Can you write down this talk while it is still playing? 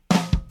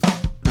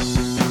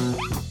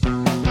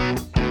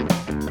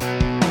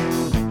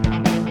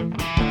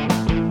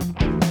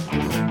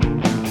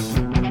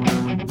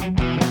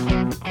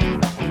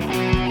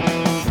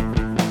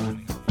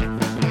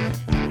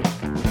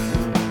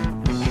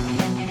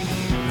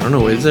don't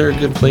know. Is there a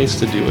good place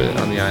to do it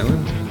on the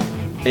island?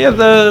 Yeah,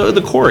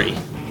 the quarry.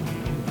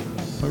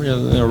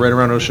 Right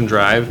around Ocean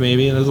Drive,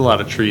 maybe. There's a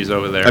lot of trees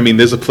over there. I mean,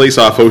 there's a place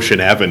off Ocean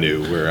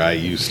Avenue where I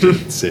used to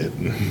sit.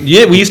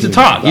 Yeah, we used to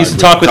talk. You used to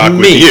talk with me.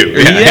 With you.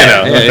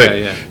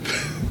 Yeah.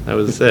 That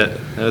was it.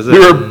 We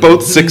were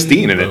both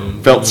 16 and it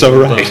felt so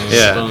right.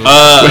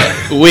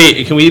 Yeah.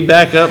 Wait, can we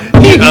back up?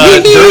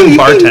 During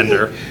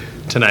Bartender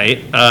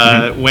tonight,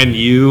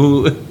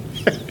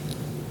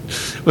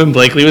 when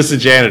Blakely was the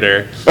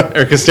janitor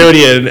or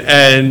custodian,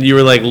 and you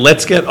were like,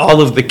 "Let's get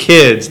all of the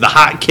kids, the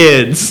hot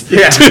kids, to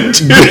do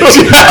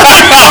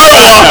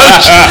car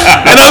wash."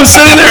 And I'm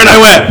sitting there, and I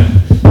went,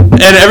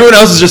 and everyone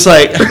else is just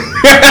like, and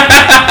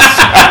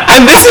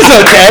this is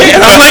okay.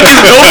 And I'm like,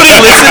 is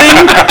nobody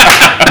listening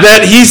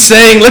that he's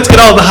saying, "Let's get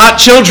all the hot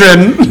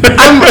children"?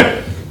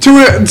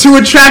 To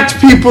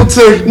attract people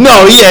to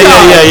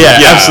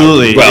Yeah,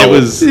 absolutely. Well, it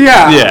was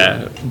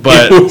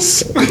but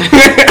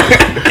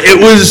it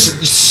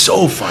was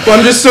so funny. Well,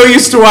 I'm just so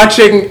used to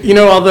watching,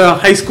 all the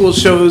high school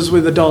shows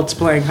with adults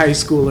playing high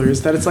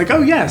schoolers that it's like,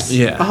 oh yes,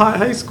 a hot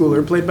high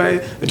schooler played by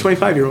a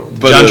 25-year-old.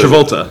 John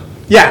Travolta.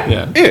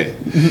 Yeah.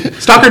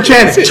 Stockard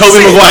Channing. Tobey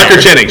Maguire.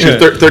 Stockard Channing. She was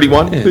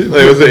 31.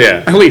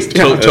 At least.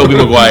 Tobey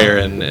Maguire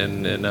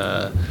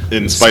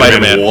in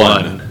Spider-Man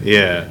 1.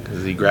 Yeah,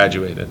 because he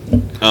graduated.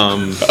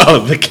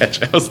 The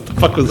catch. What the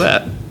fuck was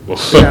that?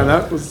 Yeah,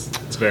 that was.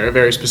 It's very,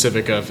 very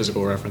specific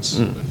physical reference.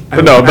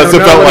 But no, but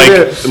it felt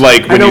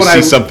like when you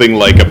see something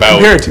like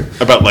about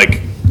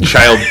like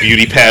child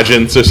beauty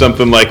pageants or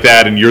something like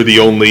that, and you're the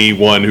only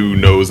one who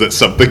knows that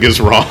something is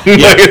wrong.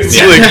 Like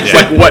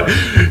what?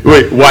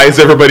 Wait, why is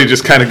everybody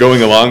just kind of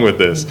going along with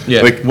this?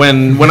 Yeah. Like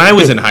when I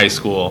was in high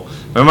school,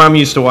 my mom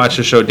used to watch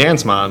the show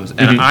Dance Moms,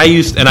 and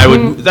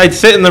I'd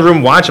sit in the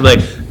room watch it, like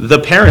the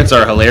parents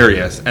are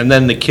hilarious, and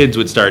then the kids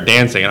would start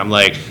dancing, and I'm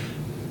like,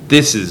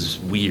 this is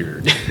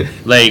weird.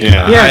 Like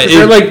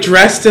they're like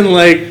dressed in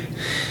like.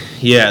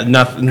 Yeah,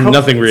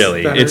 nothing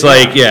really. It's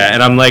like,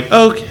 and I'm like,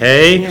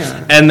 okay.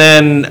 Yeah. And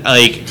then,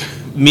 like,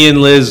 me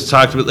and Liz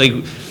talked about, like,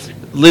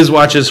 Liz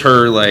watches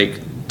her, like,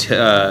 she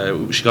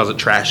calls it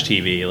trash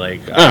TV,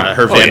 like,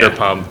 her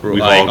Vanderpump,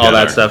 like, all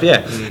that stuff,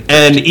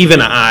 And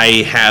even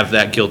I have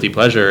that guilty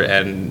pleasure,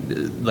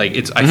 and, like,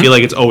 I feel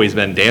like it's always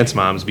been Dance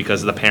Moms,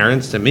 because the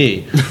parents, to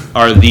me,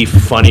 are the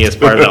funniest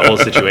part of that whole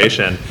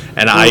situation.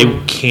 And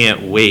I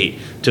can't wait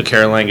till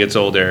Caroline gets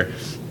older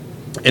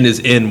and is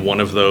in one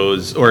of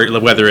those, or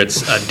whether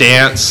it's a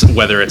dance,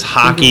 whether it's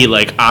hockey,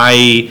 like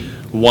I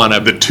want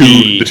to the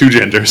two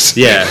genders.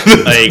 Yeah,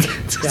 like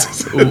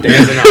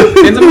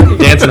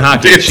dance and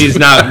hockey. She's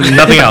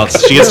nothing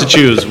else. She gets to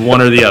choose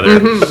one or the other.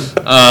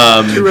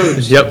 Two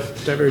roads.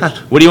 Yep. Diverged.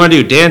 What do you want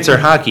to do? Dance or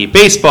hockey?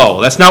 Baseball.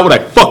 That's not what I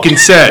fucking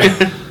said.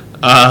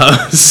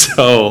 That's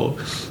what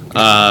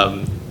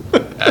I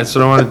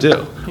want to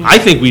do. I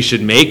think we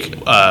should make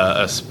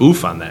a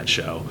spoof on that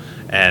show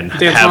and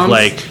have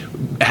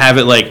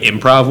it like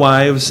Improv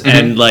Wives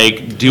and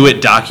like do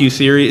it docu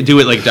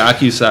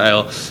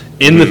style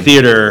in the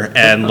theater,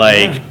 and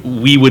like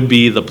we would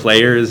be the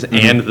players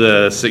and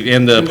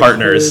the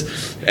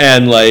partners,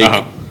 and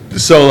like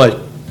so like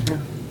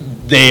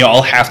they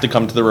all have to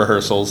come to the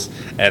rehearsals,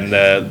 and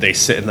they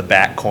sit in the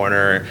back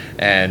corner,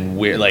 and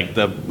we're like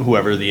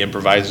whoever the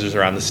improvisers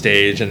are on the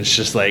stage, and it's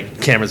just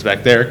like cameras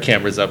back there,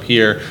 cameras up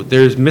here.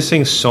 There's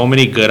missing so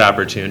many good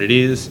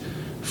opportunities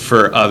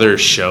for other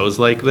shows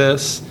like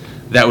this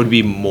that would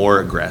be more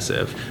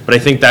aggressive. But I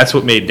think that's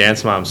what made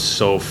Dance Moms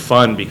so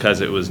fun,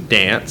 because it was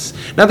dance.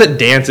 Not that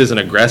dance isn't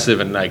aggressive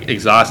and like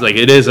exhausting, like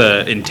it is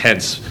a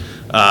intense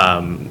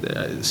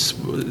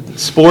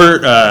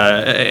sport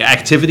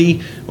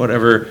activity,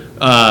 whatever.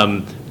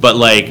 But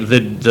like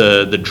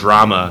the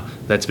drama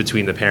that's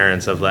between the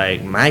parents of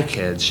like, my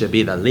kid should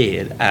be the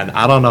lead, and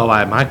I don't know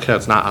why my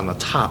kid's not on the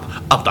top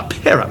of the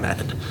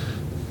pyramid.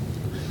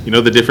 You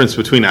know the difference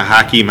between a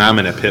hockey mom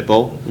and a pit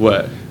bull?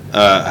 What?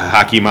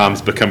 Hockey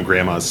moms become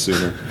grandmas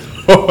sooner.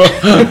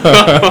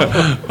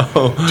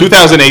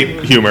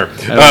 2008 humor.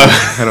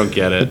 I don't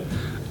get it.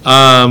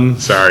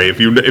 Sorry, if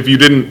you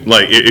didn't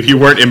if you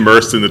weren't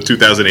immersed in the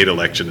 2008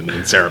 election and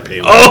then Sarah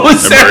Palin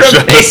emerged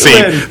on the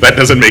scene, that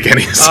doesn't make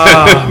any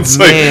sense. Oh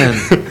man,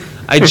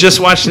 I just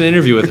watched an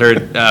interview with her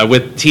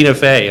with Tina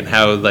Fey and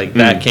how like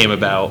that came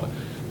about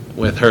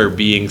with her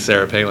being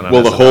Sarah Palin.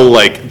 Well, the whole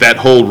that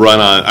whole run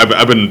on.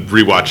 I've been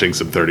rewatching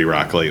some 30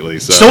 Rock lately,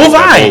 so have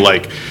I.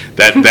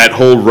 That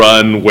whole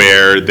run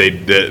where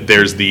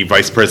there's the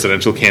vice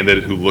presidential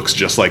candidate who looks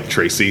just like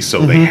Tracy,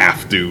 so they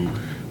have to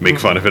make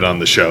fun of it on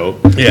the show.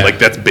 Yeah. Like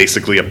that's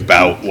basically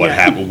about what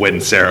happened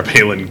when Sarah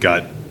Palin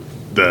got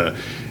the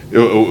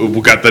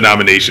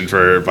nomination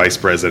for vice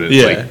president.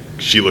 Yeah. Like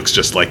she looks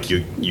just like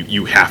you.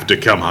 You have to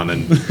come on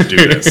and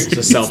do this. It's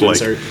a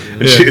self-insert.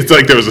 It's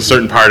like there was a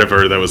certain part of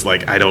her that was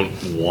like, I don't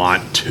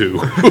want to,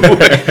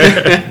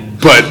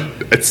 but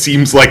it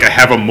seems like I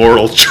have a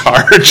moral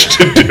charge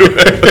to do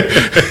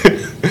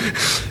it.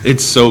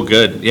 It's so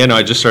good. Yeah, no,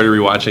 I just started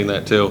rewatching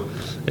that too.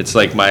 It's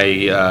like my,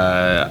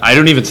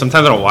 sometimes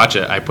I don't watch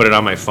it. I put it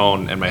on my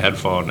phone and my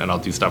headphone, and I'll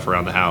do stuff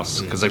around the house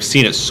because I've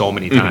seen it so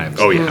many times.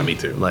 Oh yeah, me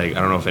too. Like,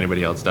 I don't know if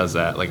anybody else does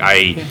that. Like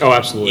Oh,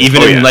 absolutely.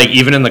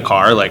 Even in the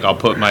car, like I'll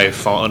put my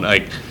phone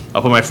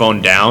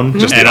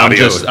down, and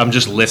I'm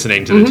just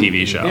listening to the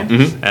TV show. Yeah.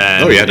 Mm-hmm.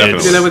 And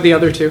definitely. Do that with the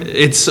other two.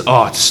 That's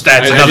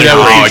another.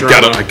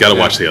 I gotta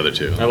watch the other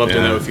two. I love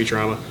doing that with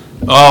Futurama.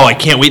 Oh, I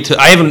can't wait to.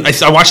 I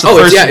watched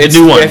the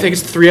new one. I think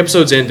it's 3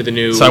 episodes into the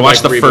new. So I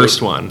watched the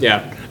first one.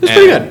 Yeah, it's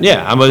pretty good.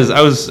 Yeah,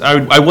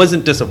 I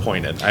wasn't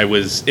disappointed. I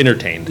was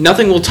entertained.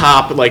 Nothing will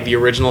top like the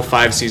original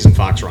 5-season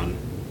Fox run.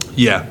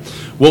 Yeah.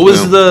 What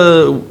was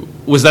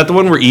Was that the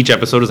one where each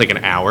episode was like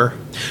an hour?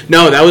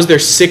 No, that was their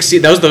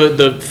 6th. That was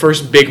the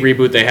first big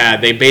reboot they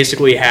had. They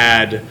basically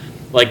had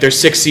like their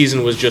 6th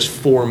season was just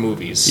 4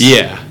 movies.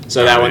 Yeah.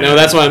 So that one. No,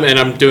 that's why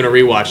I'm doing a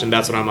rewatch, and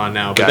that's what I'm on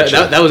now. But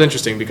gotcha. that was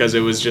interesting because it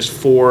was just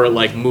 4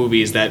 like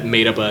movies that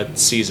made up a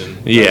season.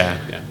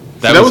 Yeah.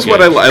 That was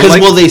what I liked. Because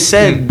well, they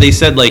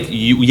said like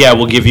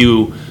we'll give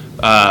you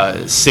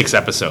 6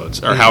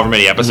 episodes or however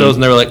many episodes,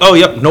 and they were like, oh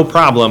yep, no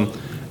problem.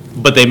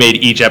 But they made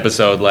each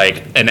episode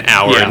like an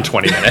hour and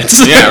 20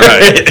 minutes. Yeah,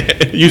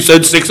 right. You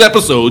said 6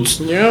 episodes.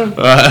 Yeah.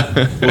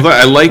 Well,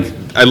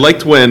 I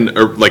liked when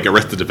like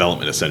Arrested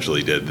Development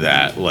essentially did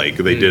that. Like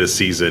they did a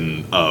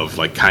season of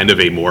like kind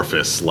of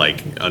amorphous,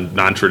 like a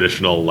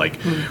non-traditional, like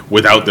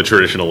without the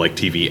traditional like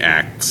TV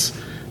acts.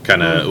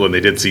 Kind of when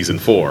they did season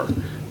 4, and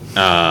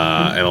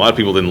a lot of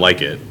people didn't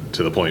like it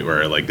to the point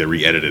where like they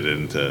re-edited it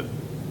into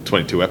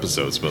 22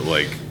 episodes. But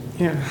like.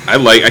 Yeah.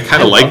 I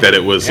kind of like that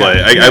it was like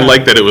I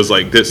like that it was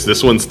like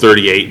this one's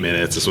 38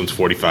 minutes, this one's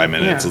 45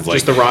 minutes. It's like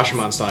just the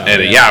Rashomon style.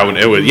 And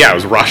it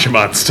was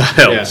Rashomon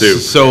style too.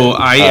 So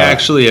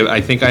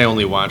I think I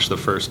only watched the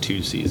first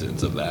 2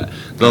 seasons of that.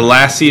 The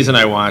last season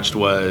I watched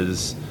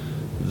was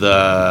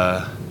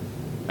the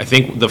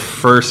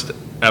first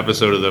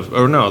episode of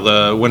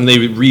when they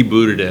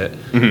rebooted it.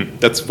 Mm-hmm.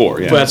 That's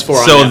 4. Yeah, well, that's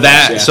 4.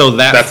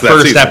 That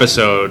first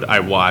episode I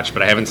watched,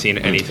 but I haven't seen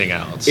anything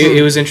else.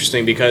 It was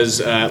interesting because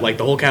like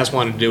the whole cast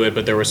wanted to do it,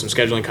 but there were some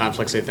scheduling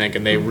conflicts, I think,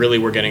 and they really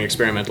were getting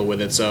experimental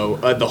with it. So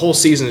the whole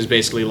season is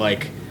basically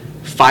like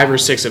 5 or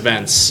 6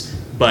 events,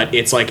 but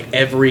it's like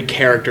every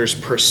character's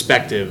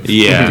perspective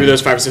through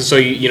those 5 or 6. So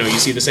you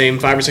see the same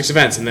 5 or 6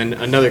 events, and then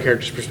another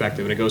character's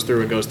perspective, and it goes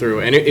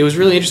through, and it was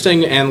really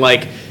interesting, and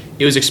like.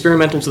 It was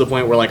experimental to the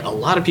point where like a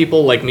lot of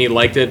people like me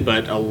liked it,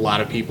 but a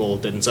lot of people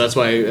didn't. So that's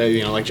why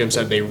like Jim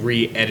said, they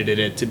re-edited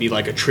it to be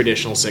like a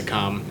traditional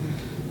sitcom.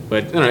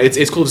 But I don't know,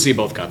 it's cool to see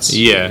both cuts.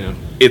 Yeah,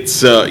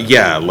 it's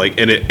like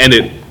and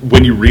it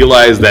when you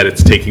realize that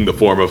it's taking the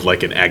form of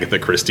like an Agatha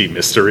Christie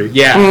mystery.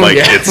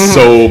 It's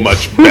so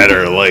much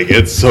better. Like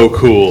it's so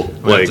cool.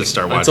 We'll have to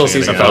start watching until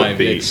season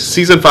 5.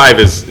 Season 5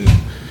 is.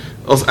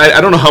 I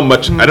don't know how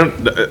much. I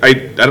don't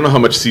know how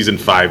much season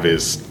 5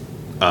 is.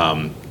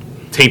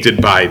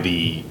 Tainted by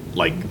the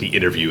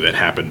interview that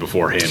happened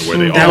beforehand where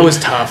they that was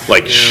tough.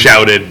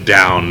 Shouted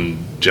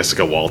down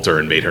Jessica Walter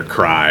and made her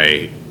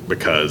cry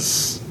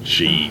because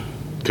she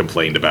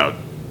complained about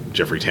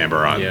Jeffrey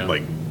Tambor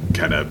on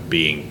kind of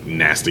being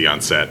nasty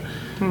on set.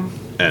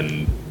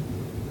 And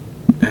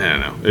I don't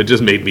know, it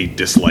just made me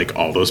dislike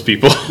all those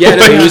people. Yeah,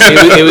 no,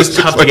 it was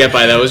tough to get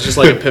by. That was just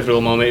like a pivotal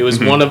moment. It was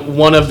one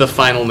of the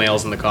final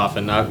nails in the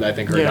coffin. I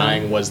think her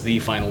dying was the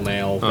final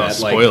nail that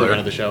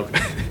prevented the show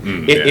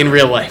in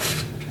real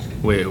life.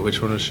 Wait,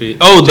 which one was she?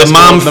 Oh, the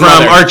mom from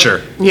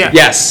Archer. Yeah.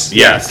 Yes.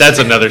 That's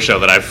another show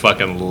that I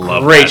fucking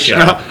love. Great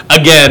show.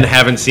 Again,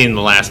 haven't seen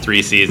the last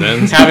 3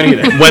 seasons. Haven't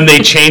either. When they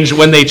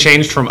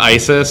changed from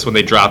ISIS, when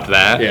they dropped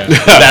that,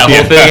 that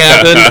whole thing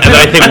happened, and then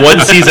I think 1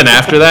 season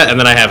after that, and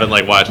then I haven't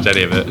watched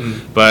any of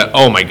it. But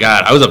oh my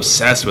god, I was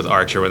obsessed with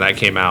Archer when that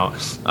came out.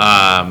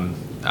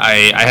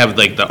 I have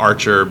the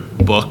Archer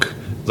book,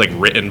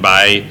 written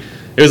by.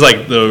 It was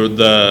like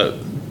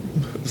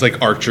it's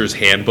like Archer's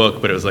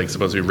handbook, but it was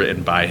supposed to be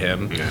written by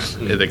him,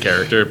 the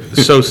character.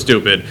 So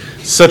stupid.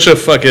 Such a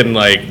fucking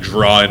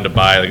draw in to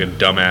buy, a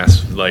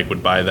dumbass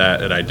would buy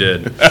that, and I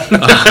did.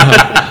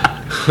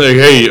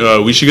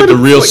 Hey, we should get the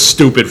real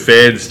stupid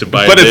fans to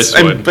buy this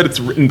one. But it's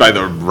written by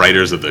the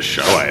writers of the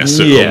show, I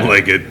assume. Yeah.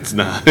 It's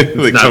not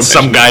not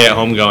some guy at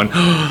home going,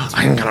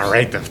 I'm gonna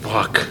write this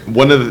book.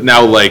 One of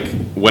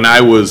when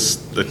I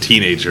was a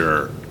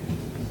teenager,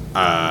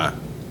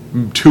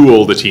 too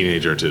old a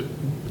teenager to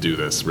do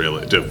this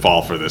really, to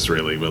fall for this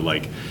really, but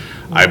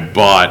I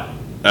bought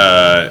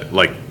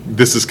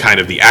this is kind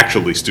of the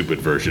actually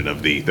stupid version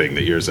of the thing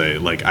that you're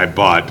saying. I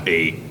bought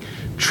a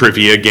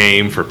trivia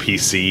game for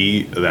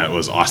PC that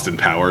was Austin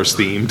Powers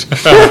themed.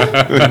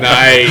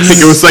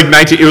 Nice. It was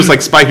it was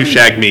Spy Who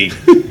Shagged Me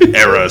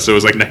era, so it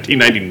was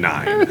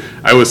 1999.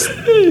 I was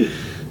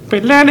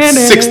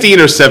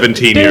 16 or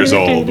 17 years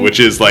old, which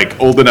is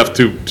old enough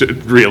to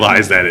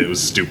realize that it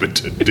was stupid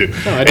to do.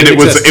 And it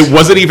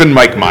wasn't even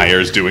Mike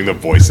Myers doing the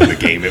voice of the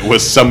game. It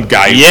was some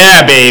guy.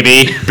 Yeah,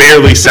 baby.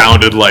 Barely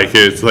sounded like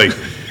it. It's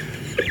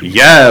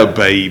yeah,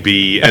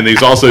 baby. And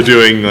he's also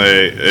doing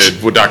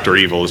with Dr.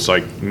 Evil. It's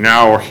like,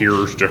 now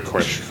here's the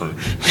question.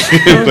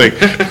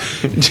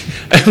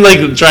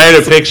 like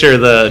trying to picture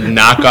the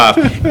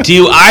knockoff.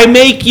 Do I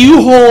make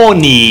you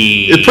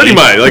horny? It's pretty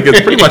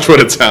much what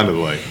it sounded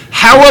like.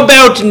 How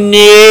about no?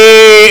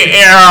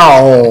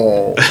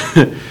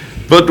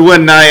 But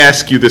when I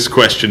ask you this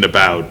question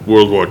about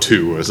World War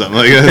II or something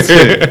like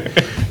that,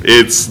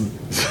 it's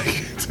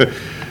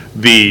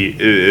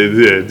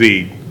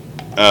the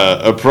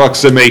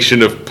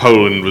approximation of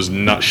Poland was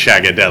not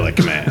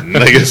shagadelic, man.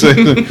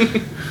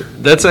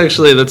 That's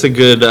a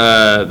good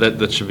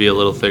that should be a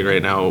little thing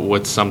right now.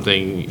 What's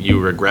something you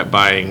regret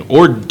buying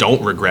or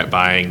don't regret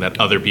buying that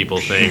other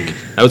people think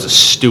that was a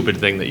stupid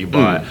thing that you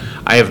bought?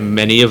 I have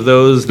many of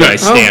those that I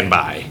stand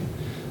by.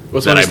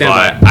 What's that I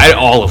bought?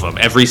 All of them,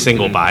 every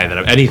single buy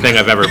anything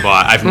I've ever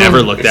bought. I've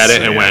never looked at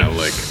it and went,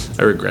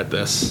 I regret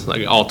this.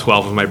 Like all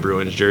 12 of my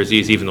Bruins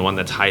jerseys, even the one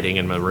that's hiding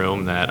in my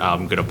room that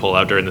I'm gonna pull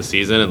out during the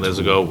season, and Liz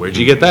will go, "Where'd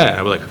you get that?"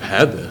 I'm like, "I've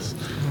had this."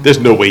 There's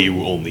no way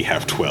you only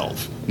have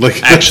 12.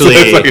 Actually,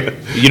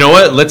 you know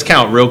what? Let's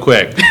count real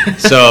quick.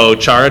 So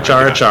Chara.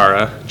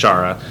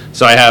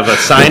 So I have a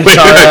signed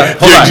Chara.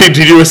 Did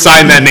you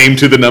assign that name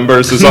to the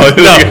numbers? No,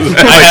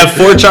 I have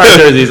 4 Chara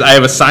jerseys. I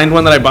have a signed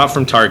one that I bought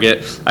from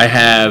Target. I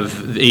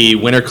have the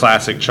Winter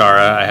Classic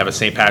Chara. I have a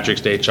St.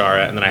 Patrick's Day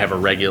Chara, and then I have a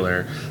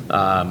regular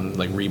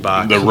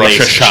Reebok. The Rosh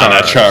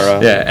Hashanah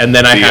Chara. Yeah, and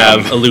then I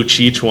have a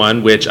Lucic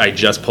one, which I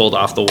just pulled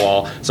off the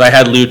wall. So I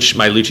had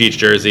my Lucic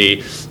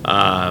jersey.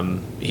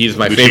 He's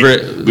my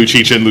favorite.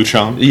 Lucic and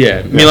Luchon?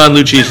 Yeah, Milan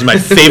Lucic is my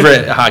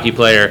favorite hockey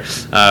player,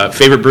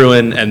 favorite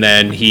Bruin, and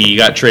then he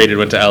got traded,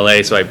 went to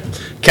LA, so I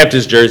kept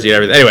his jersey and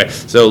everything. Anyway,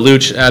 so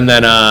Luch, and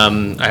then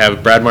I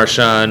have Brad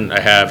Marchand, I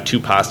have 2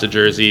 pasta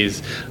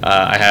jerseys,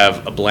 I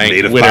have a blank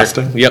made of winter,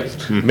 pasta? Yep,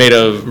 made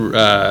of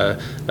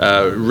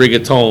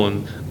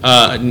rigatone.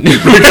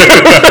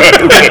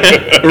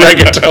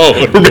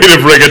 Reggaeton. Made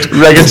of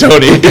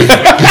rigatoni.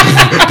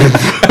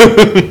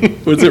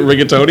 Was it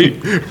rigatoni?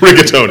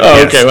 Rigatoni. Oh,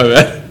 yes. okay, my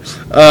bad.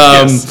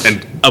 Yes.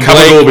 And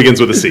Capital begins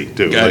with a C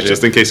too, gotcha.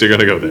 Just in case you're going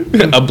to go there.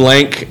 A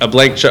blank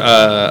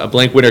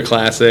Winter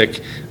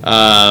Classic.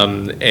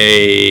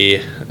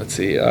 A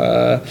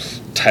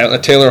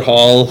Taylor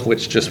Hall,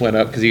 which just went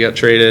up because he got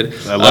traded.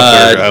 I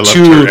love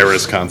their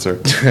Eras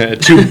concert.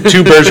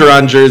 two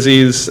Bergeron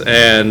jerseys,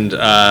 and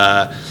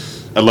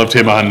I loved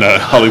him on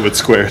Hollywood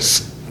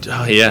Squares.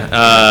 Oh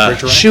yeah.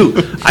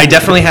 Shoot, I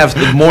definitely have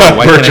more.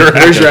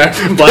 Bergerac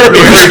from Black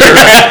Mirror,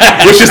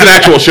 which is an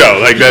actual show.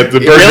 Like that.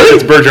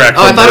 It's Bergerac.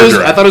 Oh, I thought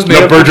it was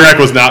made up. No, Bergerac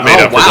was not made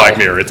up for Black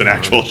Mirror. It's an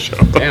actual show.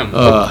 Damn.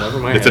 Never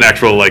mind. It's an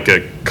actual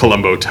a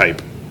Columbo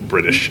type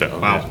British show.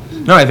 Wow.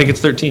 No, I think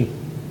it's 13.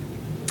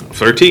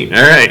 13.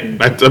 All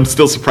right. I'm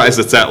still surprised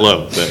it's that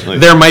low.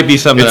 There might be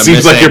something. It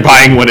seems like you're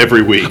buying one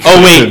every week.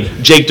 Oh wait,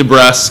 Jake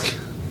DeBrusk.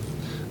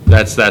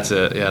 That's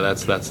it. Yeah,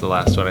 that's the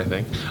last one, I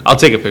think. I'll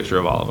take a picture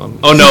of all of them.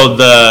 Oh no,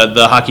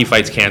 the Hockey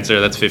Fights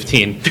Cancer. That's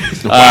 15.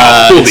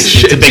 Holy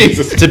shit!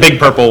 It's a big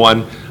purple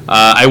one.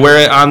 I wear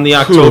it on the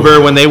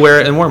October when they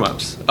wear it in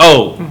warm-ups.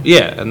 Oh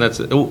yeah, and that's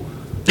it. Oh,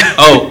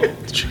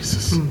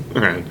 Jesus.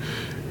 All right.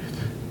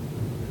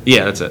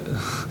 Yeah, that's it.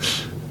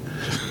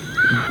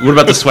 What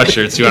about the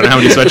sweatshirts? You want to know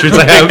how many sweatshirts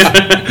I have?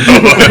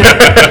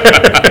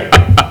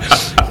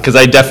 Because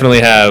I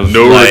definitely have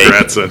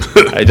regrets.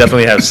 I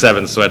definitely have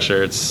 7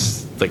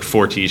 sweatshirts, like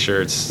 4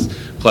 T-shirts,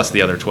 plus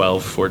the other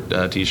 4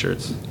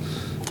 T-shirts.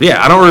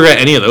 Yeah, I don't regret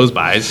any of those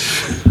buys.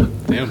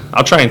 Damn.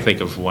 I'll try and think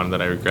of one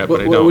that I regret,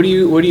 but I don't. What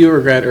do you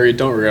regret or you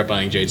don't regret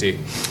buying, JT?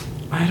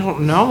 I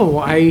don't know.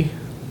 I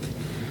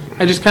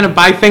just kind of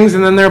buy things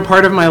and then they're a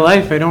part of my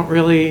life. I don't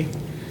really.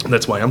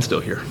 That's why I'm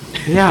still here.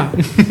 Yeah,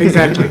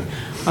 exactly.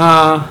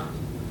 Yeah.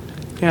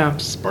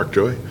 Spark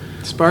joy.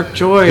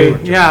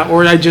 Yeah,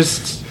 or I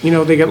just,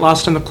 they get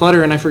lost in the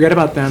clutter and I forget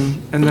about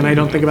them and then I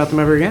don't think about them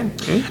ever again.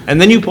 And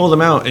then you pull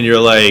them out and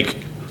you're like,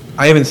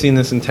 I haven't seen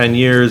this in 10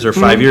 years or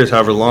 5 years,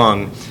 however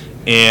long.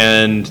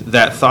 And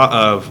that thought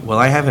of, well,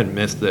 I haven't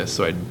missed this,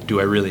 so do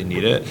I really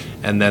need it?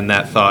 And then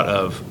that thought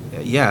of,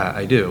 yeah,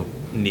 I do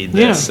need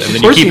this, and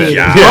then you keep it.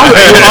 You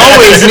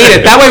always need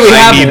it. That way we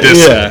have need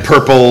this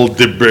purple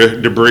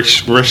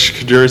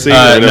DeBrusk jersey.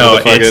 No,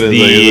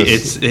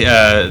 it's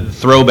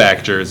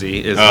throwback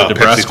jersey. Is the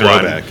DeBrusk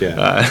throwback? One.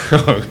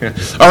 Yeah.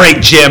 All right,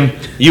 Jim,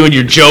 you and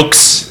your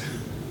jokes.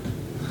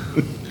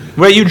 What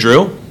about you,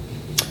 Drew?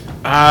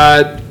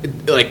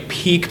 Like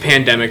peak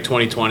pandemic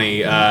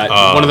 2020.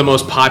 One of the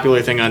most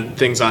popular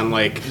things on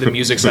like the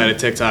music side of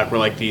TikTok were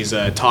like these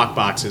talk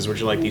boxes,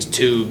 which are like these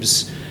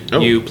tubes.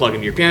 You plug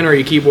into your piano or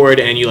your keyboard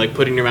and you like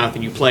put it in your mouth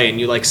and you play and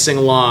you like sing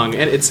along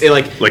and it's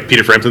like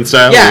Peter Frampton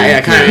style. Yeah,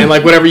 kind of. And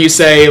like whatever you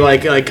say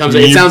like comes.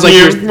 It sounds like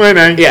it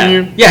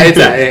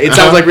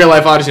sounds like real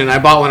life audition. And I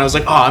bought one. I was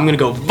like, I'm gonna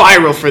go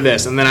viral for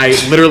this, and then I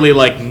literally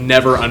like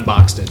never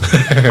unboxed it.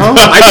 I don't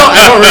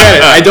regret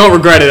it. I don't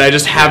regret it. I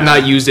just have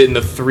not used it in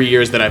the 3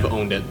 years that I've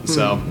owned it.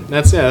 So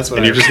that's what.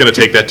 And you're just gonna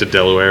take that to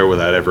Delaware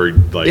without ever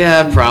probably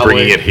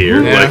bringing it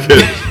here. Yeah.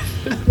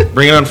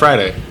 Bring it on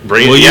Friday.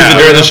 We'll use it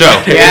during the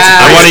show. Yeah.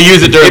 I want to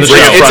use it during the show.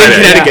 It's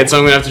in Connecticut, so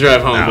I'm gonna have to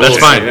drive home. That's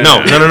fine.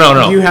 No.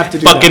 You have to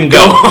do fucking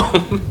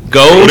that.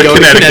 go to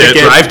Connecticut.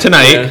 Drive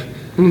tonight.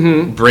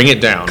 Yeah. Bring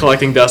it down.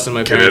 Collecting dust in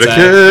my parents'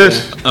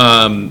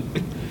 Connecticut.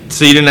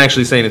 So you didn't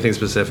actually say anything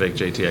specific,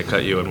 JT. I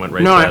cut you and went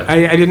right No, to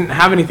I didn't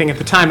have anything at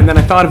the time, and then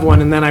I thought of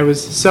one, and then I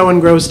was so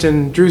engrossed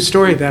in Drew's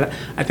story that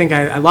I think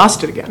I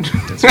lost it again.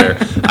 That's fair.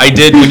 I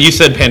did, when you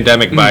said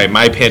pandemic buy,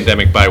 my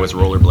pandemic buy was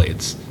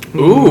rollerblades.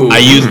 Ooh. I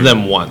used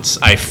them once.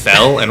 I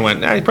fell and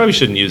went, I probably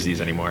shouldn't use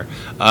these anymore.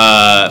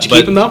 Did you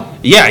keep them though?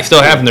 Yeah, I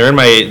still have them. They're in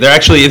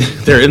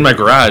my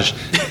garage.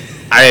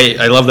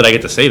 I love that I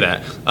get to say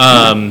that.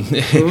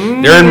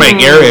 They're in my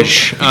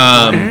garage.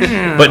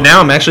 But now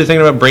I'm actually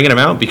thinking about bringing them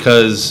out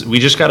because we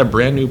just got a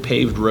brand new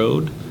paved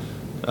road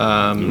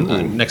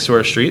next to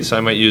our street, so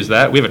I might use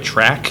that. We have a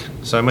track,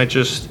 so I might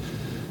just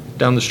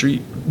down the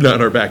street, not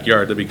in our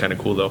backyard. That'd be kind of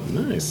cool, though.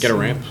 Nice. Get a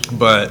ramp.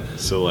 But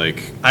So,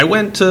 like, I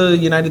went to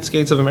United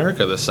Skates of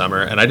America this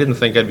summer, and I didn't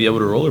think I'd be able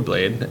to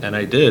rollerblade, and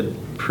I did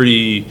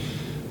pretty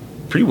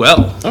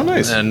well. Oh,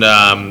 nice. And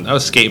I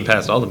was skating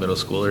past all the middle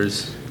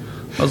schoolers.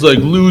 I was like,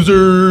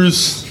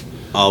 losers.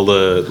 all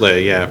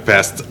the,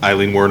 past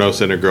Eileen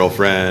Wuornos and her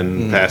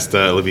girlfriend, past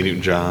Olivia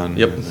Newton-John.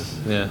 Yep.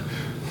 Yeah.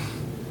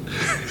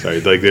 Sorry,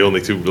 like the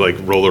only two like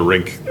roller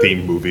rink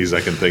themed movies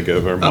I can think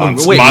of are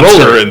Monster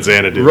Roller. and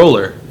Xanadu.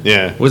 Roller.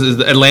 Yeah. Was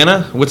it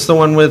Atlanta? What's the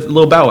one with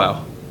Lil Bow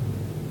Wow?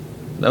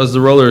 That was the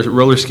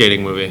roller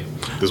skating movie.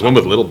 There's one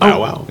with Little Bow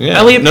Wow. Yeah.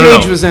 Elliot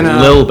Page was in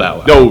a Lil Bow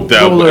Wow. No,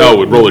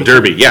 Roller- Roller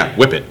Derby. Yeah,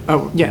 Whip It.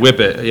 Oh yeah. Whip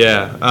It.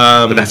 Yeah.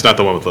 But that's not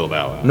the one with Little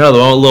Bow Wow. No, the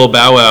one with Lil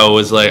Bow Wow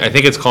was like, I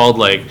think it's called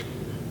like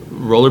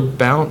Roller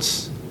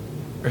Bounce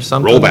or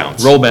something. Roll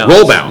Bounce. Roll Bounce.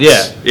 Roll Bounce.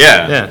 Yeah.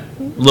 Yeah. Yeah.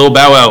 Lil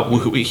Bow Wow,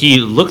 he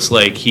looks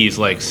like he's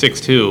like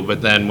 6'2",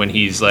 but then when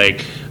he's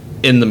like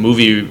in the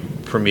movie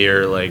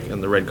premiere, like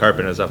in the red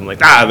carpet and stuff, I'm like,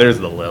 there's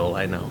the Lil,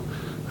 I know.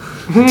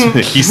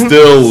 He's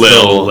still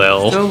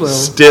Lil. Still Lil.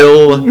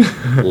 Still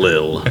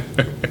Lil.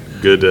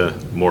 Good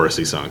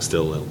Morrissey song,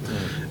 Still Lil.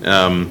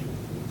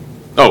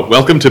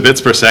 Welcome to Bits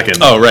Per Second.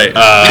 Oh, right.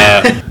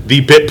 The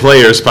Bit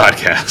Players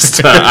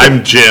Podcast.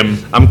 I'm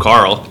Jim. I'm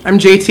Carl. I'm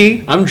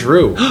JT. I'm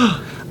Drew.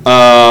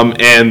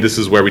 And this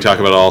is where we talk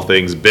about all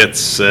things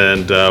bits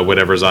and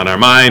whatever's on our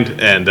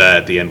mind. And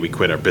at the end, we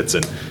quit our bits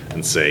and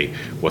say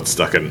what's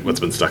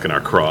been stuck in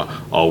our craw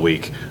all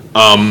week.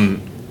 So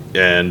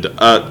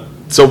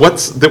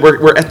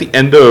we're at the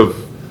end of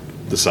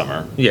the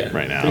summer. Yeah,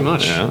 right now. pretty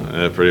much.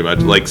 Yeah, pretty much.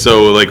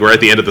 We're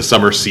at the end of the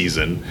summer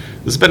season.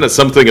 This has been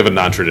something of a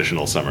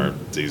non-traditional summer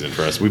season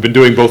for us. We've been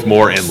doing both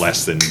more and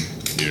less than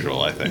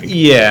usual, I think.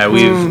 Yeah,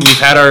 we've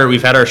had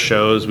our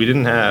shows. We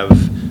didn't have. I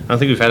don't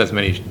think we've had as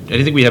many. I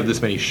didn't think we have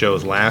this many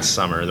shows last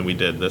summer than we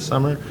did this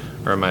summer.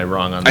 Or am I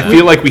wrong on that? I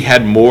feel like we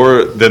had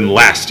more than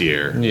last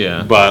year.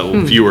 Yeah.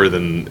 But fewer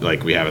than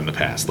like we have in the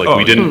past. Like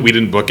we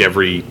didn't book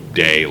every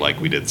day like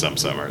we did some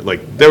summer.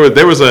 Like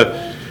there was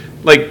a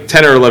like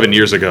 10 or 11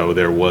 years ago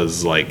there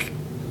was like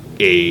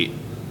the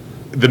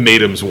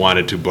Maidams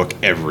wanted to book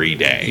every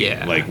day.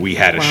 Yeah. Like we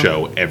had a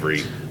show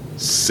every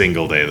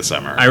single day of the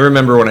summer. I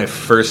remember when I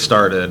first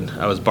started,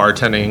 I was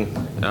bartending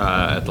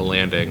at the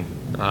Landing,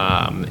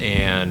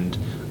 and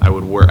I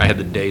would work. I had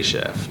the day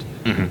shift,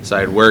 so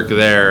I'd work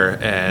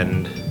there,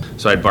 and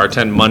so I'd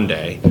bartend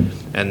Monday,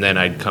 and then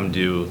I'd come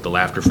do the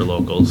Laughter for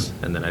Locals,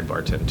 and then I'd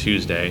bartend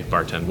Tuesday,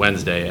 bartend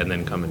Wednesday, and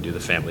then come and do the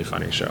Family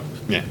Funny show.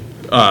 Yeah.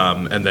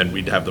 And then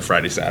we'd have the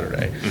Friday,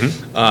 Saturday.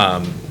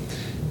 I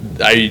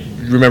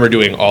remember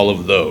doing all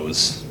of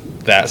those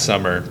that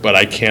summer, but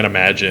I can't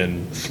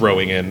imagine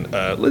throwing in,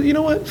 you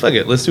know what, fuck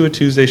it, let's do a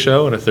Tuesday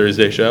show and a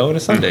Thursday show and a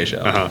Sunday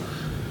show.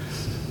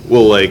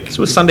 Well, like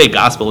So with Sunday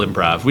Gospel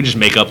Improv, we just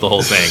make up the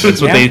whole thing.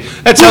 That's what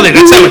that's how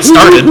it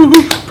started.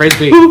 Praise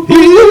be.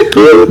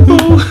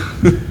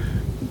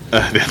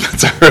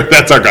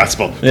 that's our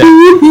gospel. Yeah.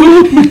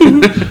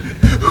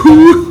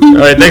 All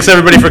right, thanks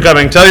everybody for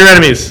coming. Tell your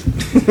enemies.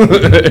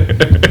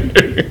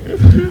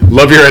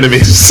 Love your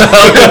enemies.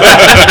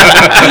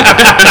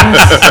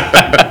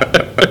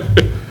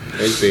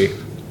 Praise be.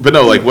 But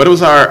no, like,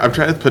 I'm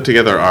trying to put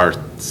together our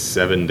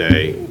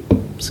 7-day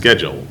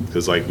schedule.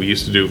 Because, like, we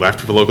used to do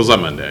Laughter for Locals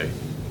on Monday.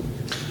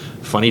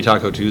 Funny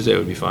Taco Tuesday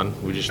would be fun.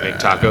 We just make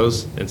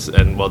tacos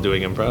and while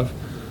doing improv.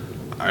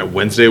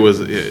 Wednesday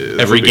was...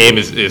 Every game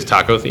is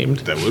taco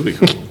themed. That would be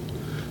cool.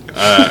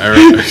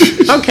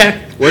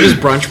 Okay. Where does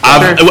brunch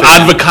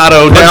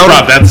Avocado Brunch down.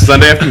 prop, that's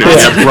Sunday afternoon.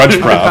 Yeah,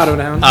 brunch prop. Avocado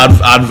down.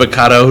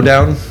 Avocado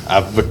down.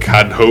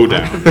 Avocado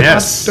down.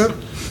 Yes.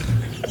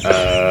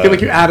 I feel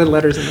like you added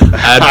letters in there.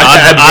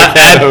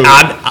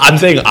 I'm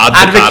saying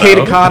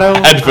advocado.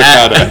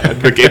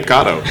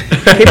 Advocado.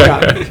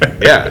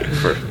 Yeah.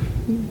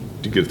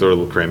 You could throw a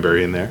little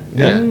cranberry in there.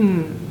 Yeah.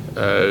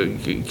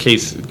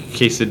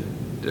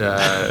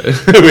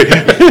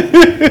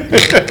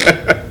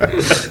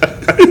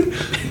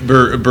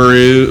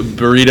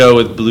 Burrito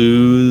with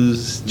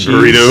blues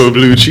Burrito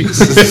blue cheese.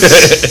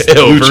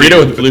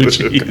 Burrito with blue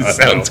cheese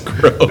sounds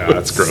gross. No,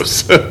 that's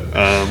gross.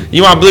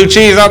 You want blue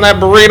cheese on that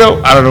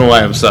burrito? I don't know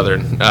why I'm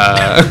Southern.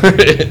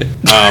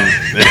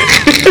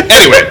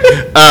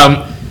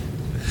 Anyway.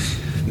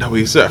 No,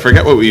 I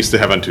forget what we used to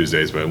have on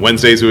Tuesdays, but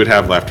Wednesdays we would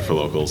have Laughter for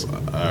Locals.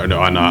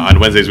 On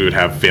Wednesdays we would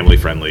have Family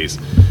Friendlies.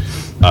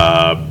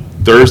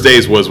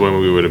 Thursdays was when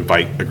we would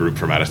invite a group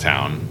from out of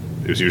town.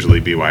 It was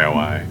usually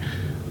BYOI.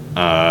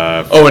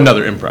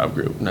 Another improv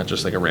group, not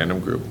just like a random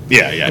group.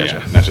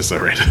 Yeah. Not just a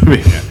random.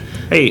 Yeah.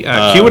 Hey,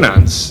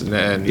 QAnons,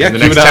 and the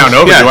next QAnons. town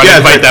over. You want to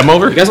invite them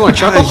over? You guys want to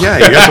chuckle? Yeah,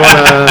 you guys want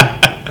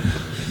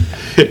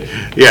to...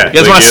 Yeah. You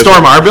guys want to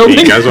storm our building?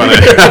 You guys want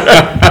to...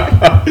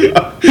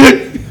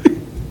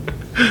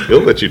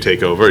 He'll let you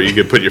take over. You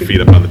can put your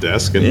feet up on the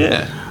desk.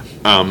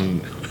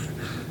 And,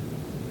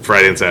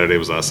 Friday and Saturday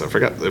was us. I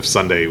forgot if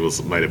Sunday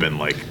might have been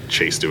like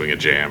Chase doing a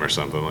jam or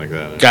something like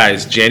that.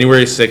 Guys,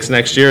 January 6th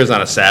next year is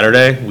on a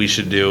Saturday. We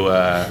should do.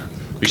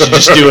 We should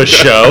just do a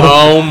show.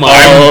 Oh my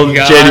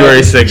God. January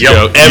 6th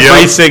show.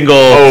 Every single.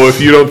 Oh, if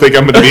you don't think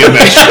I'm going to be in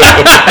that show,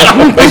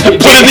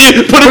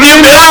 put it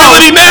in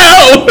reality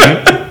now.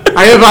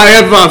 I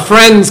have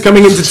friends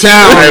coming into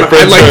town.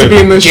 I'd like to be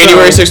in the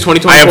January 6th,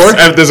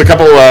 2024. There's a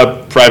couple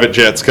private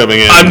jets coming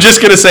in. I'm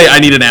just gonna say I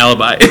need an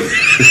alibi.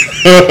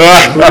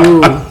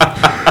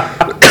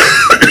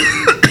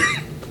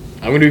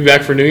 I'm gonna be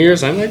back for New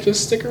Year's. I might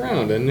just stick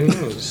around, and who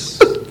knows?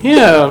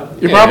 Yeah,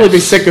 you'll probably be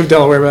sick of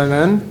Delaware by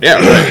then. Yeah,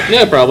 right.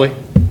 Yeah, probably.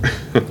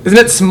 Isn't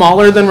it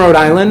smaller than Rhode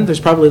Island?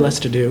 There's probably less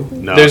to do.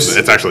 No,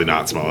 it's actually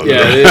not smaller.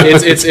 Yeah,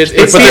 it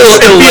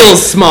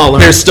feels smaller.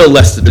 There's still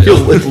less to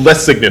do. It's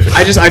less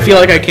significant. I feel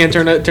like I can't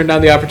turn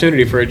down the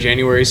opportunity for a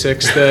January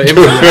 6th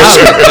improv.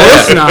 Of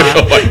course not.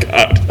 Oh my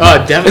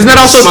God. Devin, isn't that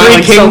also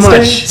Three Kings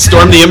Day?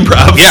 Storm the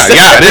Improv. Yeah,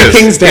 it is.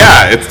 Kings Day.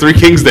 Yeah, it's Three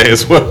Kings Day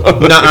as well.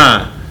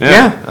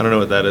 Yeah. I don't know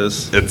what that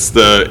is. I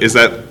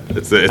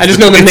just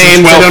know the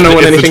names. I don't know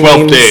what anything It's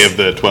means. the 12th day of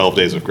the 12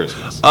 days of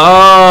Christmas.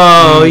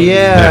 Oh,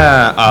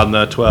 yeah. On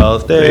the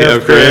 12th day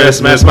of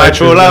Christmas, my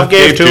true love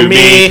gave to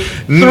me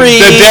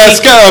the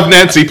desk of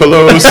Nancy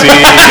Pelosi.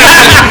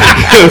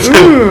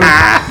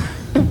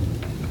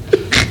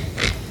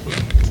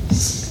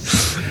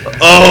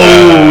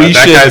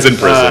 That guy's in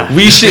prison.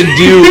 We should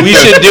do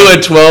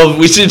a 12.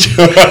 We should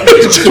do a 12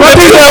 days of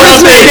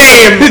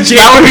Christmas game.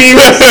 That would be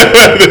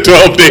the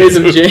 12 days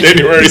of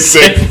January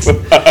 6th.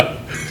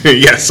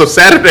 Yeah, so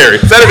Saturday,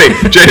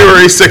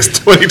 January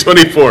 6th,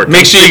 2024.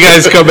 Make sure you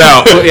guys come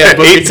out.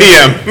 8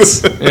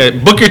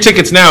 p.m. Book your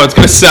tickets now. It's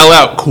going to sell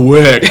out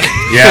quick.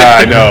 Yeah,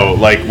 I know.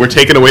 Like, we're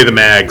taking away the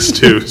mags,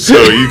 too, so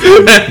you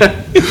can...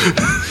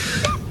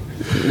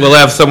 We'll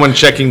have someone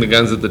checking the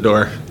guns at the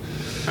door.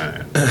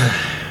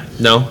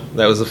 No,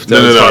 that was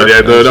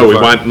No. We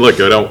want. Look,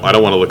 I don't want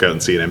to look out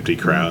and see an empty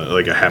crowd,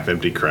 like a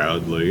half-empty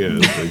crowd. Like,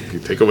 like, you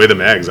take away the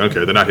mags. I don't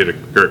care. They're not here to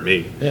hurt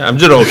me. Yeah, I'm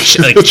just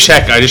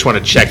check. I just want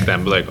to check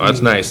them. Be like, oh,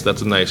 that's nice.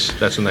 That's a nice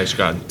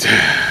shot.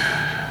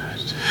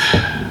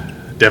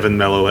 Devin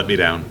Mello let me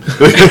down.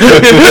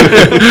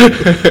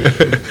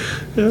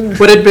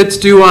 What did Bits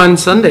do on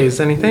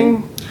Sundays?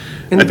 Anything?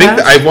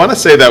 I want to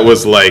say that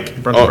was like.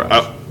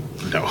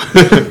 No.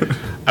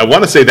 I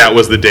want to say that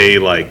was the day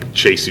like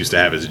Chase used to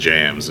have his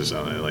jams or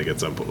something. Like at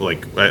some point,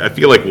 like I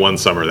feel like one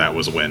summer that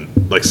was when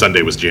like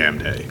Sunday was jam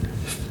day,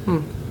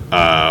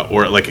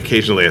 or like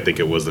occasionally I think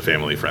it was the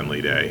family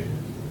friendly day.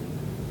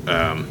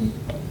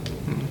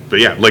 But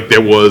yeah, like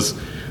there was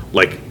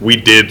like we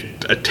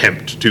did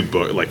attempt to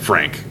book like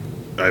Frank.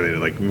 I mean,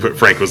 like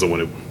Frank was the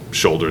one who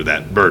shouldered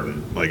that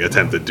burden. Like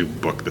attempted to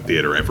book the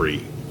theater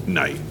every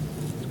night.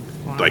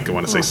 Wow. Like I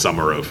want to say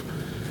summer of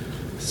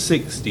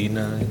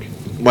 69.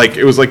 Like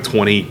it was like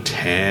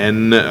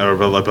 2010,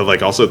 but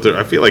like also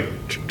I feel like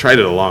tried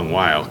it a long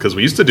while because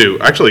we used to do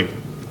actually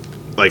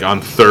like on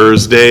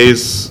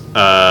Thursdays.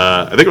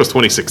 I think it was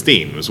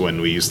 2016 was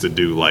when we used to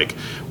do like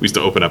we used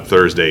to open up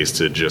Thursdays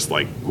to just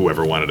like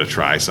whoever wanted to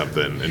try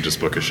something and just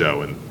book a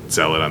show and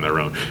sell it on their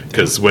own.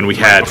 Because when we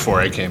had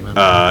before I came in,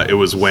 it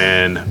was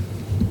when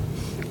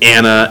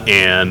Anna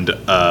and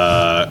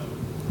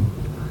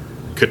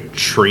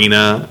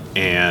Katrina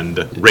and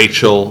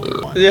Rachel.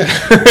 Yeah.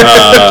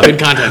 Good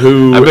content.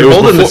 I've been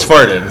holding this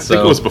fart in. I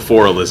think it was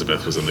before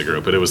Elizabeth was in the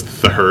group, but it was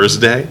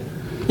Thursday.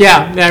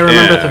 Yeah, I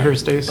remember the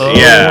Thursdays. Oh,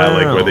 yeah, wow.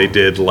 Like where they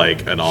did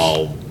like an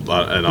all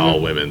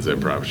women's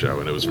improv show,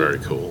 and it was very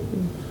cool.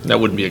 That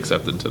wouldn't be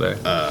accepted today.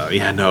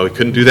 No, we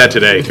couldn't do that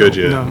today, could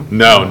you?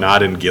 No,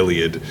 not in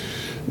Gilead.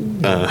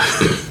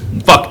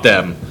 Fuck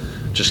them.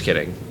 Just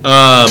kidding.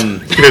 This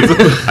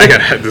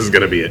is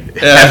gonna be a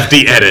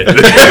hefty edit.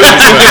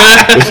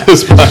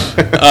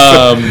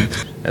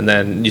 And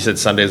then you said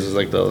Sundays was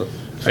like the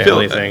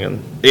family thing,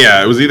 and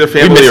yeah, it was either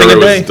family or it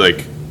was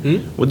like.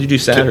 What did you do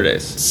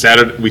Saturdays?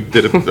 Saturday we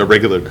did a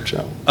regular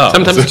show. Oh,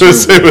 sometimes it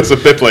was a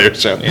bit player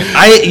show.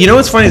 You know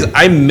what's funny is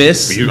I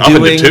miss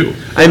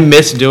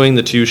doing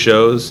the two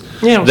shows.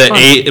 Yeah, the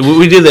 8.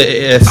 We did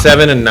the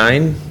 7 and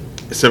 9.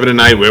 7 and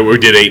 9. Where we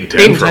did 8 and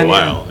 10 for a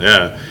while.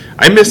 Yeah.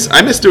 I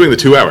miss doing the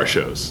 2-hour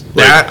shows.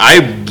 Like, I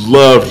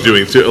loved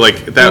doing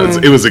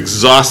it was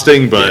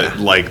exhausting, but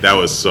like that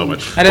was so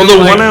much fun. Well,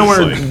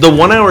 the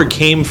 1 hour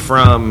came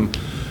from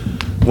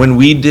when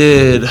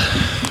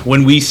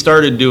we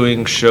started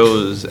doing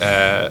shows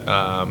at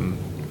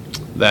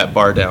that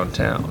bar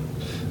downtown.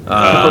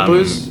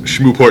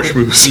 Schmooport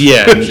Schmooze.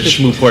 Yeah,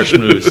 Schmooport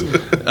Schmooze.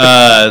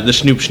 The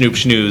Schnoop Schnoop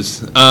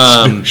Schnooze.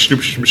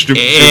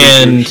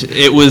 And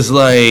it was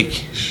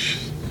like,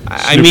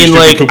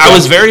 I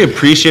was very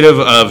appreciative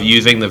of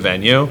using the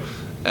venue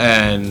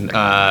and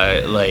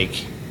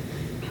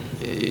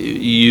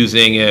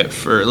using it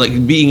for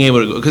being able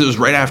to go, because it was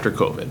right after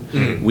COVID.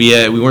 Mm-hmm.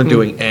 We weren't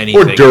doing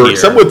anything. Or during.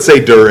 Some would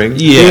say during.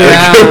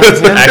 Yeah.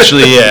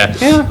 Actually, yeah.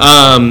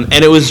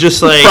 And it was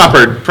just like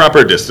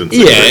proper distance.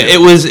 Yeah, it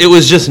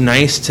was just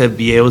nice to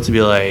be able to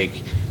be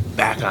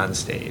back on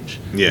stage.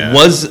 Yeah. It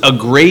was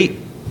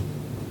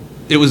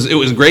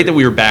great that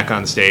we were back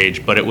on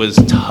stage, but it was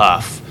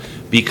tough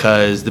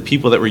because the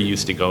people that were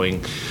used to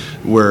going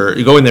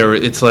there.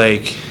 It's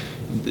like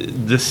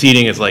the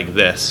seating is like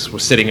this. We're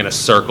sitting in a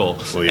circle,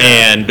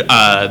 and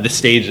the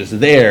stage is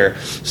there.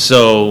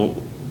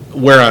 So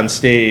we're on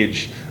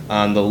stage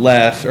on the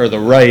left or the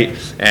right,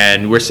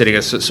 and we're sitting.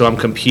 So I'm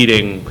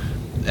competing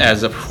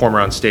as a performer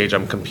on stage.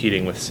 I'm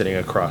competing with sitting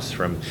across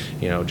from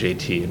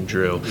JT and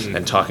Drew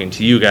and talking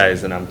to you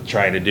guys, and I'm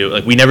trying to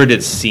do we never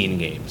did scene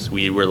games.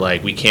 We were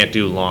we can't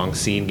do long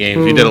scene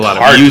games. We did a lot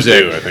of music.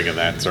 To do, I think, in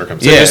that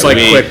circumstance. Yeah, just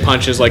quick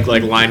punches, like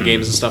line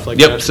games and stuff like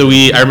that. Yep. So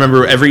I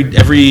remember every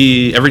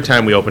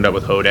time we opened up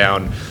with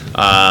Hoedown,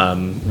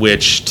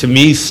 which to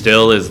me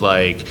still is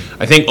I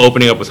think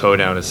opening up with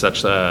Hoedown is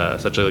such a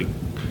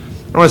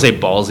I don't want to say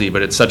ballsy,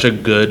 but it's such a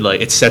good,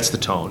 it sets the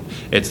tone.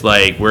 It's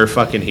we're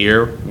fucking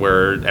here,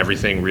 where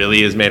everything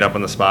really is made up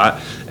on the spot,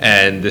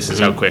 and this is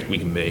how quick we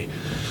can be.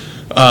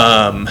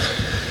 And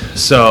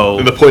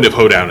the point of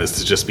Hoedown is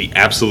to just be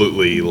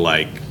absolutely,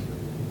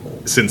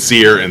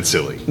 sincere and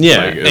silly.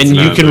 Yeah, and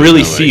you can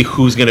really see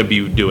who's going to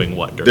be doing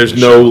what during There's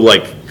the no,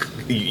 show.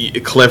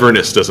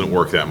 Cleverness doesn't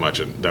work that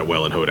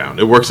well in Hoedown.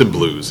 It works in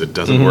blues. It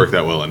doesn't work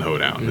that well in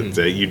Hoedown.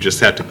 You just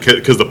have to,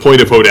 because the point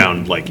of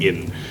Hoedown,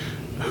 in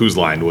Whose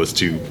Line was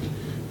to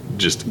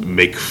just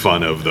make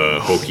fun of the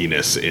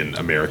hokiness in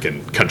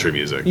American country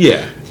music.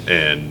 Yeah,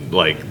 and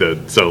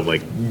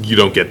you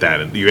don't get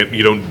that,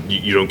 you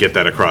don't get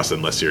that across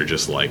unless you're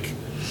just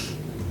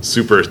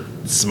super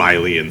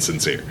smiley and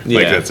sincere.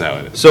 That's how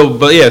it is. So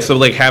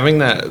having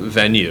that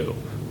venue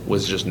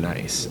was just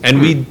nice, and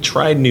we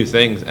tried new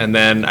things. And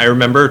then I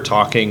remember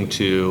talking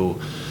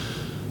to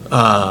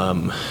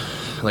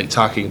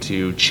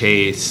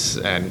Chase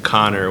and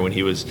Connor when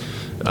he was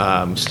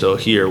still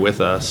here with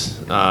us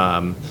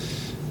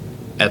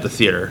at the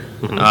theater.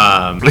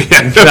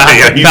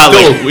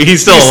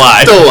 He's still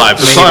alive. Still alive.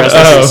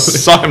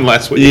 Saw him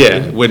last week.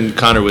 Yeah, when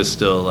Connor was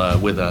still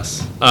with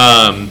us.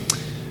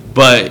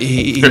 But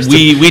we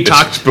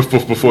talked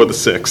before the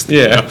 6th.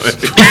 Yeah,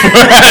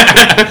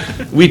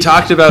 we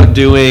talked about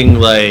doing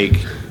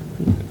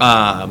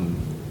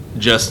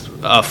just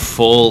a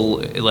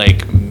full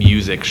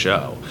music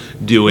show.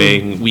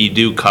 We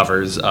do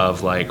covers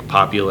of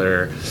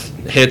popular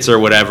hits or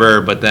whatever,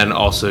 but then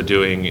also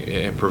doing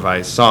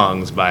improvised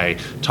songs by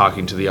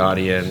talking to the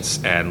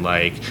audience and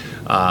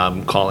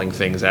calling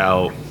things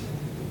out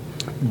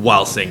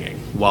while singing,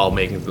 while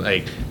making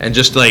and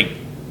just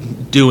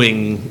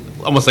doing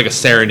almost like a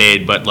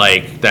serenade, but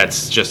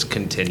that's just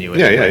continuing.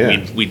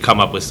 Yeah. We'd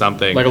come up with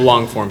something like a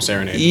long form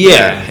serenade.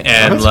 Yeah,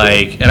 and cool.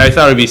 And I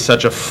thought it'd be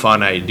such a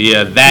fun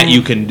idea that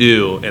you can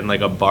do in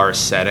a bar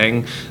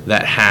setting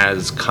that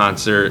has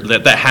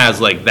that has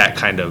that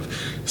kind of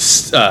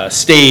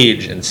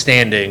stage and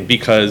standing,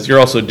 because you're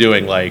also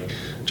doing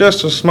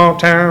just a small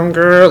town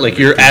girl.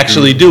 You're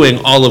actually doing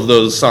all of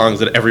those songs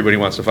that everybody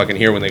wants to fucking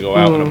hear when they go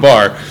out in a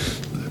bar,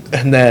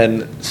 and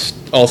then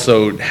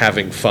also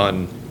having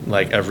fun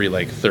every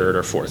third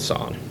or fourth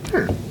song.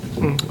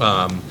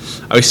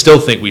 I still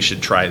think we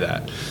should try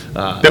that.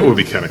 That would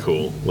be kind of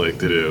cool, to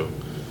do.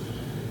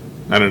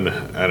 I don't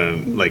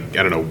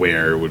know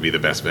where would be the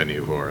best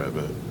venue for it,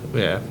 but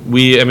yeah,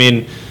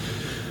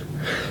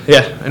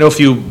 I know a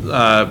few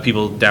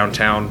people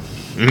downtown,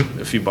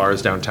 a few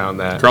bars downtown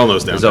that Carl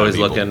knows downtown is always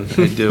people. looking.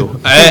 They do.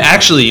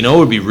 Actually, it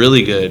would be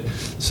really good.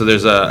 So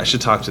I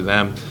should talk to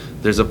them.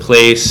 There's a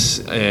place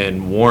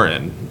in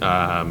Warren.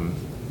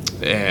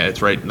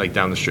 It's right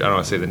down the street. I don't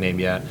want to say the name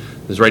yet.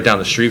 It's right down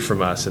the street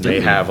from us, and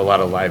they have a lot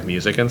of live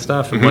music and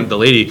stuff. And the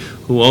lady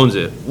who owns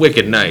it,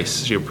 wicked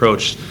nice. She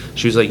approached.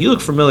 She was like, "You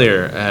look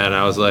familiar," and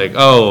I was like,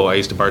 "Oh, I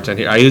used to bartend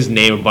here." I used to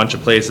name a bunch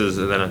of places,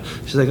 and then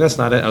she's like, "That's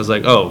not it." I was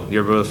like, "Oh, you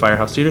ever go to the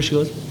Firehouse Theater?" She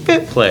goes,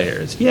 "Fit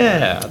Players,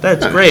 yeah,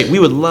 that's great. We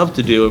would love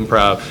to do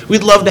improv.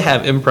 We'd love to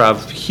have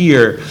improv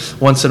here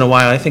once in a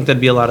while. I think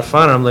that'd be a lot of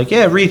fun." And I'm like,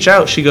 "Yeah, reach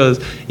out." She goes,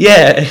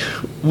 "Yeah,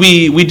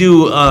 we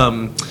do."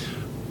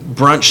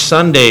 brunch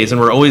Sundays, and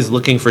we're always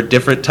looking for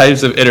different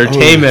types of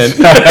entertainment.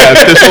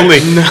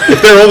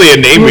 If they're only a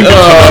name we can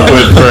come up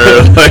with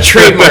for a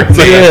trademark.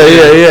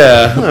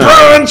 Yeah.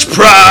 Brunch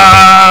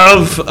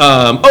Prov.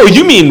 Oh,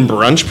 you mean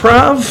Brunch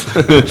Prov?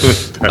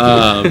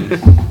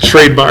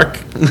 Trademark.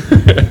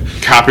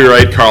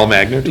 Copyright Carl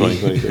Magner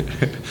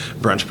 2023.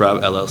 Brunch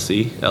Prov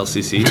LLC,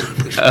 LCC,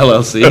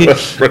 LLC,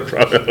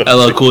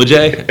 LL Cool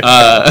J.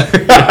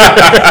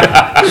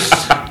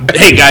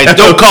 Hey guys,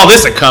 don't call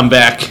this a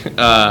comeback.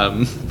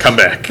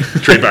 Comeback.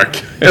 Trademark.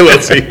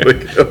 LLC.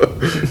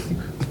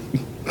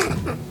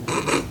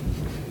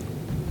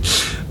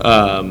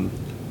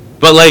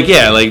 But like,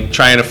 yeah, like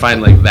trying to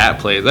find like that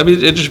place. I mean,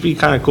 it'd just be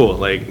kind of cool.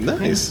 Like,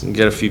 nice.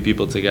 Get a few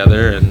people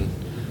together, and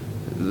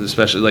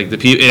especially like the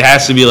people. It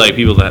has to be like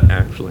people that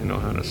actually know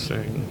how to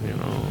sing. You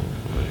know.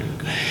 Like,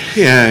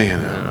 yeah, you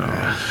know.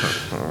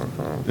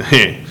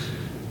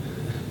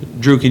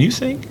 Drew, can you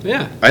sing?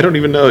 Yeah. I don't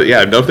even know. Yeah,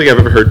 I don't think I've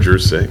ever heard Drew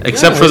sing.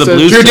 Except for the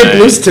blues. Drew did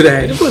blues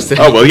today.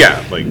 Oh well,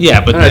 yeah. Like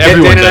but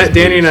everyone does.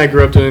 Danny and I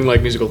grew up doing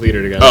like musical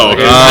theater together. Oh, like,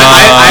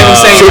 I'm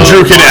saying so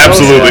Drew can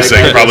absolutely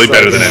sing, probably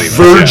better than anyone.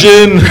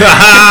 Virgin.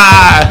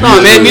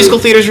 No, man, musical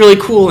theater is really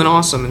cool and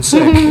awesome and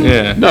sick.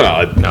 Yeah. No,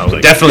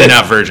 like, definitely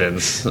not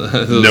virgins.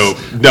 no,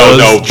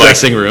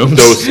 dressing rooms.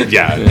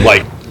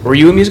 Like. Were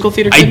you a musical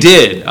theater kid? I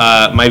did.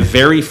 My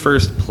very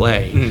first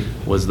play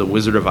was The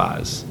Wizard of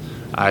Oz.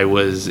 I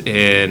was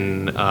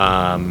in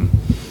what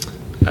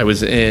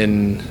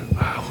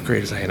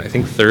grade was I in? I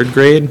think 3rd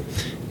grade,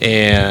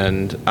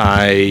 and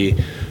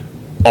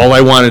all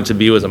I wanted to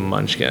be was a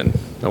munchkin.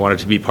 I wanted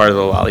to be part of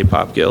the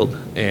Lollipop Guild,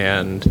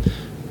 and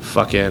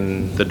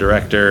fucking the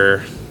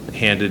director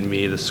handed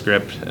me the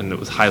script, and it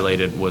was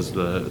highlighted was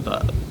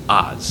the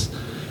Oz,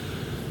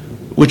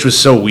 which was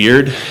so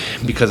weird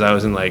because I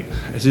was in like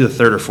I was either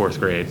 3rd or 4th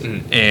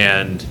grade,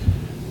 and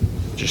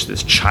just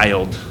this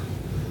child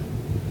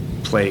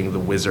playing the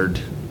wizard.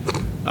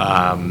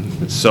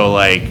 So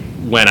like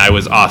when I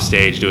was off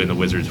stage doing the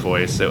wizard's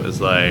voice, it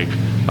was like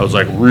I was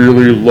like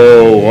really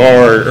low,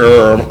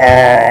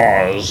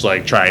 I was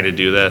like trying to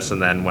do this, and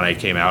then when I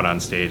came out on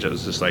stage, it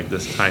was just like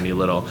this tiny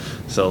little,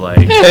 so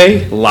like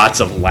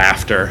lots of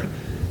laughter.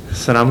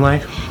 So I'm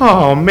like,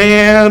 oh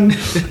man.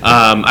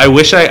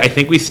 I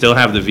think we still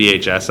have the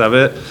VHS of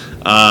it,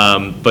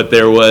 but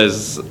there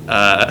was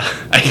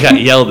I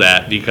got yelled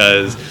at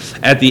because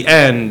at the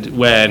end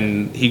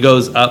when he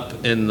goes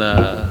up in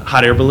the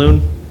hot air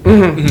balloon,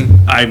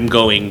 I'm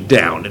going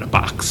down in a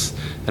box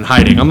and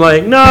hiding. I'm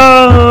like, no,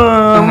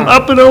 I'm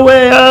up and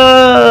away,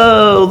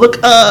 oh,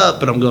 look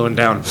up, and I'm going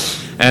down.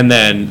 And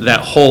then that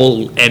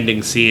whole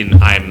ending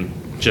scene, I'm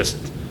just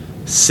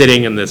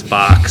sitting in this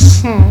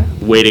box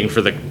waiting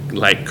for the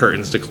like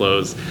curtains to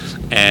close,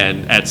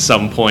 and at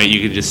some point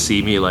you can just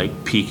see me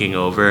like peeking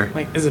over,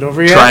 like, is it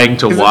over yet? Trying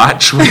to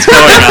watch what's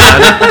going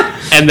on,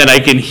 and then I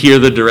can hear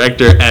the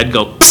director Ed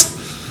go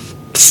psst,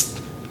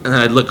 psst, and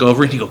I'd look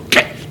over and he'd go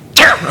get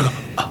camera.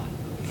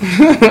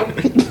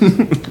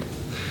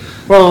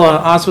 Well,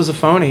 Oz was a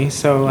phony,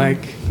 so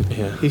like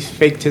he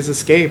faked his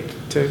escape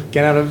to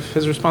get out of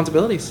his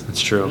responsibilities.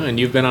 That's true. And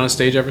you've been on a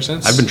stage ever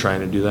since? I've been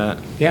trying to do that.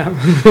 Yeah.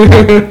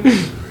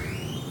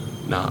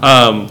 No.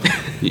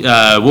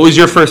 What was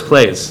your first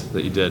plays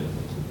that you did,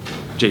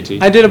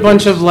 JT? I did a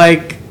bunch of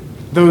like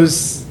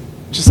those,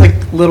 just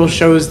like little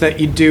shows that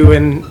you do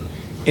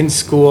in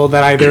school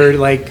that either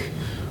like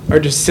are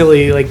just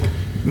silly like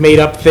made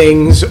up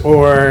things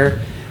or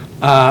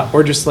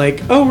just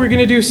like, oh, we're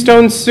gonna do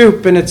Stone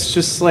Soup, and it's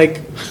just like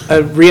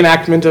a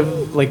reenactment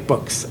of like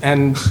books.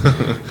 And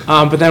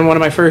but then one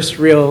of my first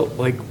real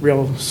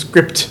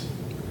script,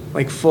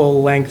 like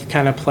full length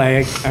kind of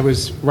play, I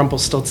was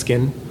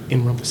Rumpelstiltskin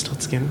in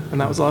Rumpelstiltskin,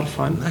 and that was a lot of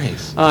fun.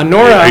 Nice.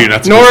 Nora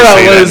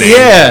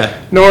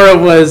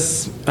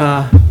was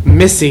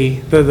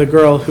Missy, the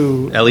girl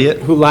who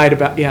lied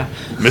about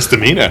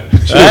misdemeanor.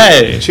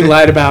 She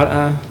lied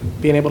about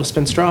being able to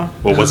spin straw.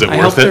 Well, was it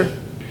worth it? Her.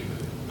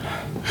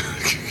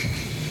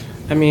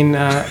 I mean,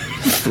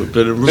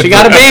 she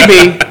got a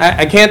baby.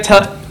 I can't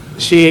tell.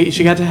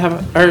 She got to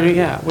have.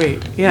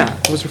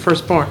 It was her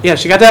firstborn. Yeah,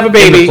 she got to have a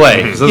baby. In the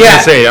play. I was gonna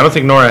say, I don't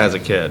think Nora has a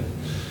kid.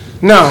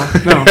 No,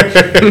 not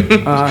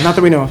that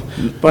we know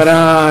of.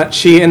 But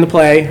she, in the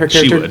play, her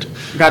character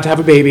got to have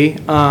a baby.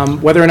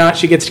 Whether or not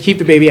she gets to keep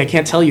the baby, I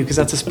can't tell you because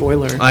that's a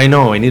spoiler. I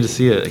know. I need to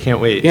see it. I can't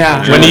wait.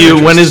 Yeah.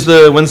 When's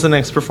the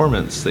next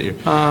performance that you?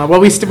 Well,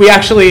 we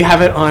actually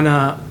have it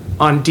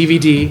on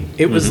DVD.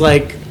 It was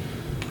like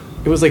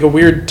a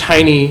weird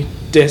tiny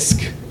disc.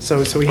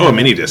 So we have a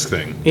mini disc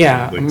thing.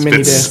 Yeah, a mini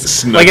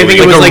disc. Like I think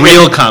it was like a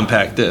real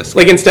compact disc.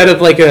 Like instead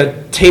of like a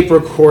tape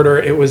recorder,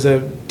 it was a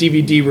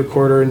DVD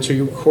recorder, and so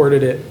you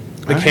recorded it.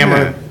 The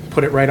camera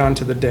put it right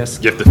onto the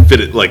disc. You have to fit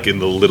it like in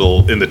the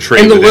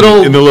tray. In the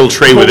little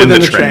tray within the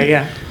tray.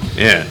 Yeah.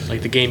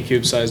 Like the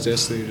GameCube size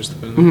disc that you just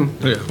put in.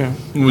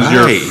 What was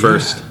your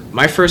first?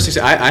 My first,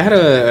 I had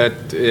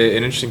an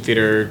interesting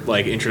theater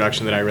like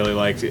introduction that I really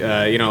liked.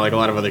 Like a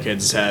lot of other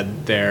kids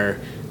had their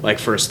like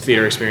first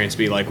theater experience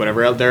be like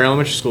whatever their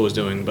elementary school was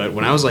doing. But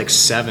when I was like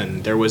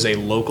 7, there was a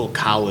local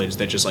college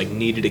that just like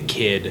needed a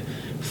kid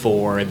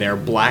for their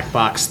black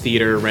box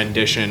theater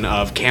rendition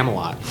of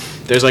Camelot.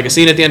 There's like a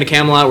scene at the end of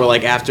Camelot where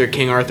like after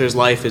King Arthur's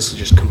life is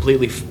just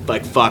completely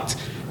like fucked,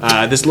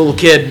 this little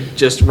kid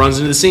just runs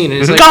into the scene and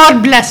he's like,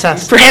 God bless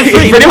us.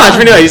 pretty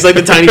much. He's like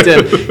the Tiny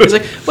Tim. He's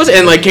like, what's it?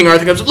 And like King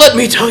Arthur comes, let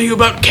me tell you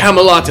about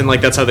Camelot, and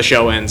like that's how the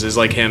show ends, is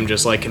like him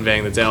just like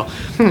conveying the tale.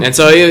 And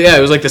so yeah,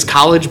 it was like this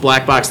college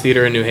black box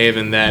theater in New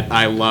Haven that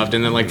I loved,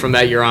 and then like from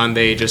that year on,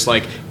 they just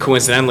like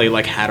coincidentally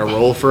like had a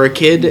role for a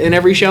kid in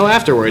every show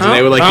afterwards, and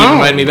they would like keep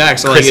inviting me back.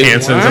 So Chris like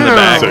Hansen's in the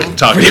back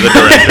talking to the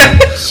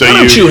director. So why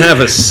don't you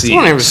have a seat? I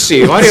don't have a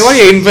seat. Why do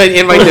you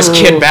invite this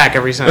kid back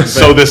every time?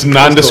 So this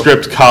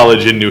nondescript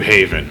college in New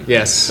Haven.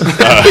 Yes.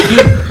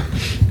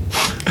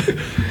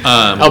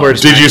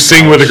 Albert, did you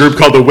sing with a group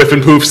called the Whiff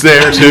and Poofs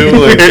there too?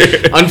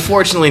 Like,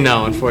 Unfortunately,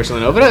 no.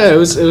 But it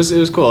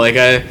was cool. Like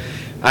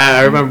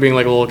I remember being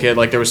like a little kid.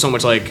 Like there was so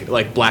much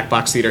like black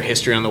box theater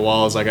history on the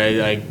walls. Like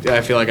I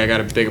feel like I got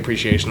a big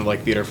appreciation of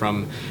like theater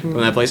from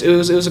that place. It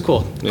was a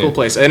cool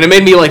place, and it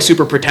made me like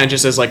super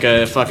pretentious as like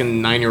a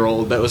fucking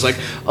 9-year-old that was like,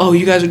 oh,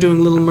 you guys are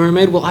doing Little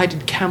Mermaid. Well, I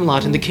did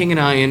Camelot and The King and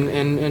I and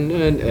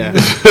yeah.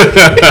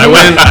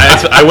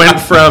 I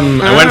went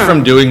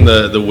from doing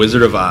the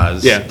Wizard of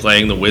Oz,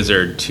 playing the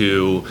wizard,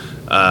 to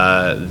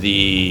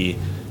the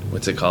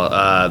what's it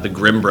called? The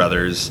Grimm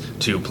Brothers,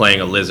 to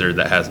playing a lizard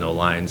that has no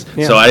lines.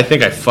 Yeah. So I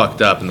think I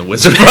fucked up in the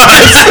Wizard of Oz.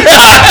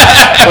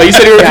 Well, you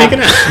said you were peeking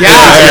it.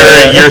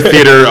 Yeah. Your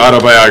theater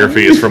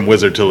autobiography is From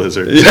Wizard to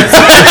Lizard.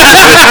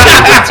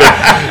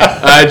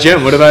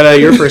 Jim, what about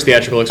your first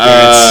theatrical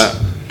experience?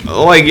 Kind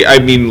of like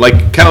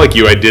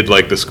you, I did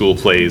like the school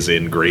plays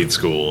in grade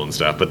school and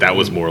stuff, but that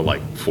was more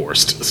like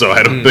forced. So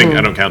I don't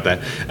don't count that.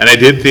 And I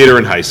did theater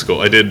in high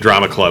school. I did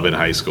drama club in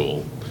high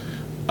school.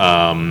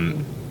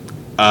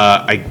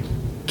 I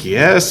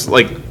guess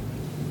like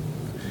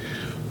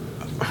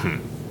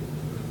I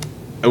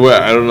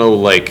don't know,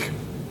 like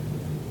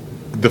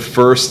the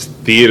first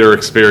theater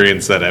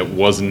experience that it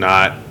was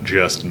not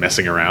just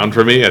messing around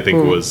for me, I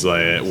think was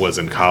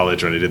in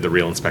college when I did The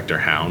Real Inspector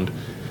Hound.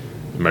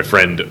 My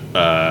friend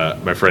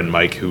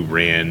Mike, who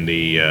ran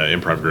the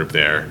improv group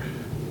there,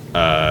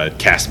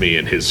 cast me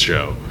in his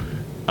show,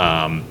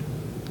 and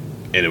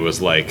it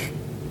was like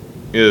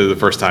the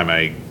first time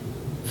I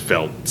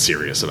felt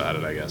serious about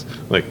it, I guess.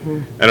 Like, I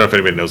don't know if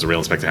anybody knows The Real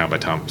Inspector Hound by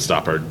Tom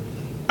Stoppard.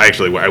 I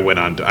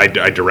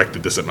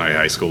directed this at my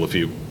high school a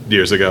few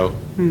years ago.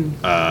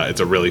 It's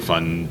a really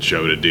fun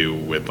show to do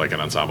with like an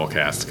ensemble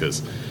cast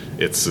because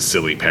it's a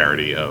silly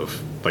parody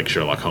of like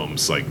Sherlock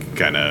Holmes, like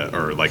kind of,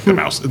 or like the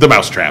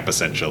Mousetrap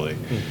essentially.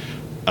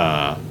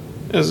 It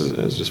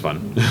was just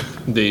fun.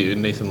 The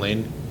Nathan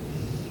Lane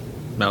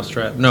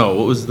Mousetrap? No,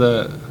 what was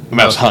the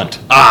Mouse Hunt?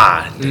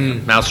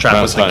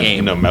 Mousetrap was the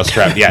game. No,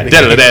 Mousetrap. Yeah.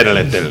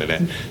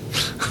 The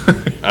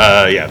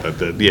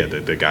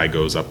guy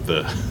goes up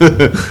the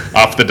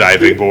off the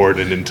diving board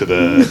and into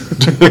the.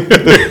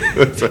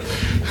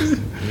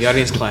 The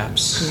audience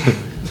claps.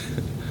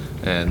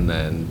 And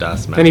then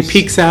Das Mouse. Then he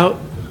peeks out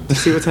to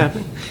see what's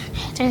happening.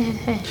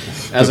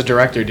 As a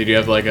director, did you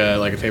have like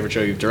a favorite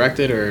show you've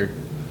directed, or?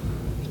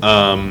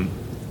 I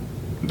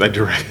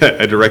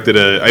directed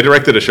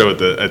a show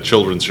a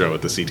children's show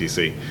at the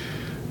CTC,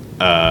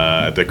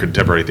 at the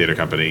Contemporary Theater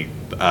Company.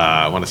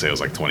 I want to say it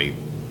was like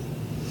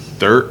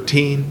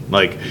 2013,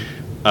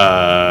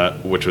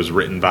 which was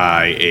written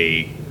by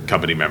a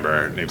company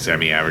member named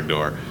Sammy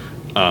Avigdor,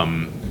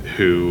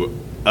 who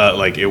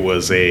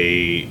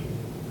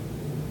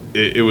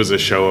it was a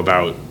show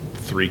about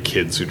 3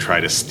 kids who try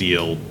to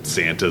steal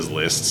Santa's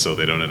list so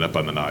they don't end up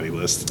on the naughty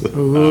list.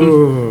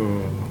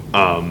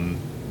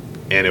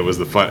 And it was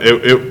the fun.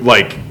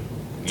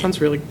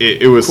 Sounds really.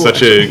 It was cool,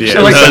 such a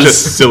such a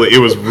silly. It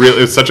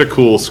was such a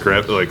cool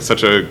script, like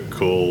such a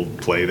cool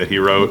play that he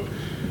wrote.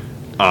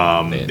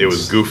 It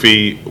was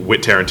goofy.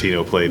 Whit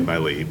Tarantino played my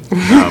lead.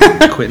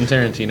 Quentin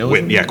Tarantino.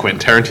 Quentin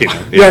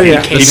Tarantino.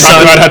 Yeah. He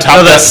talked about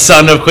how the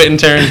son of Quentin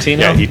Tarantino.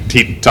 Yeah, he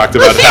talked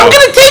about how. I'm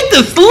gonna take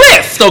this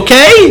list,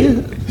 okay?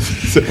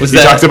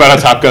 Talked about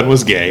how Top Gun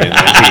was gay. And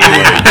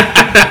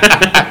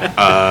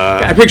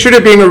I pictured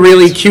it being a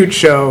really cute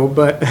show,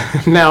 but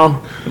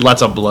now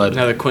lots of blood.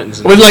 Now the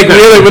Quentin's with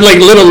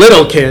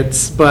little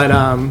kids, but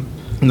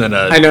and then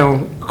I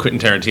know Quentin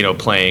Tarantino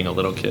playing a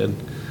little kid,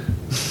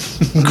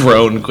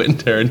 grown Quentin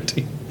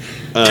Tarantino.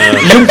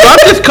 You brought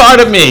this car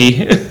to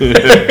me. Do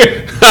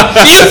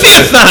you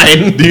see a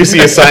sign? Do you see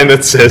a sign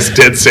that says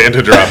 "Dead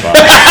Santa Drop Off"?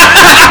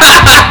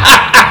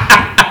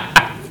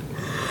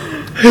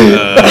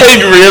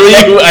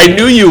 I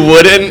knew you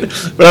wouldn't,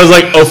 but I was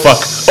like, oh fuck.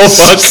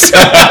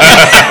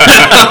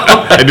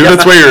 I knew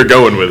that's where you were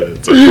going with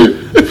it. So.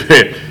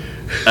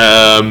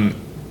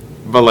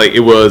 But like it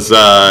was,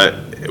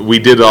 we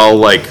did all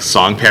like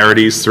song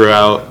parodies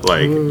throughout.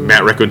 Like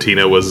Matt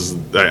Requintino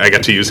I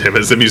got to use him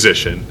as a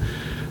musician.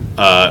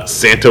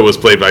 Santa was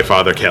played by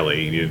Father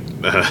Kelly.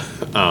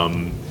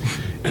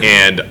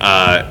 and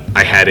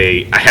I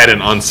had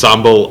an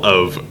ensemble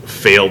of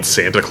failed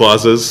Santa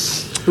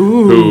Clauses.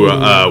 Ooh. Who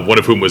one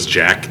of whom was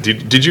Jack.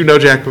 Did you know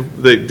Jack?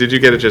 Did you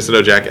get a chance to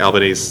know Jack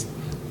Albanese?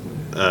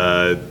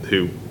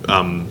 Who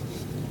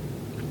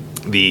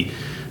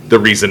the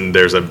reason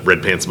there's a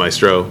Red Pants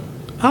Maestro.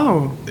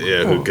 Oh.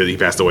 Yeah, because he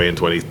passed away in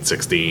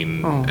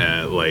 2016.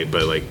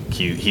 But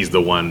he's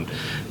the one.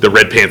 The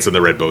red pants and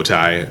the red bow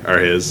tie are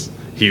his.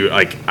 He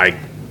I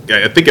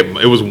think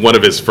it was one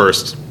of his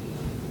first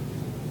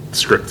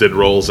scripted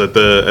roles at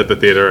the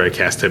theater. I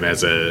cast him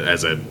as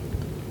a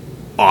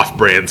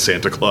off-brand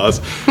Santa Claus.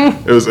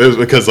 it was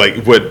because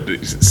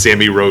what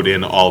Sammy wrote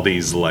in all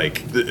these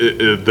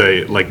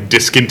the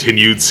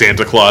discontinued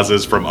Santa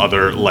Clauses from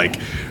other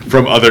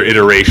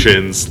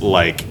iterations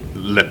like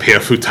Le Père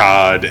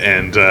Foutard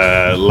and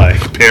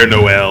Père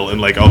Noël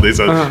and all these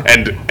other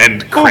and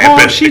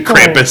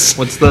Krampus.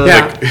 What's the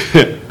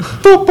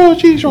Popo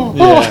Chicho?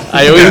 Yeah,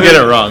 I always get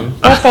it wrong.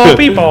 Popo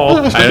people.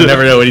 I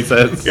never know what he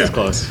says. Yeah. It's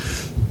close.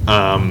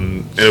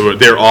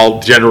 They're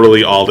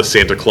generally all the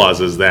Santa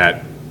Clauses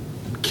that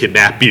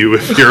kidnap you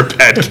if you're a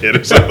bad kid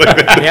or something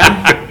like that.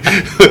 Yeah.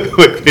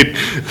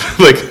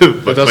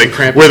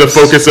 Where the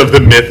focus of the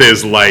myth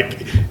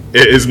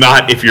is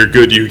not if you're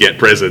good you get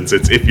presents.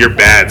 It's if you're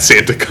bad,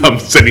 Santa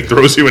comes and he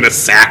throws you in a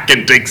sack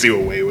and takes you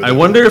away with him. I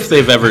wonder if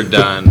they've ever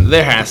done.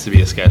 There has to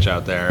be a sketch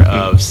out there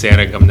of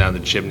Santa coming down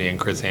the chimney and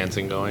Chris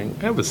Hansen going,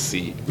 "Have a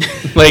seat."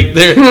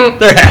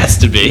 There has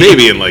to be.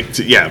 Maybe in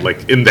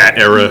in that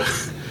era.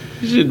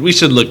 We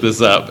should look this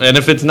up, and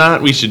if it's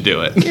not, we should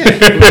do it. Yeah.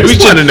 We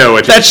want to know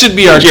what that should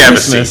be our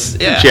Christmas.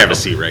 Did you have a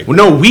seat right? Well,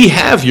 no, we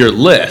have your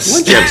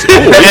list.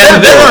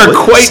 And there are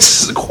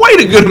quite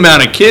a good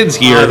amount of kids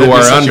here who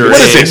are under. What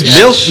is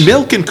it?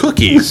 Milk and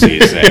cookies, you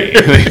say.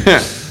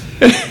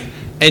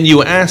 And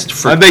you asked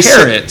for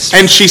carrots.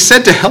 And she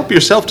said to help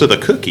yourself to the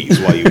cookies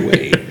while you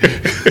wait.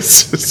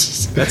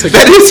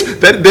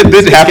 That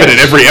did happen in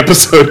every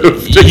episode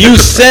of. You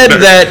said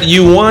that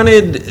you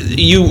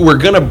were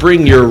gonna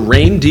bring your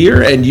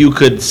reindeer and you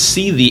could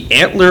see the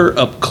antler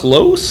up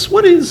close.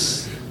 What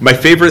is my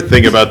favorite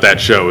thing about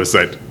that show is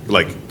that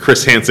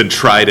Chris Hansen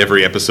tried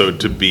every episode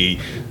to be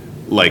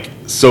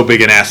so big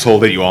an asshole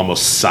that you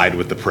almost side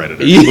with the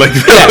predator.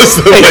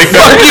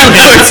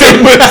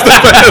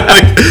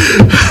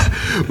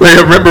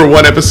 I remember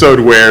one episode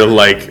where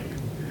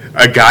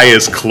a guy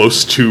is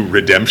close to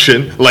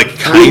redemption, where the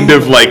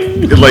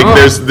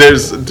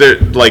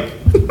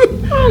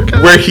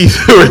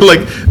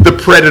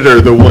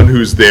predator, the one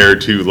who's there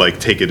to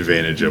take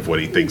advantage of what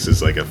he thinks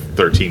is a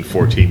 13,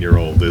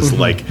 14-year-old is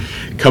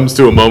comes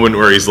to a moment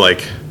where he's I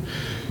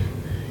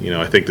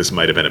think this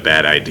might have been a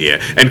bad idea.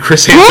 And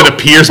Chris Hansen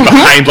appears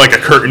behind a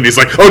curtain. He's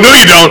like, "Oh no,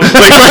 you don't! You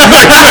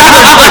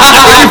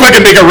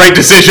fucking make a right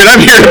decision. I'm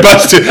here to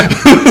bust it.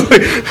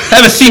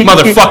 Have a seat,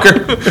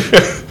 motherfucker."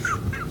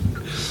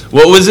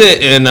 What was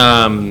it in?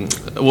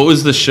 What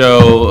was the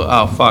show?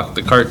 Oh fuck,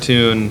 the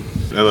cartoon.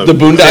 The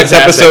Boondocks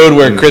episode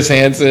where Chris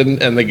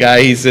Hansen and the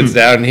guy, he sits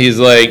down and he's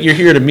like, "You're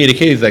here to meet a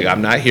kid." He's like,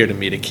 "I'm not here to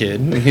meet a kid."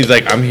 And he's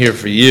like, "I'm here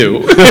for you."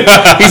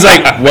 He's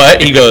like,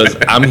 "What?" He goes,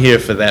 "I'm here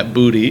for that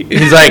booty."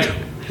 He's like,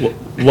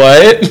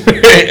 "What?"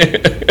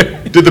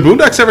 Did the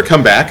Boondocks ever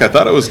come back? I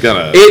thought it was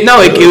gonna.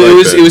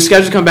 It was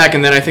scheduled to come back,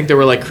 and then I think there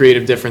were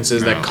creative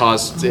differences that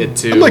caused it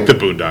to. I like the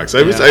Boondocks.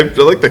 I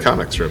like the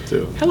comic strip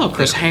too. Hello,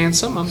 Chris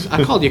Handsome.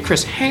 I called you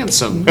Chris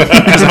Handsome.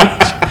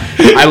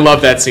 I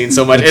love that scene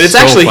so much, and it's so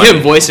actually funny.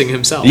 Him voicing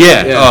himself.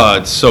 Yeah. Oh,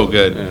 it's so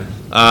good. Yeah.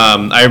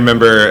 I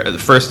remember the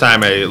first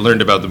time I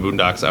learned about the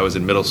Boondocks, I was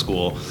in middle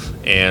school,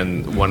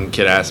 and one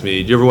kid asked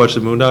me, "Did you ever watch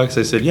the Boondocks?"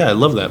 I said, "Yeah, I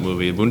love that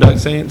movie." Boondock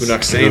Saints?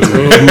 Boondock Saints.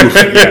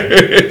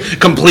 Yeah.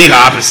 Complete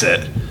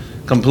opposite.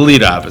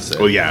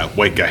 Oh yeah,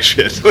 white guy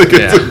shit.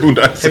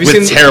 Boondocks. Have you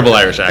seen terrible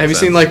Irish accents? Have you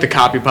seen the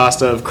copy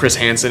pasta of Chris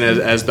Hansen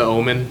as the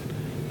Omen?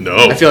 No.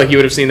 I feel like you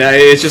would have seen that.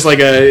 It's just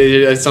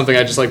it's something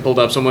I just pulled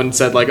up. Someone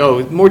said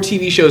 "Oh, more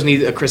TV shows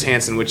need a Chris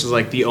Hansen," which is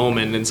the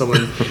Omen, and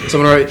someone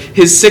wrote,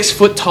 "His 6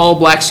 foot tall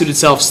black suited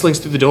self slinks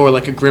through the door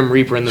like a grim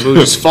reaper, and the moon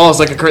just falls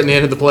like a curtain at the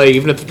end of the play.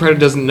 Even if the predator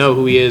doesn't know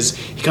who he is,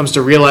 he comes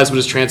to realize what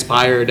has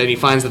transpired, and he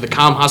finds that the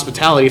calm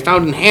hospitality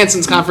found in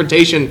Hansen's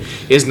confrontation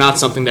is not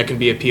something that can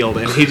be appealed."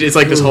 And it's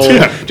this whole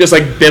just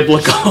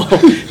biblical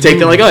take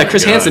that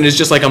Chris Hansen is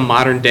just a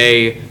modern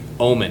day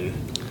Omen.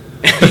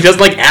 He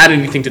doesn't add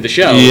anything to the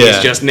show. Yeah.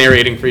 He's just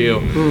narrating for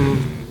you.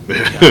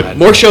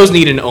 More shows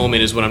need an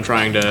Omen is what I'm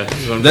trying to.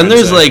 Then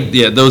there's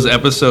those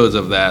episodes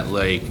of that.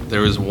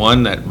 There was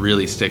one that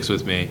really sticks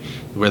with me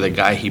where the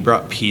guy, he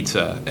brought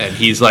pizza and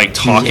he's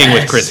talking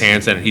with Chris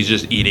Hansen and he's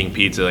just eating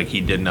pizza he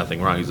did nothing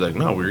wrong. He's like,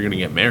 "No, we're gonna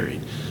get married."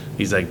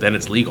 He's like, "Then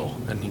it's legal."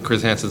 And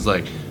Chris Hansen's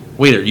like,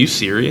 "Wait, are you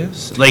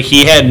serious?"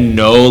 He had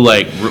no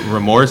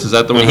remorse. Is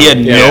that the way? He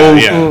had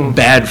no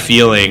bad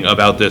feeling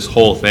about this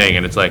whole thing,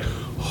 and it's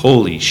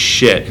holy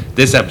shit,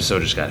 this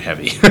episode just got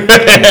heavy.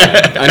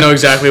 I know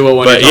exactly what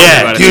one you're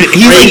talking about. Dude,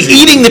 he's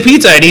eating the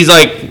pizza, and he's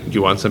like, "Do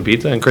you want some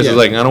pizza?" And Chris is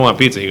like, "I don't want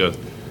pizza." He goes,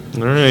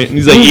 "All right." And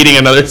he's eating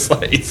another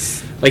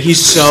slice. He's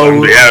so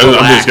relaxed.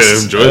 I'm just going to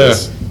enjoy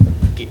this.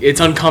 It's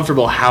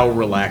uncomfortable how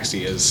relaxed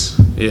he is.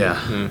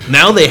 Yeah.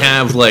 Now they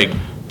have like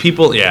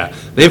people. Yeah,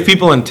 they have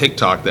people on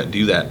TikTok that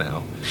do that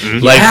now.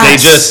 Like they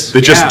just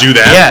do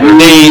that. Yeah,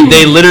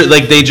 they literally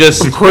like they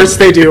just. Of course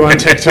they do on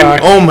TikTok.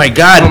 Oh my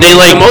God! They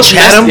like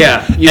chat them,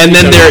 and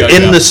then they're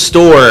in the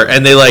store,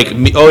 and they like,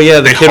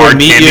 the kid will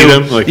meet you.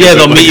 Like,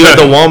 they'll meet you at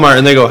the Walmart,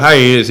 and they go, "Hi,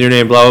 is your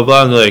name blah blah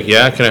blah?" And they're like,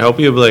 "Yeah, can I help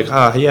you?" Be like,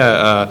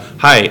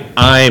 "Hi,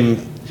 I'm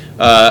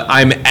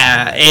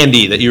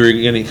Andy that you were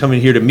gonna come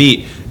in here to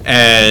meet."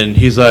 And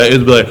he's like,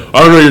 it'd be like, I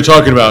don't know what you're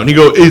talking about. And he'd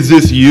go, is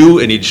this you?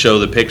 And he'd show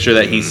the picture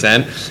that he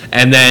sent.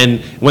 And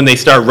then when they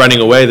start running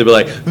away, they'd be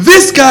like,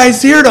 this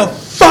guy's here to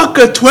fuck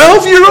a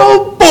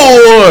 12-year-old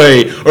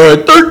boy or a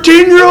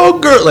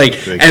 13-year-old girl.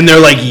 And they're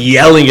like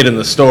yelling it in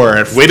the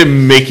store. Way to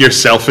make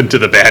yourself into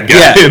the bad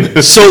guy. In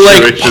this so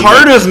like situation.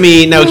 part of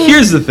me, now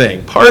here's the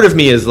thing. Part of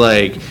me is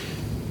like,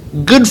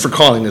 good for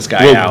calling this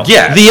guy out.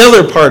 Yeah. The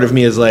other part of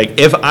me is like,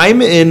 if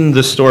I'm in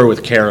the store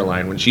with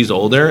Caroline when she's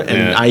older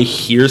and I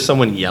hear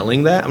someone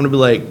yelling that, I'm gonna be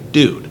like,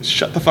 dude,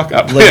 shut the fuck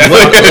up.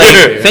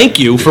 Thank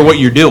you for what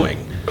you're doing.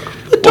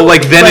 Well,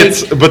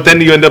 but then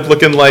you end up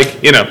looking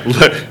like,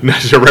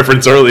 not to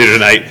reference earlier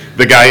tonight,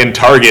 the guy in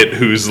Target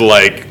who's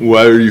like,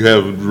 why are you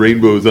having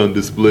rainbows on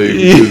display?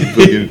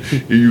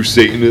 Are you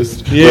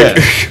Satanist? Yeah.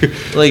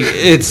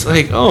 It's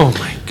like, oh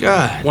my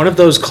God. One of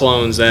those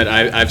clones that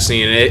I've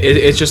seen,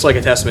 it's just like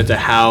a testament to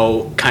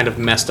how kind of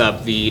messed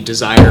up the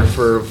desire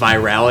for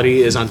virality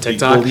is on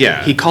TikTok. Well,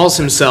 yeah. He calls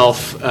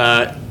himself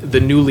the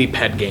Newly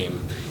Pet Game.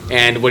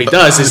 And what he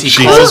does is he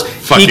calls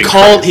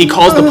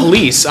the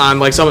police on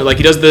like something, like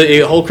he does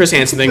the whole Chris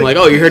Hansen thing, like,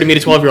 oh, you're here to meet a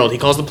 12-year-old. He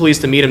calls the police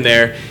to meet him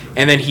there,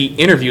 and then he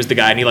interviews the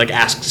guy and he like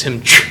asks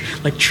him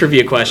like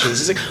trivia questions.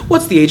 He's like,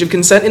 what's the age of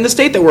consent in the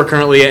state that we're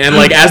currently in? And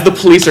like as the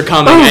police are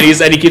coming, and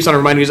he keeps on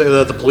reminding me, he's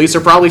like, the police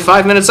are probably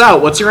 5 minutes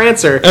out. What's your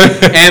answer?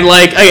 And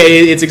like,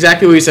 it's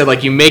exactly what he said.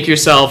 Like, you make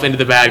yourself into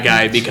the bad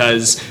guy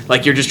because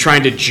like you're just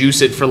trying to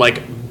juice it for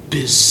like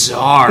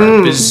bizarre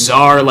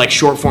like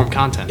short form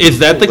content. Is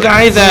that the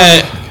guy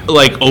that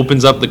like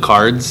opens up the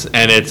cards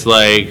and it's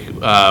like,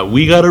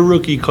 we got a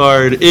rookie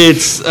card,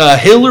 it's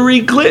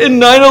Hillary Clinton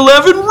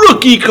 9/11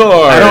 rookie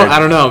card? I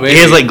don't know. Maybe.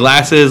 He has like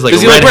glasses, like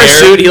does he red like wear hair.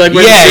 A suit? He like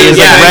wears a suit. He has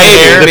like red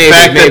hair. The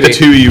fact that the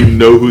two of you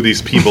know who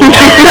these people are.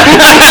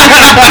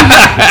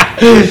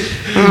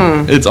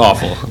 It's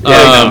awful.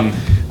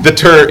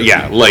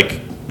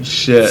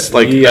 Shit.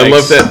 Like, I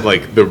love that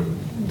like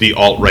the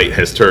alt-right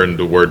has turned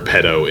the word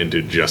pedo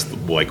into just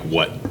like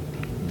what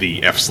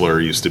the F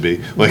slur used to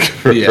be, like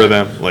for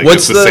them. Like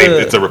it's the same.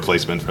 It's a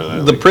replacement for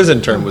that. The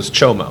prison term was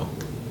chomo,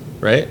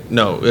 right?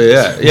 No,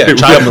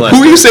 child molester.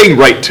 Who are you saying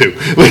right to? You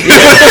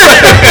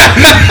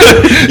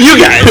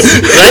guys,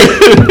 right?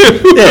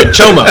 Yeah,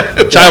 chomo,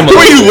 child molester.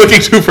 Who are you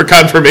looking to for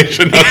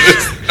confirmation on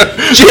this?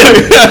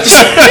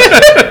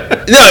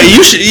 No, you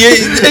should.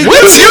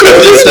 What? You know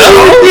this stuff.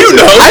 You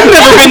know. I've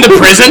never been to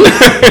prison.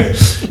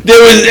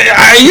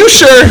 Are you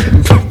sure?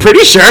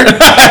 Pretty sure.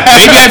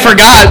 Maybe I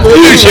forgot. Are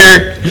you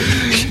sure?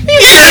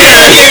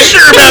 Yeah, are you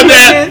sure about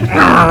that?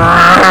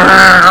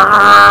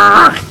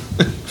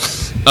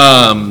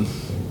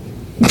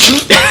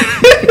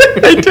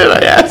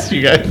 I asked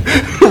you guys.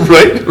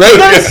 Right,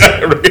 guys?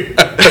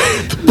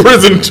 The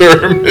prison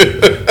term.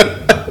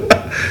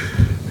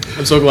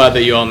 I'm so glad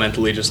that you all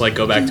mentally just like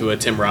go back to a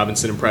Tim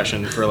Robinson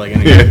impression for like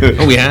anything.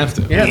 Oh, we have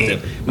to. Yeah,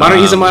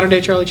 he's a modern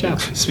day Charlie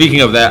Chaplin.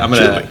 Speaking of that, I'm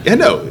gonna. I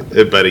know,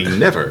 but he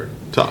never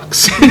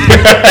talks.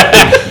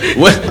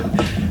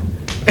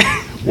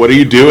 What are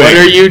you doing? What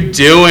are you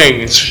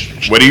doing?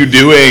 What are you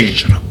doing?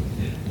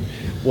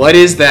 What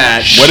is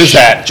that? What is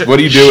that? What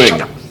are you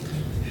doing?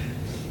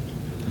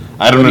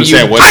 I don't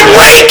understand. I'm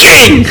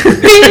waking!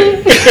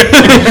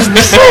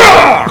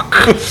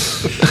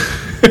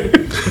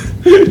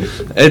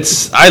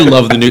 I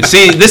love the new.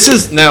 See, this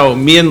is now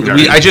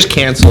I just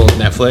canceled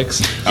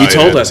Netflix. You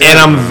told us, and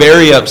I'm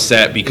very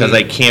upset because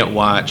I can't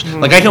watch.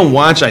 Like, I can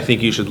watch I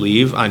Think You Should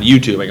Leave on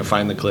YouTube. I can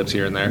find the clips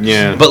here and there.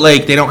 Yeah, but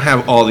like they don't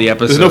have all the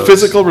episodes. There's no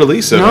physical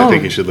release of I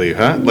Think You Should Leave,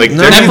 huh? Like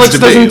Netflix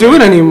doesn't do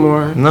it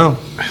anymore. No.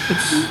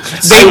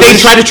 They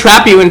try to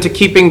trap you into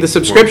keeping the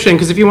subscription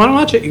because if you want to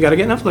watch it, you got to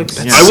get Netflix.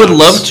 I would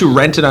love to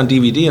rent it on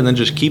DVD and then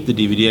just keep the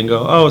DVD and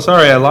go, oh,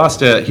 sorry, I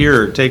lost it.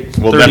 Here, take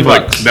 $30.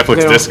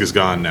 Netflix disc is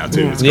gone now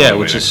too. Yeah,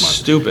 which is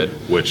stupid.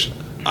 Which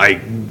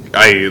my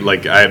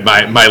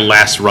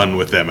last run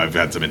with them, I've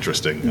had some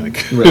interesting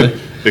really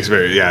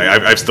experience.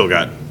 Yeah, I've still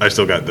got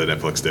the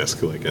Netflix disc,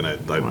 and I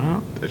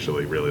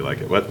actually really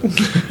like it. What?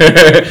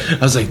 I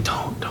was like,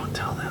 don't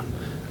tell them.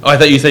 Oh, I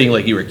thought you were saying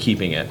like you were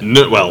keeping it.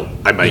 No, well,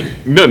 I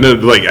might. No,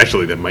 like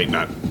actually, they might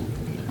not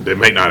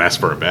ask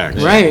for it back.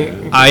 Right.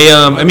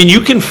 I mean, you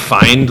can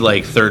find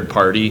like third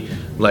party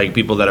like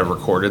people that have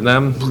recorded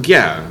them.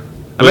 Yeah.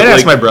 I might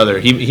ask my brother.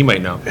 He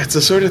might know. It's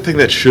the sort of thing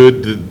that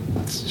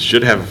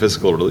should have a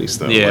physical release,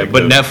 though. Yeah,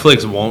 but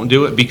Netflix won't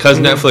do it because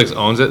Netflix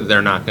owns it.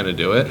 They're not going to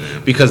do it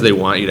because they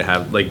want you to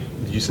have like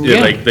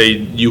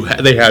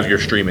they have your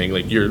streaming.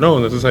 Like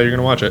this is how you're going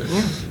to watch it.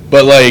 Yeah.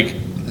 But like,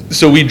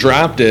 so we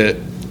dropped it,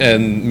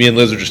 and me and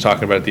Liz were just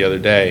talking about it the other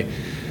day.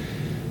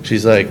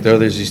 she's like,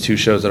 there's these 2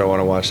 shows that I want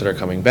to watch that are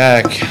coming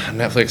back on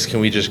Netflix. Can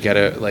we just get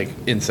it like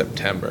in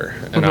September?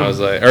 And I was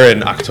like, or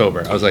in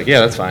October. I was like, yeah,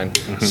 that's fine.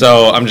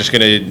 So I'm just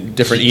gonna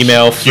different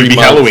email free Hubie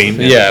month. Halloween.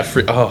 Yeah.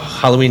 Free,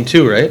 Halloween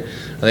 2, right?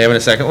 Are they having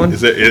a second one?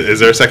 Is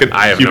there a second?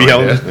 I have Hubie no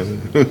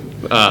Halloween?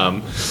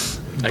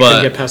 I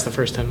couldn't get past the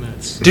first 10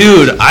 minutes.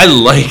 Dude, I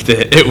liked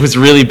it. It was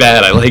really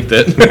bad. I liked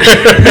it.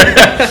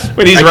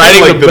 When he's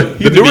riding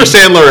the newer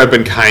Sandler, I've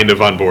been kind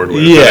of on board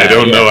with. Yeah, I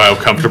don't know how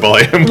comfortable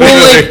I am.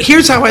 Well, like,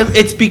 here's how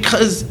it's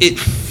because it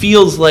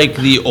feels like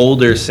the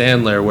older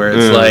Sandler, where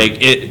it's like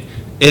it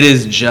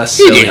is just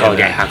silly.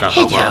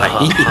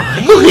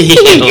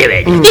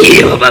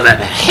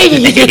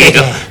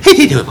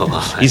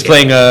 He's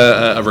playing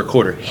a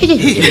recorder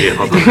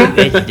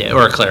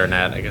or a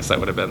clarinet. I guess that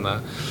would have been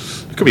the.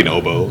 It could be an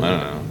oboe.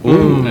 I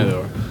don't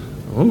know.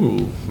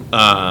 Ooh.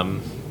 But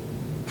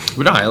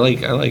no, I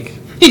like a lot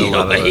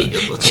of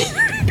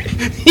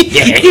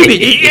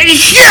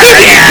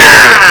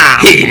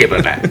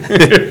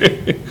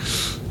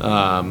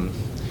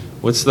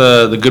what's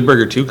the Good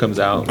Burger 2 comes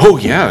out? Oh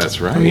yeah, that's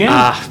right.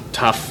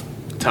 Tough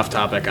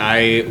topic.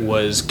 I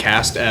was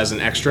cast as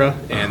an extra,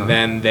 and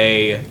then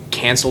they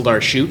canceled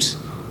our shoot,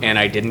 and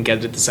I didn't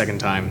get it the second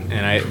time,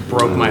 and it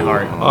broke my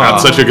heart.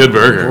 Not such a good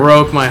burger.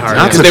 Broke my heart.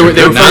 Not Because they were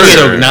filming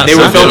good it. They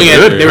were filming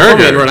it in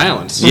burger. Rhode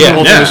Island. So Yeah. the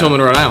whole thing was filmed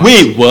in Rhode Island.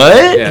 Wait,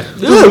 what? Yeah.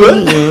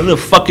 Where the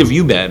fuck have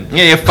you been?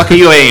 Yeah, fuck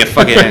you, you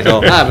fucking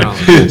asshole. I've been on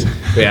the news.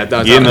 But yeah,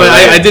 but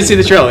I did see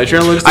the trailer. The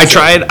trailer looks. I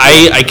tried.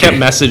 I kept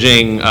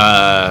messaging.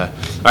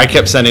 I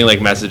kept sending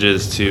like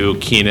messages to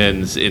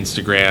Keenan's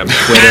Instagram,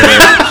 Twitter,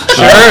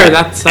 Sure,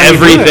 that's how you do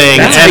it. everything,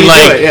 That's how and you do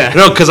like it, yeah.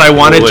 no, because I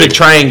wanted to Really?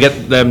 try and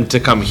get them to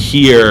come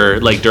here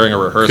like during a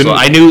rehearsal. Couldn't-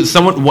 I knew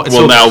someone. Well,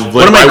 So now,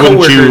 one of my why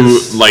wouldn't you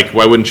coworkers-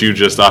 why wouldn't you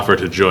just offer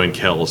to join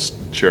Kel's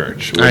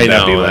church? Wouldn't I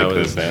that be know, like that the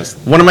was- best?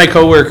 One of my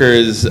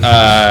coworkers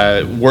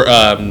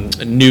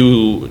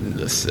knew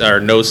or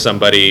knows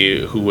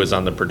somebody who was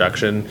on the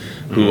production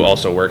who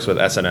also works with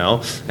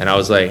SNL, and I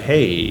was like,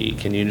 hey,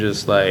 can you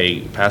just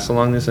like pass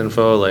along this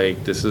info?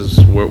 Like, this is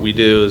what we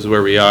do, this is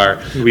where we are.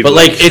 But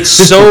like, it's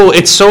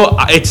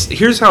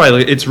here's how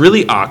it's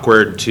really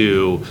awkward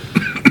to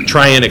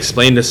try and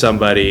explain to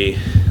somebody,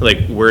 like,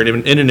 we're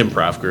in an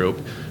improv group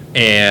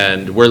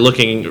and we're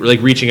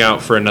reaching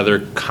out for another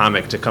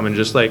comic to come and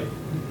just like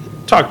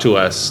talk to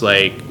us,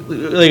 like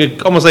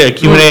almost like a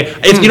Q&A.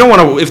 You don't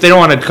want to, if they don't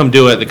want to come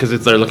do it because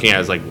they're looking at it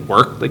as like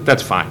work, like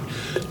that's fine.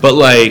 But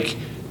like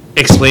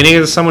explaining it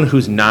to someone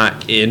who's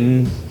not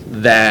in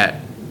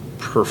that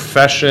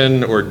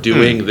profession or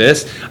doing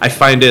this, I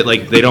find it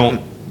like they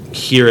don't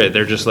hear it.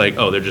 They're just like,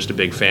 oh, they're just a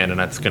big fan, and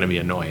that's going to be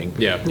annoying.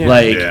 Yeah.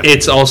 Like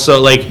it's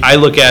also like I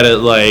look at it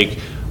like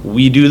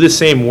we do the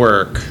same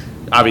work.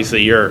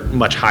 Obviously, you're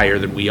much higher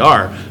than we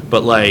are,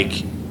 but like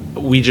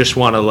we just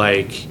want to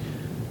like.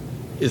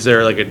 Is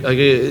there like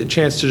a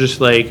chance to just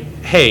like,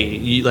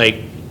 hey,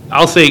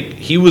 I'll say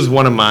he was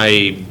one of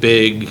my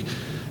big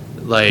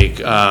like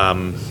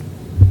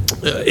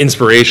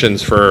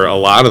inspirations for a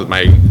lot of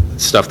my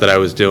stuff that I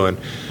was doing,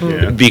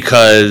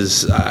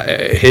 because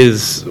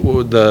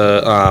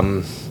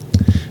the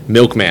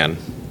Milkman,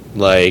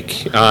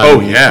 like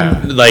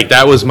like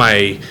that was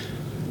my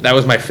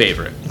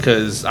favorite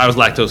because I was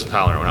lactose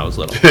intolerant when I was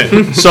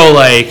little. So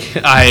like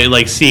I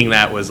like seeing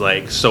that was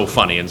like so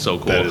funny and so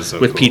cool. That is so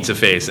with cool. Pizza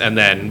Face, and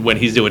then when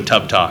he's doing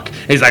Tub Talk,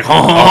 he's like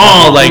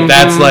like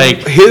that's like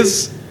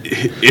His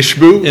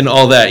Ishbu and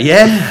all that.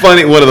 Yeah,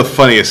 funny, one of the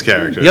funniest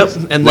characters.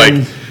 Yep, and like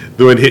then-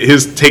 when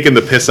his taking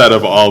the piss out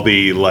of all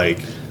the like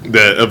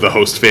the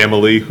host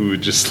family who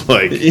just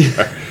like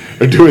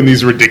are doing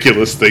these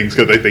ridiculous things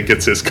because they think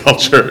it's his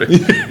culture.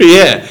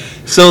 yeah.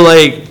 So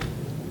like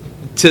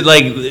to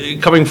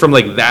like coming from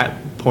like that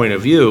point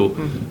of view,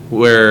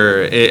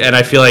 and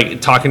I feel like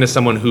talking to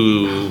someone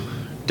who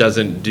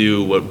doesn't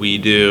do what we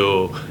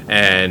do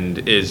and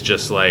is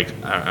just like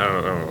I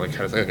don't know, like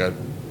kind of like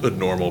a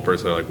normal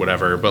person or like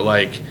whatever, but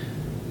like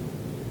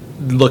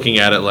looking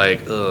at it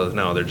like, oh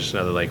no, they're just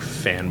another like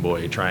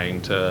fanboy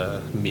trying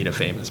to meet a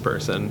famous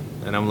person,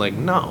 and I'm like,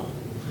 no.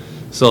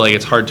 So like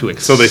it's hard to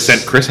So they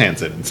sent Chris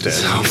Hansen instead.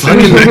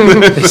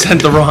 they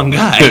sent the wrong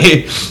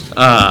guy.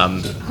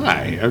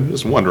 Hi, I'm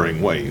just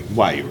wondering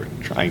why you were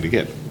trying to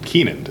get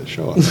Keenan to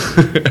show up.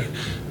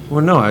 Well,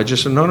 no,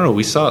 no.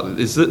 We saw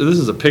this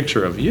is a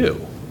picture of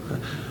you.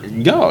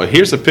 No,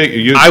 here's a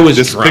picture. I was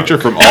this drunk. picture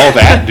from all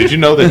that. Did you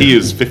know that he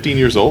is 15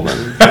 years old?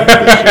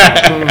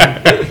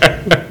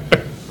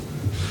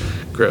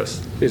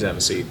 Gross. Please have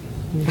a seat.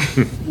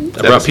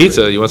 I brought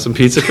pizza. You want some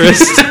pizza, Chris?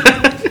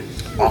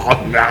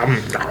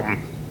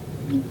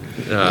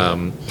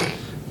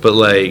 But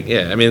like,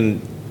 yeah, I mean,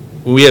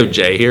 when we have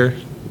Jay here,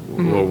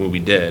 or when we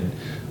did,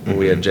 when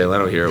we had Jay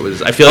Leno here, it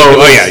was. I feel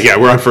like yeah,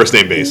 we're on first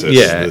name basis.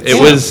 Yeah,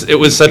 it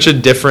was such a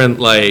different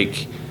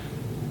like.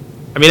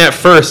 I mean, at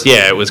first,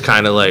 yeah, it was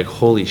kind of like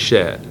holy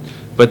shit,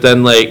 but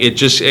then like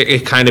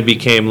it kind of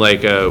became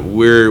like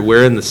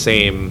we're in the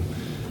same.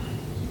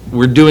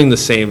 We're doing the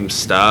same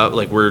stuff.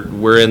 Like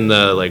we're in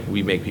the like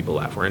we make people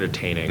laugh. We're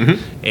entertaining,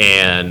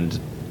 and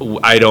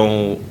I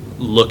don't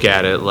look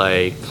at it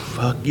like,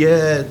 fuck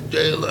yeah,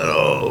 Jay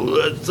Leno,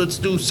 let's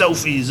do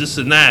selfies, this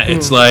and that.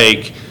 It's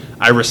like,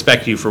 I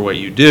respect you for what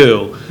you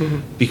do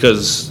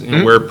because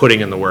we're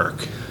putting in the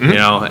work, you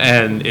know,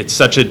 and it's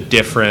such a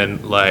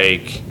different,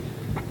 like,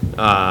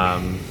 I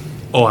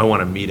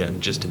want to meet him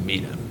just to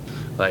meet him.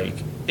 Like,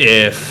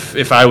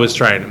 if I was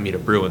trying to meet a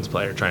Bruins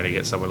player, trying to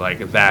get someone, like,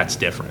 that's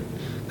different.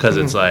 Because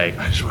it's like,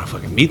 I just want to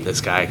fucking meet this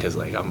guy because,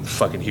 like, I'm a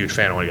fucking huge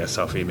fan. I want to get a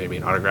selfie, maybe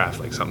an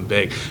autograph, like something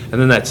big. And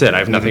then that's it. I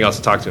have nothing else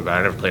to talk to him about.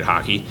 I never played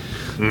hockey.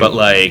 But,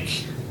 like,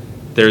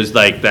 there's,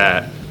 like,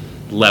 that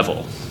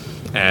level.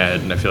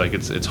 And I feel like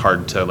it's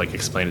hard to, like,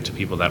 explain it to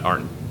people that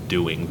aren't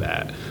doing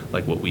that,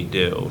 like what we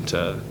do,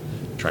 to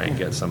try and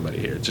get somebody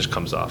here. It just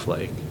comes off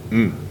like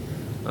a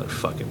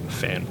fucking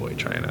fanboy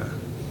trying to...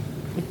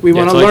 We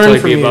want to learn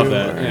from you. Above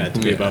that. Yeah, to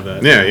be above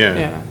that.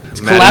 Yeah. It's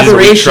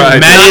collaboration.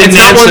 Maddie didn't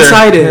not answer.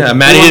 one-sided. Yeah,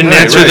 Maddie didn't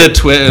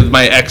answer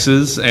my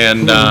exes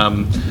and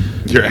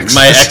your ex.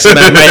 my ex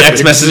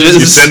messages.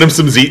 You send him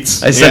some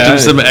zeets. I sent him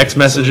some ex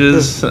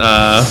messages.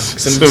 Some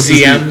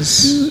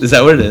CMs. Is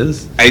that what it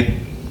is?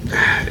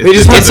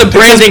 It's a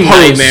branding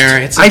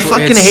nightmare. I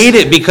fucking hate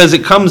it because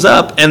it comes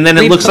up and then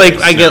it looks like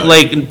I get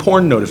like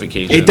porn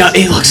notifications.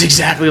 It looks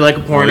exactly like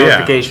a porn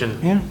notification.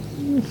 Yeah.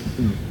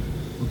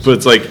 But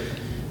it's like,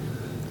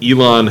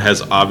 Elon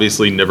has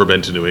obviously never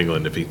been to New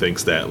England if he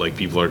thinks that, like,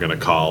 people are going to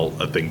call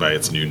a thing by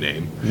its new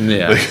name.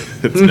 Yeah. Like,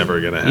 it's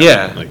never going to happen.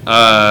 Yeah. Like,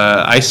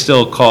 I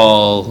still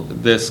call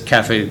this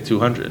Cafe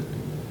 200.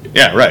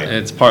 yeah, right.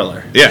 It's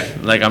Parlor. Yeah.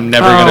 Like, I'm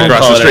never going to Across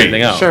call the it street.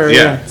 anything else. Sure,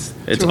 Yeah.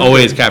 It's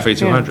always Cafe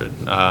 200.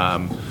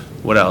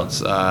 What else?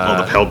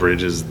 The Pell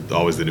Bridge is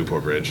always the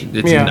Newport Bridge.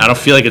 I don't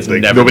feel like it's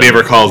Like, never... nobody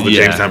ever calls the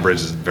Jamestown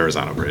Bridge as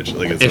Verrazano Bridge.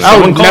 Like, it's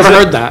Never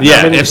heard that.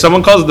 Yeah, if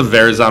someone calls it the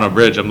Verrazano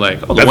Bridge, I'm like,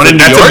 oh, the that's one in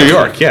New York? That's in New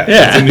York, yeah.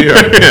 That's in New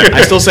York. Yeah.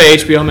 I still say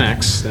HBO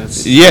Max.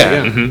 That's Or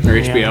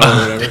HBO or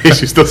whatever. You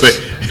still say,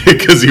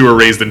 because you were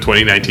raised in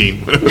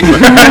 2019.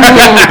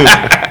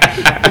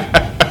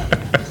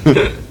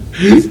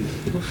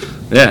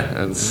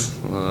 Yeah, it's...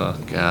 Oh,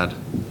 God.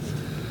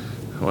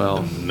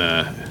 Well...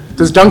 Nah.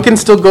 Does Dunkin'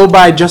 still go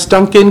by just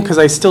Dunkin'? Because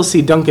I still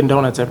see Dunkin'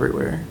 Donuts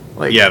everywhere.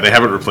 Like, Yeah, they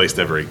haven't replaced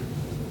every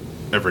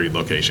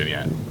location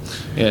yet.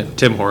 Yeah,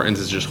 Tim Hortons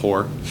is just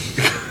whore.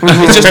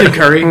 It's just in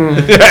Curry.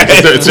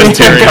 It's just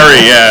Tim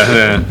Curry,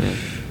 yeah.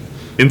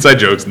 Inside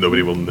jokes,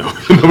 nobody will know.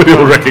 Nobody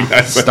will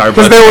recognize that. Starbucks.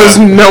 Because there was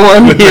no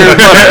one here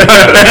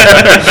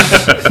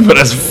But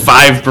as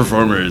 5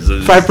 performers.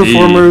 but 5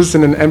 performers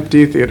in an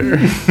empty theater.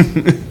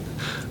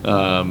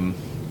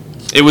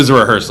 It was a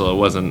rehearsal. It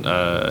wasn't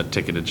a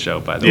ticketed show,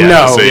 by the way.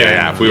 No. So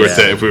if we were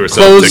selling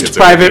Closed tickets,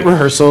 private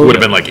rehearsal. it would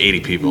have been like 80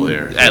 people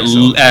here. At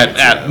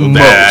At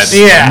most.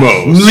 Yeah.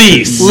 Most.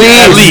 Least. Least.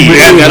 At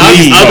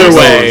least. Other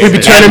way. We'd be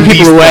turning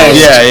people away.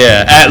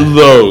 Yeah. At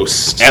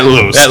Lowe's. At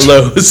Lowe's. At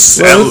Lowe's.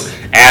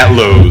 At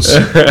Lowe's.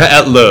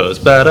 At Lowe's.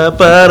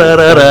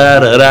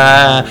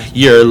 Ba-da-ba-da-da-da-da.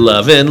 You're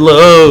loving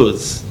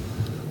Lowe's.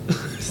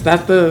 Is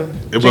that the...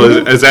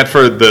 Well, is that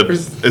for the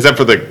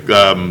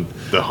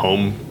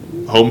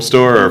home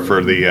store or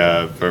for the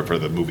for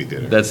the movie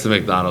theater? That's the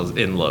McDonald's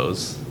in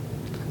Lowe's.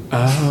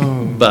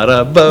 Oh.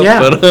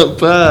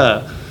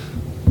 Ba-da-ba-ba-da-ba.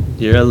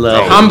 You're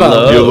loving Humbug.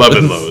 Lowe's. You're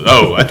loving Lowe's.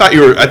 Oh, I thought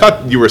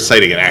you were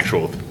citing an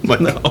actual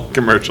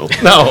commercial.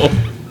 No.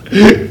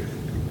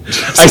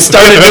 I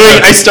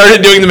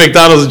started doing the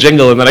McDonald's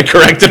jingle and then I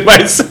corrected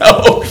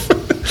myself.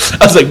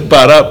 I was like,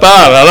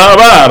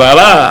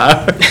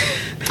 ba-da-ba-da-da-ba-da-da.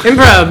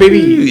 Improv,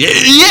 baby.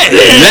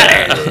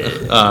 Yeah.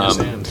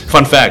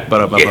 Fun fact,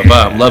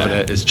 I'm loving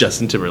it, is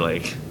Justin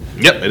Timberlake.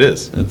 Yep, it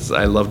is.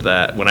 I loved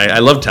that. I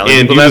love telling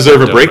And people You that.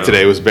 Deserve a Break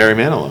today was Barry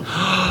Manilow.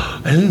 I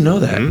didn't know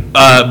that.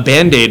 Mm-hmm.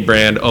 Band-Aid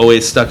brand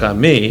always stuck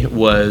on me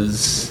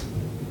was...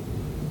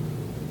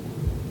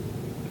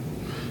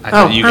 I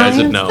thought you guys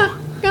would know.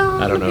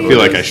 I don't know. I feel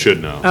like I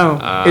should know.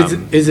 Oh.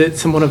 Is it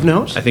someone of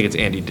note? I think it's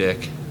Andy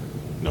Dick.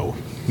 No.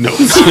 I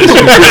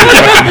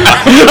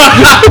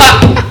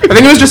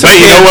think it was just... But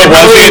you know what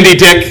was Andy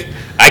Dick?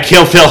 I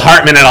kill Phil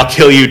Hartman and I'll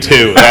kill you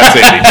too.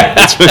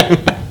 That's Andy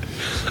Dick.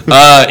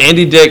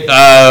 Andy Dick,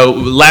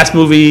 last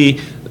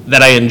movie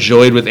that I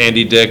enjoyed with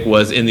Andy Dick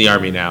was In the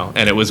Army Now,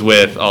 and it was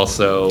with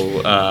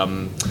also,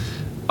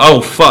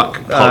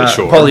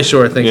 Pauly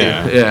Shore, thank you.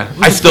 Yeah.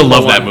 I still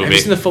love that movie. Have you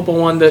seen the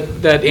football one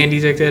that Andy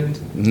Dick did?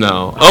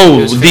 No.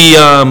 He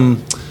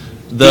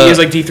has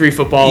like D3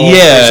 football.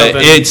 Yeah, or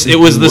something. it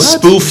was the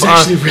spoof It's on.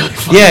 actually really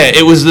funny. Yeah,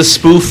 it was the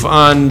spoof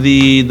on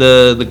the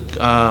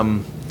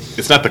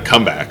It's not the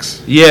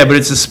comebacks. Yeah, but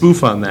it's a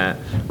spoof on that,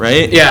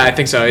 right? Yeah, I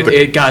think so.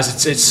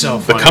 Guys, it's so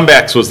The funny.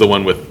 comebacks was the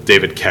one with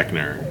David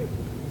Koechner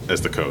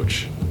as the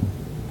coach.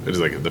 It was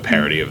like the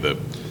parody of the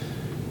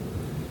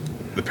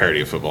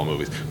parody of football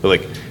movies. But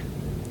like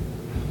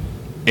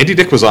Andy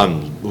Dick was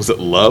it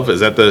Love? Is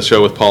that the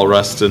show with Paul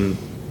Rust and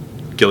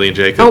Gillian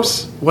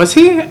Jacobs? Oh, was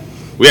he?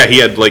 Yeah,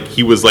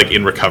 he was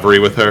in recovery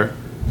with her.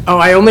 Oh,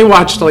 I only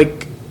watched I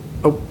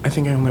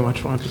think I only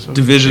watched one episode.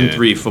 Division Yeah.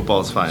 3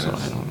 football's finest. I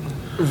don't know.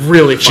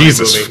 Really funny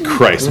Jesus movie.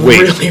 Christ!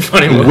 Wait, Really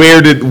funny movie.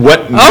 Where did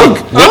what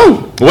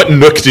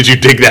nook did you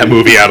dig that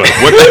movie out of?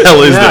 What the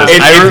hell is this?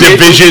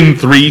 Division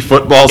III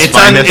football's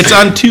finest. It's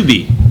on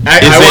Tubi.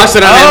 I watched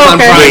it on Amazon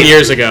Prime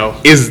years ago.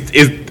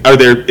 Are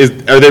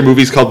there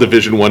movies called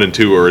Division 1 and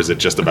 2, or is it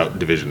just about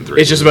Division 3?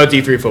 It's just about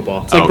D3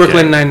 football. It's like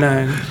Brooklyn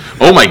Nine-Nine.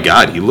 Oh my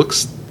God, he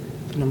looks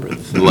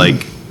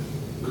like,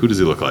 who does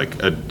he look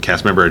like? A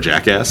cast member of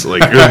Jackass?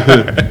 Like,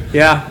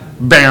 yeah.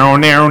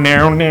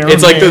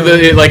 It's like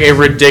like a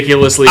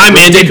ridiculously. I'm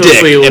Andy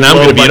Dick, and I'm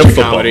going to be in a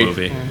football comedy.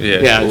 movie.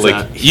 Yeah,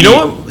 you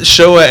know what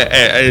show?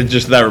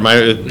 Just that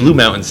reminded me, Blue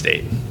Mountain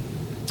State.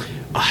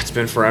 Oh, it's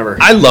been forever.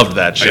 I loved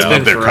that show. I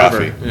love their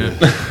coffee. Yeah.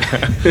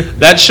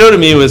 That show to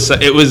me was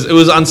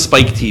on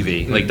Spike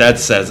TV. Like that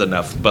says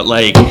enough. But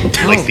like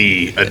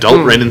the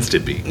adult Ren and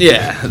Stimpy.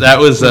 Yeah, that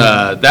was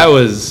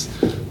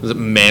it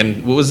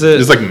Man? What was it? It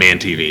was like Man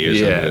TV or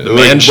something. Yeah, the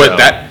Man Show.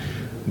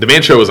 The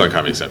Man Show was on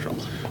Comedy Central.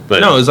 But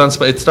no, it was on.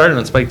 It started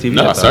on Spike TV.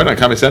 No, it started on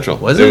Comedy Central.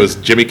 Was it? It was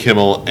Jimmy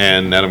Kimmel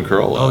and Adam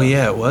Carolla. Oh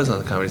yeah, it was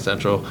on Comedy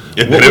Central.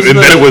 And then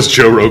it was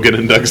Joe Rogan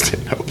and Doug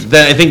Stanhope.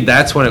 I think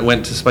that's when it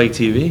went to Spike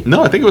TV.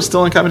 No, I think it was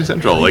still on Comedy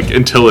Central, like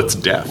until its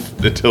death,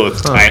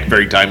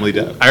 very timely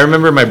death. I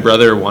remember my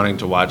brother wanting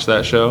to watch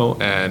that show,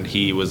 and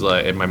he was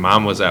like, and my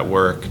mom was at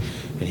work,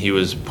 and he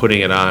was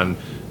putting it on.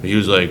 And he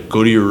was like,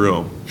 "Go to your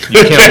room.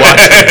 You can't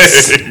watch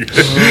this."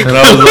 And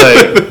I was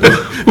like,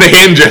 "The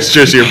hand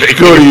gestures you're making.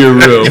 Go to your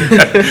room."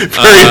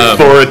 Very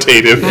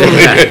authoritative.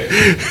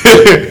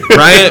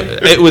 Ryan,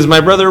 it was my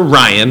brother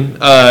Ryan.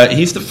 He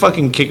used to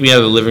fucking kick me out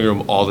of the living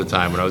room all the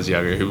time when I was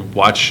younger. He would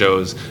watch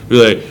shows. He'd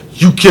be like,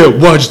 "You can't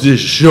watch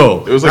this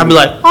show." It was like, I'd be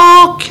like,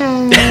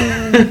 "Okay."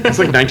 It's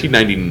like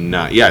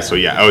 1999. Yeah. So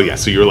yeah. Oh yeah.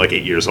 So you were like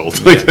 8 years old.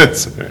 Like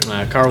that's.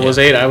 Carl was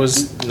 8. I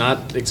was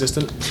not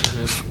existent.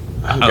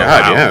 Oh God,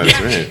 wow. Yeah, that's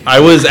right.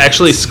 I was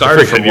actually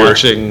scarred from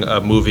watching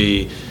a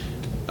movie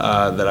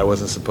that I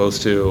wasn't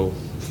supposed to,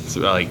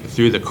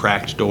 through the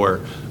cracked door,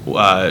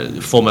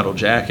 Full Metal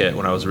Jacket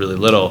when I was really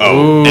little.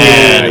 Oh,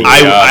 and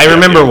I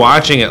remember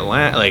watching it,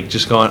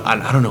 just going,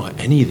 I don't know what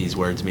any of these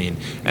words mean.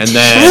 And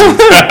then,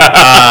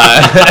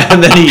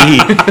 and then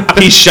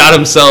he shot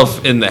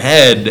himself in the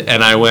head,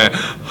 and I went,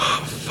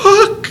 oh,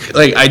 fuck!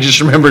 Like I just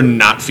remember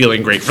not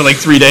feeling great for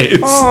 3 days.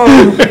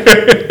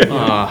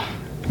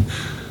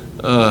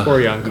 Poor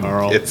young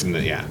Carl. That's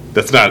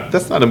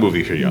not a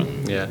movie for young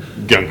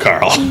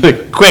Carl.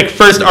 Quick,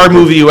 first R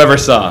movie you ever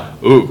saw?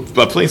 Ooh,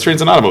 Planes,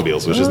 Trains, and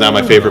Automobiles, which is now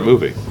my favorite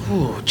movie.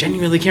 Ooh,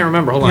 genuinely can't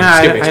remember. Hold on,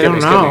 yeah, I don't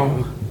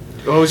know.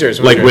 What was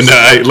yours? When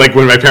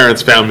my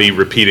parents found me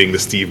repeating the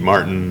Steve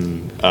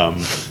Martin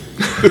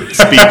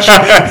speech,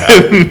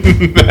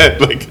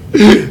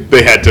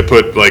 they had to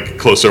put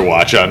closer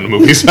watch on the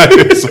movies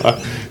I saw.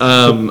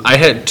 I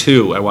had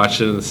 2. I watched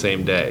it in the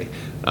same day.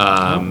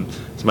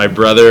 So my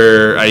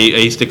brother, I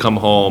used to come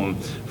home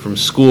from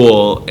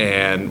school,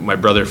 and my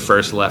brother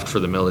first left for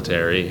the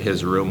military.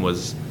 His room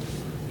was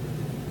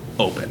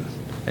open,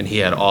 and he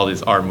had all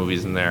these R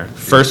movies in there.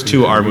 First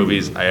 2 R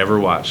movies I ever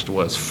watched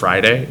was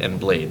Friday and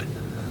Blade.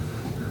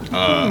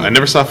 I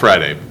never saw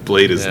Friday.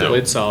 Blade is dope.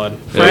 Blade's solid.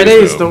 Friday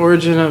is the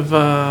origin of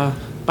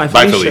By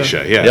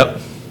Felicia. Yeah. Yep.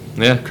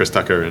 Yeah. Chris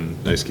Tucker and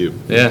Ice Cube.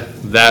 Yeah.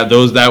 That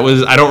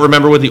was. I don't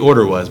remember what the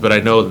order was, but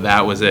I know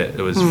that was it.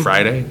 It was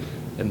Friday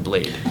and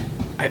Blade.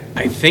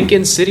 I think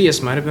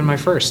Insidious might have been my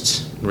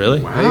first.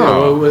 Really?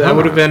 Wow. That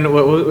would have been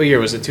what year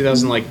was it?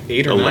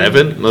 2008 or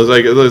 11? 9?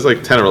 It was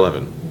like 10 or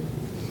 11.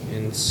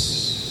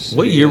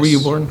 What year were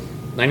you born?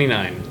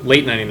 99,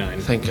 late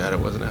 99. Thank God it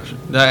wasn't after.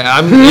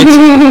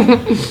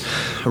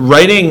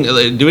 Writing,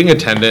 doing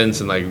attendance,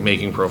 and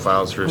making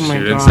profiles for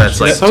students. Gosh,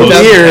 that's so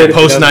weird.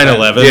 Post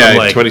 9/11. Yeah,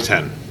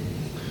 2010.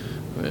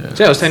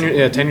 Yeah, I was 10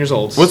 years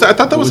old. I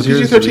thought that was a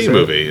PG-13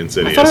 movie,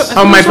 Insidious.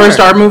 My first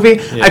R movie?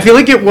 Yeah. I feel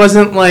like it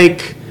wasn't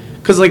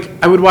because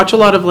I would watch a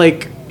lot of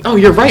oh,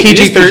 you're right.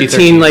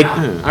 PG-13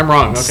 I'm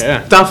wrong.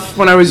 Okay. Stuff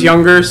when I was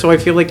younger, so I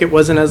feel like it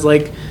wasn't as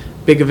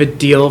big of a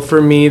deal for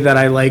me that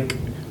I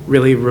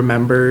really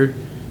remembered.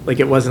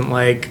 It wasn't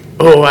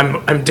oh,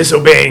 I'm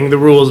disobeying the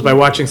rules by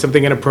watching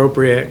something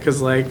inappropriate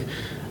because I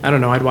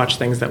don't know, I'd watch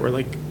things that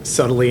were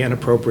subtly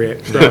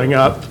inappropriate growing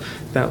up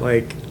that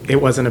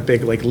it wasn't a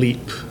big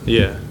leap.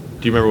 Yeah.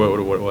 Do you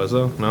remember what it was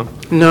though?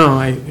 No,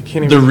 I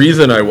can't even. The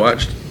reason I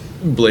watched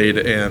Blade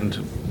and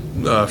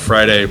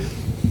Friday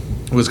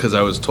was because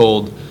I was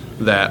told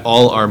that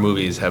all our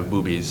movies have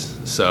boobies.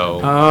 So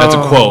that's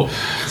a quote.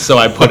 So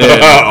I put in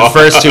the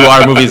first 2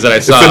 R movies that I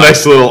saw. It's a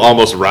nice little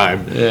almost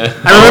rhyme. Yeah.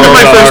 I remember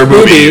my first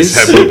boobies.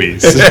 Have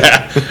boobies.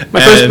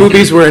 My first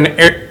boobies were an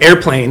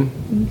airplane,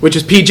 which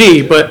is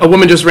PG, but a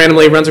woman just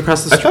randomly runs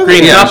across the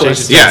screen.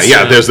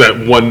 Yeah. There's that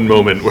one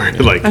moment where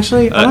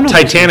actually, I don't know.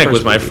 Titanic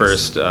was my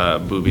first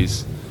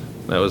boobies.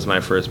 That was my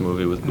first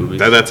movie with boobies.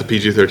 That's a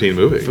PG-13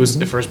 movie. It was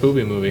the first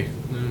booby movie.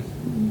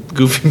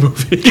 Goofy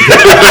movie.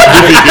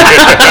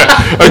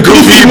 A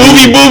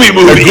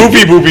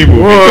goofy movie.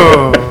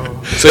 Whoa.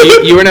 So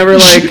you were never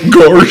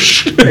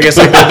Gorsh. I guess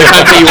the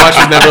content you watched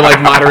was never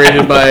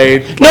moderated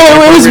by. No,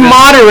 it was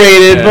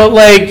moderated, but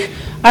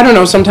I don't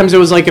know. Sometimes it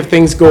was if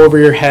things go over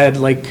your head,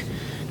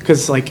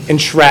 because like in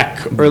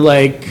Shrek or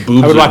like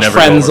Boobs I would would watch never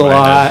Friends go a over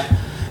my lot,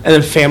 and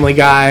then Family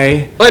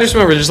Guy. Well, I just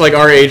remember just like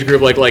our age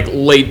group, like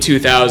late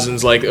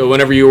 2000s, like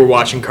whenever you were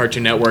watching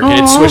Cartoon Network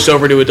and it switched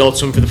over to Adult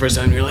Swim for the first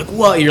time, and you're like,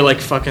 what? You're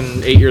like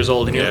fucking 8 years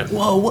old, and you're like,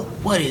 whoa,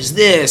 what is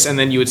this? And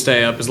then you would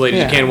stay up as late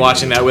as you can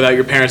watching that without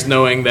your parents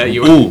knowing that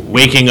you were...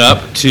 waking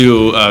up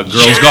to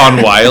Girls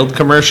Gone Wild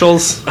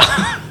commercials.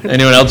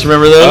 Anyone else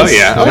remember those? Oh,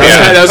 yeah.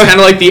 That was kind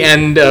of like the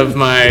end of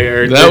my...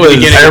 Or That the was-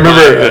 beginning I of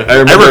remember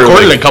I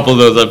recorded like, a couple of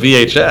those on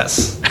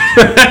VHS.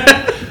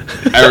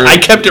 I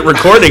kept it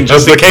recording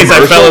just in the case I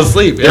commercial? fell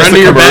asleep. You're under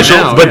your bed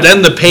now. But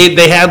then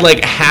they had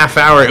like a half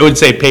hour, it would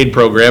say paid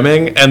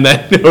programming, and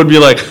then it would be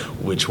like,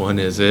 which one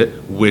is it?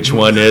 Which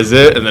one is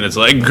it? And then it's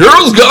like,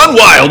 Girls Gone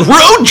Wild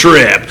Road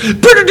Trip.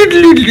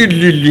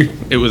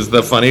 It was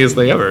the funniest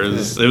thing ever.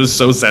 It was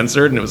so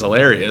censored and it was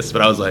hilarious,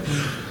 but I was like,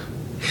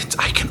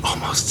 I can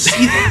almost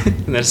see that.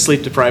 And then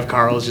sleep-deprived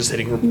Carl is just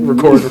hitting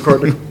record.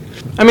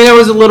 I mean, I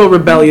was a little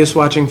rebellious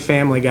watching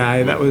Family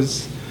Guy. That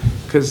was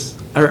because,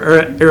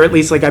 or at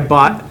least like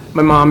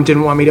my mom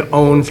didn't want me to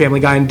own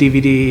Family Guy on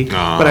DVD,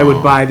 but I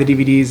would buy the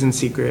DVDs in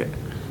secret.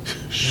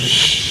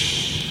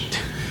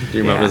 Do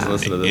your mom doesn't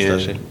listen to this,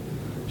 does she?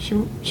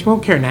 She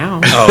won't care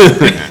now.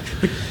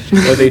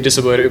 Or they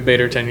disobeyed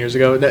her 10 years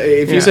ago.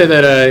 If you say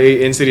that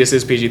Insidious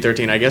is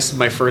PG-13, I guess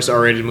my first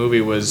R-rated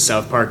movie was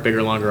South Park,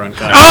 Bigger, Longer,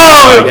 Uncut.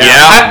 Oh,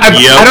 yeah. I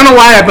don't know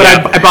why, but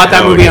I bought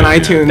that movie on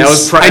iTunes. That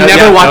was I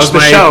never watched the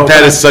show.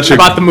 That is such I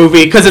bought the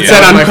movie because it said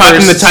that was my Uncut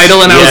in the first-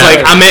 title, and I was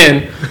like, I'm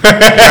in.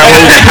 Because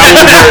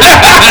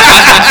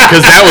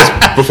that was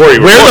before you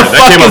were born.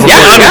 That came out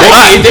before you were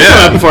born. It did come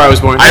out before I was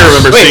born. I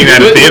remember seeing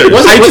that in theaters.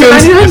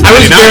 iTunes. I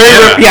was very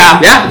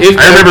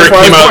I remember it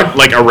came born. out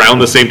like around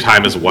the same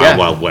time as Wild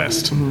Wild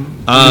West.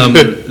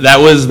 That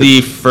was the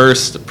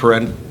first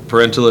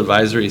parental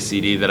advisory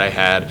CD that I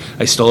had.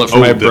 I stole it from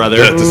my brother.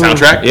 The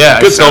soundtrack? Yeah,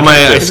 Good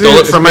I stole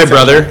it from my Good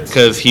brother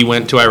because he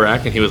went to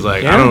Iraq and he was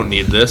like, I don't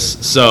need this.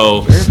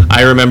 So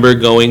I remember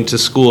going to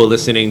school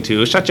listening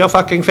to "Shut Your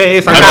Fucking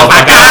Face, Uncle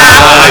Fucker."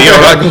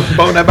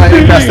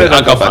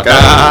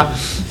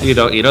 You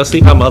don't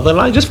sleep on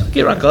motherline, just fuck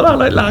your uncle all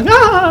night long.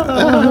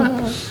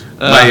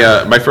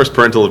 My first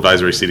parental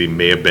advisory CD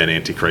may have been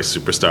Antichrist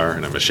Superstar,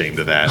 and I'm ashamed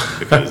of that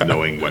because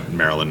knowing what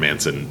Marilyn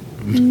Manson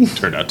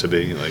turned out to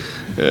be, like,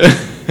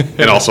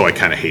 and also I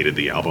kind of hated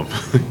the album.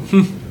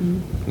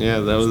 Yeah,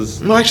 that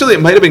was. No, actually,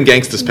 it might have been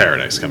Gangsta's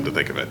Paradise. Come to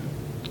think of it,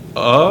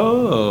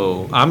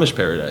 Oh, Amish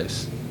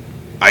Paradise.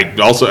 I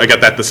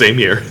got that the same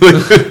year.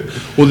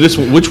 Well,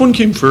 which one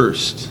came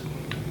first?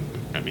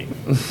 I mean,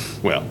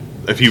 well,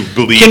 if you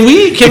believe, Can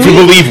we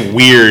believe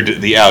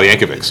Weird, the Al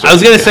Yankovic story. I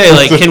was gonna say,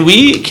 like, can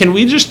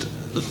we just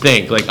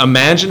think, like,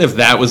 imagine if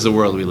that was the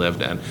world we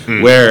lived in,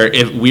 where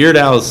if Weird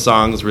Al's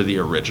songs were the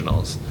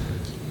originals.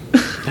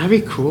 That'd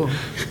be cool.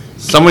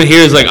 Someone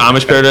hears like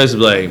Amish Paradise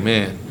and be like,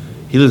 man,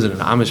 he lives in an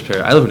Amish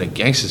paradise. I live in a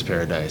gangster's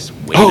paradise.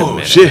 Wait a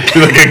minute. shit,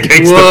 like a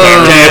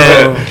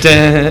gangsta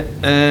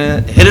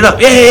paradise. Hit it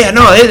up. Yeah.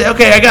 No,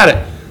 okay, I got it.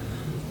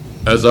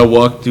 As I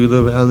walk through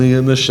the valley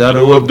in the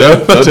shadow of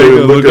death, I take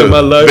a look at my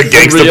life. The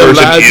gangsta and realize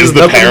version is there's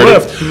the nothing parody.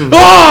 left.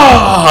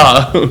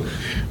 Ah!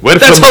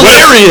 That's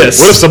hilarious.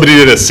 What if somebody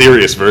did a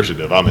serious version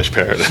of Amish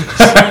Paradise?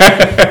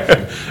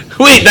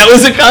 Wait, that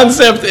was a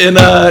concept in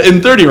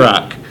 30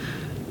 Rock.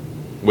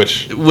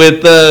 Which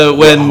With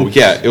when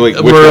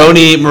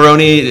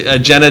Maroney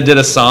Jenna did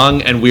a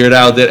song and Weird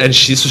Al did, and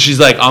she's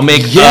like, I'll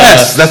make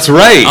that's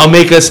right.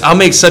 I'll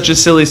make such a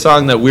silly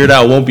song that Weird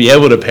Al won't be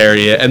able to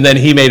parody it, and then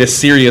he made a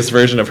serious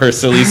version of her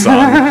silly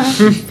song.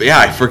 Yeah,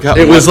 I forgot.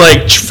 It was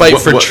like Fight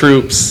for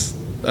Troops.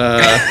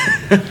 I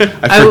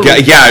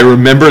forgot. Yeah, I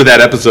remember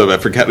that episode. I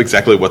forgot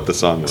exactly what the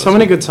song was. So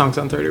many good songs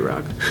on 30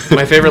 Rock.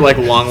 My favorite, like,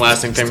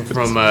 long-lasting thing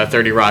from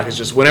 30 Rock is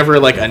just whenever,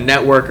 like, a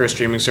network or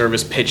streaming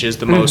service pitches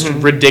the most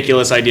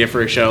ridiculous idea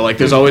for a show, like,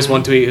 there's always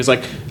one tweet who's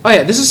like, oh,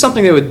 yeah, this is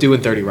something they would do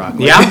in 30 Rock.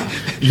 Like,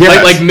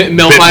 like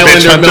MILF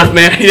Island or MILF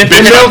Man.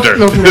 Bitch Hunter.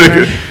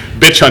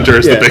 Bitch Hunter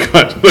is the big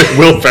one. Like,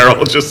 Will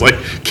Ferrell just,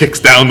 like, kicks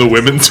down the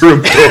women's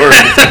room door.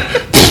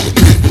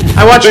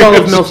 I watched all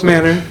of MILF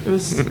Manor. It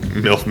was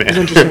MILF Man.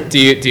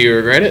 interesting. Do you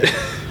regret it?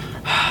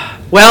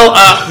 Well,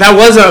 that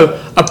was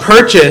a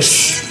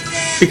purchase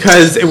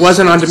because it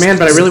wasn't on demand,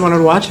 but I really wanted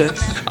to watch it.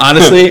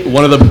 Honestly,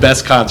 one of the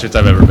best concerts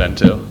I've ever been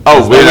to.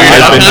 Oh, wait,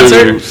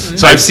 concert?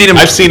 So I've seen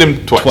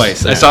him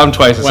twice. I saw him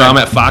twice. I saw him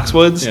at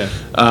Foxwoods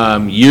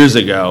years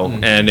ago,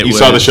 and You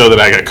saw the show that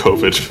I got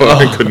COVID for.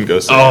 I couldn't go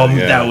see.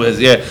 That was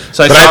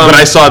So but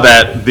I saw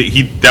that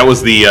that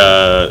was the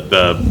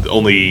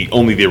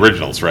only the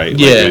originals, right?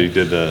 Yeah. Like, he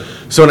did the.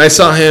 So when I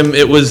saw him,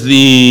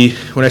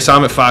 when I saw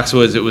him at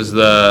Foxwoods, it was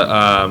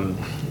the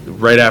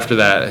right after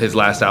that his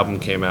last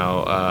album came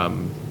out.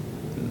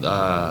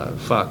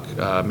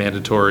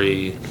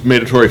 Mandatory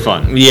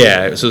Fun.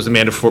 Yeah, so it was the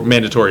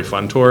Mandatory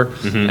Fun tour,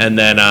 and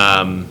then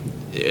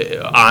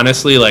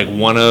honestly, like,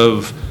 one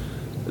of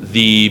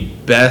the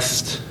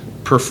best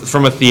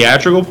from a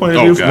theatrical point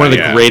of view, one of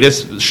the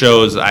greatest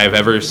shows I've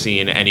ever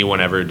seen anyone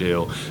ever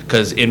do.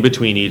 Because in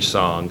between each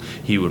song,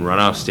 he would run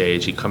off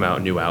stage, he'd come out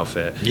in a new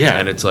outfit,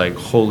 and it's like,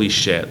 holy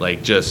shit,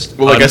 like just.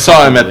 Well, like I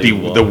saw him at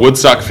the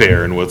Woodstock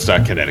Fair in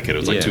Woodstock, Connecticut. It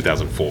was like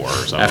 2004 or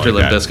something. After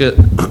like Limp Bizkit.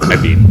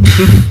 I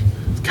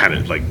mean, kind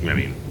of like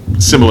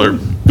similar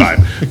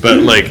vibe, but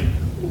like.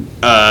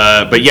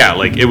 But yeah,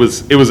 like it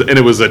was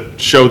a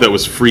show that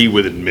was free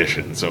with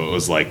admission, so it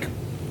was like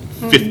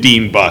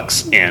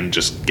 $15 and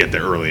just get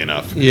there early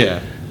enough.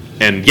 Yeah,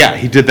 and yeah,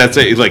 he did that.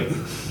 Like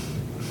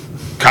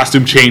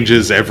costume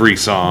changes every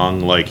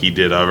song. Like he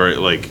did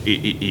like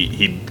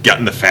he got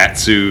in the fat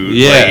suit.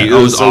 Yeah, like, it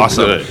was so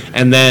awesome. Good.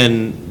 And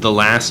then the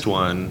last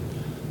one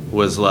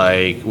was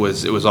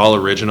all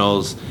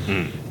originals,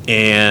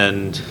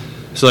 and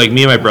so like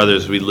me and my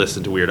brothers, we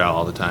listened to Weird Al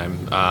all the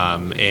time,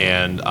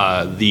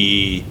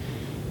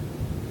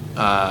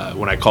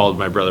 when I called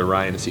my brother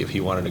Ryan to see if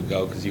he wanted to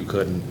go because you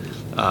couldn't,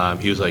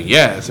 he was like,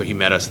 yeah. So he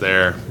met us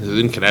there. It was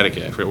in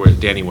Connecticut. I forget where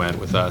Danny went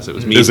with us. It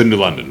was me. It was in New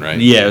London, right?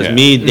 Yeah, it was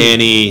me,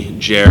 Danny,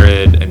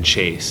 Jared, and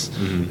Chase.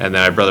 And then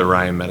my brother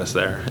Ryan met us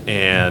there.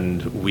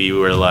 And we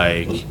were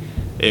like,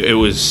 it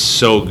was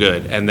so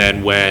good. And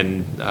then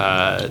when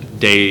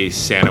Day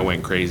Santa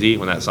Went Crazy,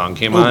 when that song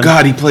came on. Oh,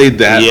 God, he played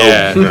that.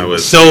 Yeah.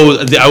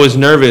 So I was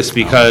nervous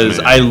because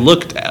I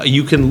looked,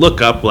 you can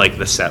look up like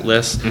the set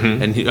list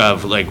and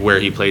of like where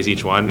he plays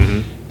each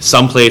one.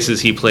 Some places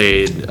he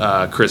played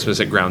Christmas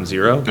at Ground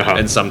Zero,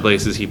 and some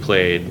places he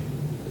played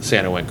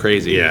Santa Went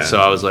Crazy. Yeah. So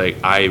I was like,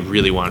 I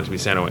really wanted to be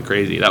Santa Went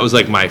Crazy. That was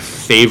like my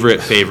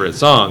favorite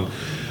song,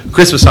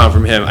 Christmas song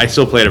from him. I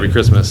still play it every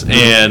Christmas.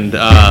 And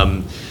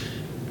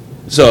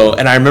so,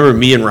 and I remember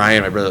me and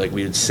Ryan, my brother, like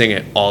we would sing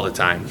it all the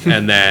time.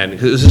 And then,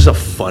 cause it was just a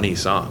funny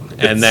song.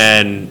 And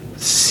then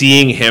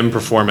seeing him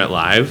perform it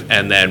live,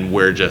 and then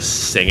we're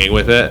just singing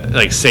with it,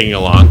 like singing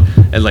along.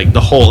 And like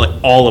the whole,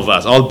 like all of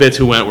us, all the bits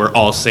who went, we're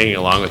all singing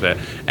along with it.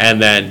 And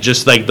then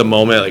just like the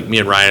moment, like me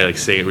and Ryan are like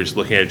singing, we're just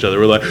looking at each other,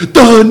 we're like,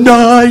 the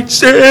night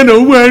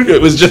Santa went.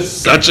 It was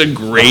just such a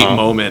great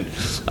moment.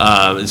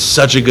 It's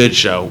such a good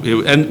show.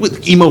 And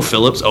with Emo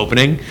Phillips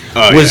opening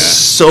was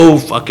so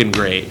fucking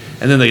great.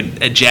 And then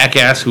a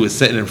jackass who was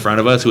sitting in front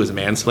of us, who was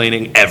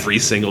mansplaining every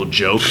single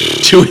joke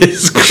to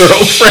his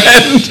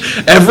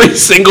girlfriend, every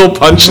single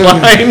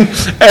punchline.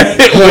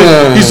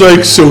 He's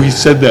like, so he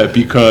said that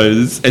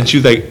because, and she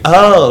was like,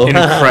 oh,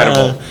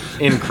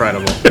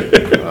 incredible.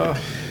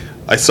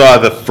 I saw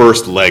the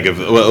first leg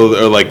of,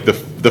 or like the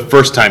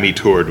first time he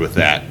toured with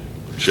that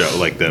show,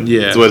 like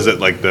was it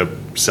like the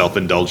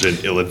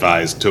self-indulgent,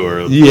 ill-advised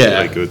tour? Yeah,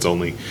 like it's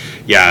only,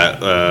 he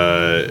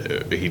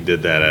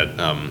did that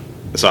at.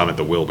 I saw him at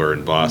the Wilbur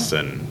in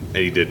Boston, and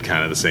he did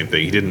kind of the same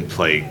thing. He didn't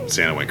play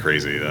Santa Went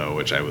Crazy, though,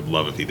 which I would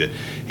love if he did.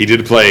 He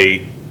did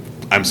play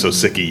I'm So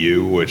Sick of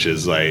You, which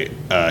is like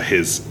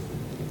his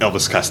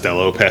Elvis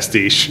Costello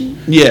pastiche.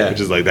 Yeah. Which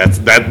is like, that's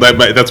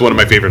one of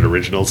my favorite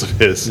originals of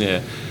his.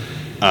 Yeah.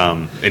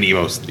 And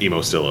Emo's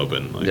Still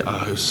Open. Like, it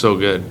was so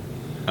good.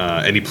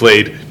 And he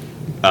played...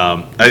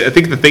 I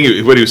think the thing,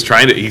 what he was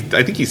trying to,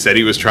 I think he said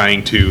he was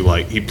trying to,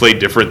 like, he played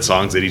different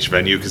songs at each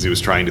venue because he was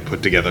trying to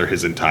put together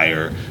his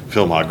entire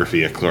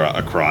filmography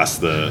across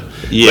the,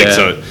 like,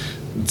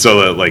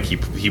 so that, like,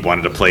 he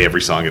wanted to play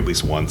every song at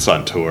least once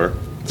on tour.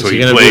 So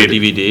he played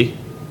DVD.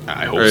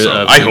 I hope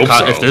so. I hope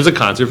so. If there's a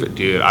concert,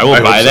 dude, I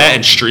will buy that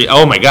and stream.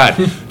 Oh my god,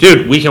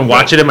 dude, we can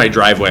watch it in my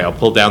driveway. I'll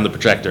pull down the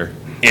projector.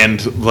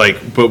 And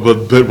like, but when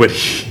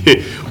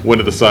one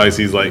of the songs,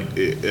 he's like.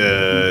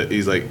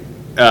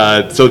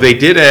 So they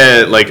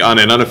did like on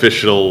an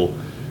unofficial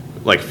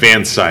like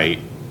fan site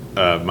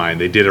of mine,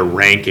 they did a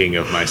ranking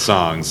of my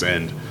songs,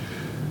 and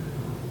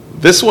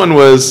this one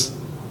was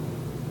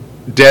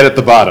dead at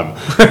the bottom.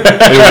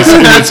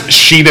 It was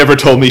She Never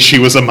Told Me She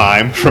Was a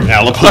Mime from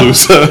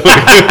Alapalooza.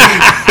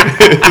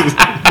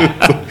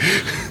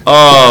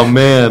 Oh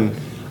man,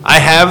 I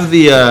have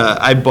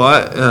I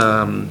bought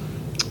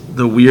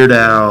the Weird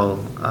Al.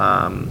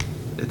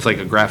 It's like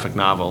a graphic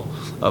novel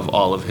of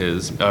all of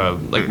his,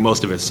 like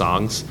most of his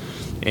songs,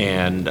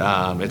 and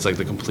it's like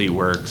the complete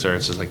works, or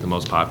it's just like the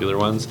most popular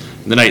ones.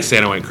 And The Night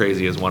Santa Went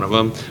Crazy is one of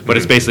them, but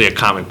it's basically a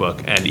comic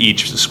book, and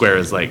each square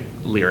is like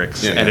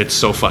lyrics, and it's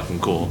so fucking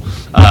cool.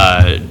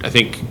 I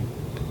think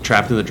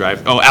Trapped in the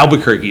Drive. Oh,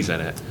 Albuquerque's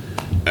in it.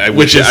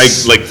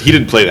 He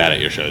didn't play that at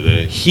your show,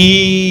 did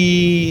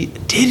he?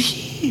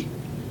 He?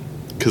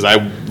 Because I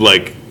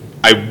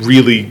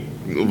really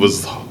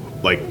was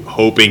like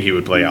hoping he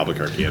would play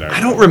Albuquerque at our show. I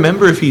don't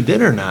remember if he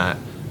did or not.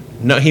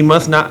 No, he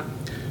must not.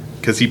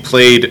 Because he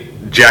played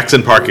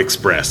Jackson Park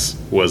Express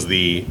was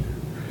the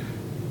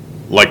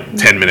like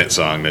 10-minute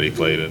song that he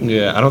played it.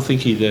 Yeah, I don't think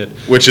he did.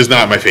 Which is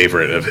not my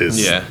favorite of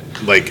his. Yeah.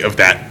 Like of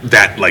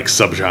that like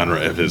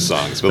subgenre of his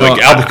songs. But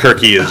like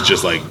Albuquerque is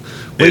just like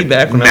way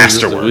back when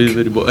masterwork.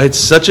 It's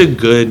such a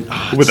good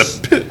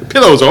with the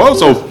pillows are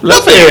also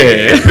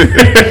fluffy.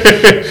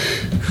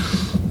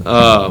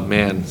 Oh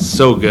man,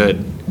 so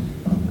good.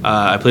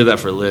 I played that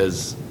for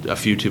Liz. a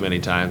few too many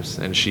times,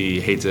 and she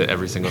hates it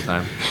every single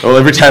time. Well,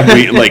 every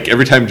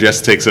time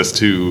Jess takes us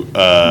to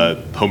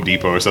Home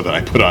Depot or something,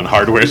 I put on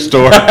Hardware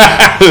Store.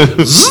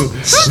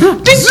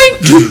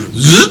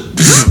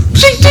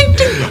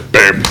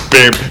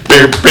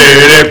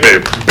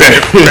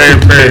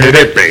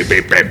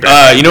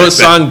 You know what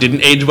song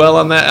didn't age well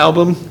on that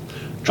album?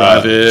 He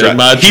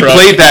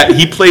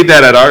played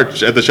that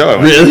at the show.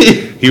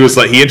 Really?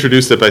 He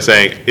introduced it by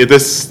saying,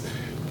 this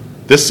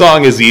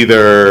song is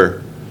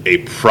either a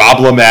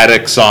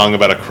problematic song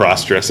about a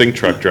cross-dressing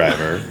truck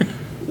driver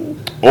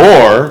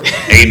or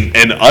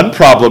an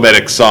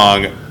unproblematic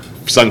song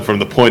sung from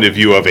the point of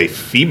view of a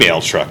female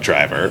truck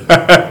driver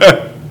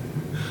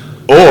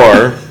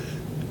or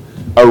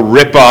a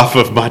rip-off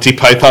of Monty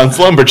Python's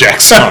Lumberjack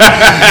song.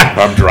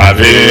 I'm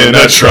driving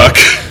a truck.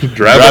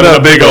 Driving a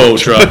big old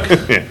truck.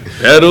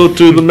 Pedal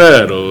to the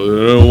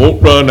metal,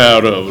 won't run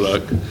out of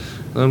luck.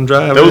 I'm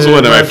driving. That was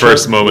one of my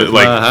first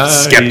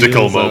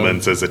skeptical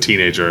moments as a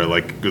teenager.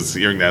 Was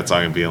hearing that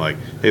song and being like,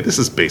 "Hey, this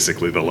is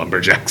basically the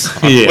Lumberjack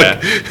song."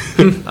 Yeah.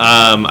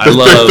 I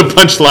love the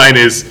punchline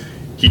is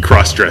he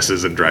cross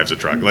dresses and drives a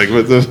truck. That's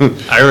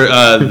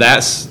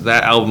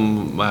that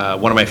album.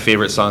 One of my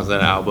favorite songs on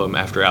that album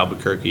after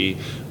Albuquerque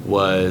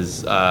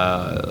was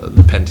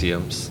the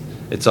Pentiums.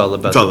 It's all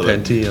about the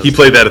Pentiums. He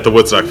played that at the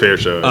Woodstock Fair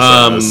show. It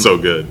was so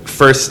good.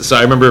 So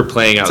I remember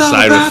playing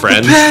outside with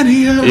friends.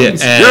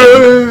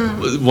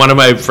 And one of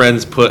my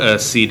friends put a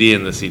CD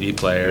in the CD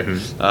player.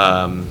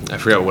 I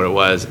forgot what it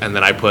was, and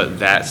then I put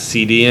that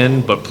CD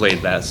in, but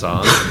played that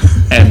song,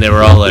 and they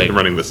were all like,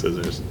 "Running with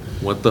Scissors.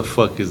 What the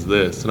fuck is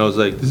this?" And I was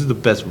like, "This is the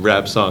best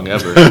rap song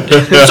ever." So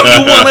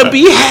you wanna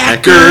be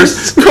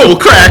hackers,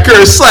 cold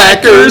crackers,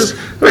 slackers,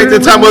 make the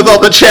time with all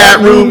the chat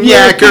room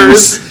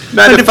yackers.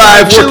 9 to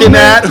 5 working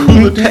at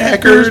Hula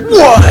Hackers.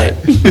 What?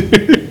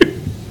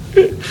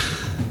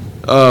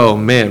 Oh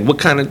man, what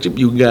kind of chip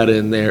you got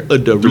in there? A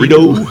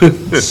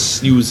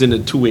Dorito? Using a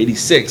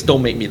 286.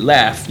 Don't make me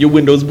laugh. Your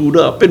Windows boot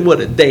up in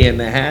what, a day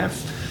and a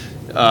half?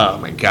 Oh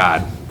my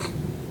god.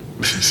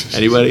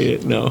 Anybody?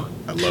 No.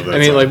 I love that. I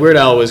mean, Weird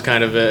Al was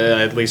kind of,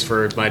 at least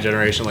for my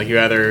generation, you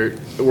either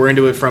were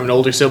into it from an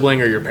older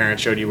sibling or your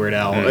parents showed you Weird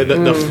Al.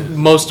 The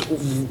most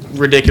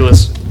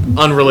ridiculous,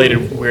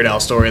 unrelated Weird Al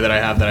story that I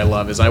have that I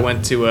love is I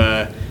went to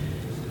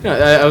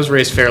I was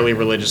raised fairly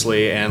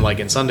religiously, and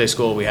in Sunday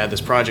school we had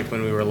this project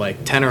when we were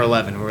 10 or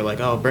 11. We were like,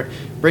 oh,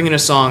 bring in a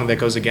song that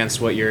goes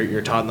against what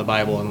you're taught in the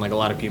Bible, and a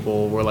lot of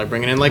people were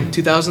bringing in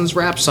 2000s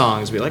rap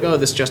songs. Be like, oh,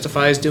 this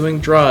justifies doing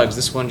drugs.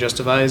 This one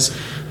justifies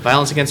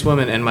violence against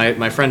women. And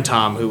my friend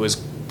Tom, who was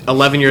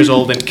 11 years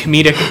old and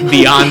comedic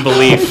beyond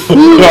belief,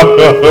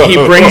 he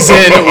brings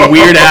in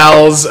Weird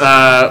Al's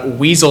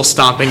Weasel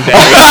Stomping Day.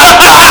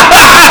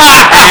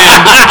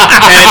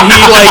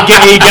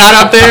 And he got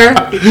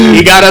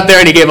up there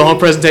and he gave a whole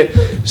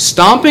presentation.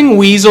 Stomping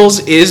weasels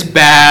is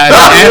bad.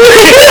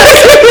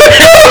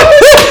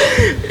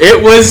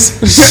 It was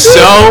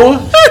so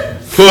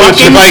put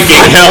your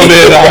Viking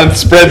helmet on,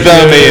 spread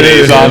the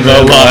mayonnaise on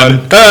the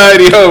lawn.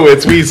 Hi-ho,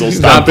 it's Weasel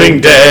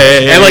Stomping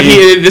Day. And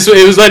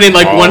it was letting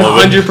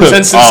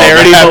 100%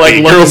 sincerity,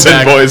 but girls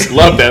and boys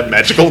love that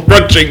magical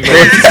crunching noise.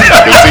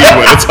 You'll see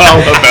what it's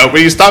all about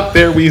when you stop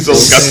there, Weasel.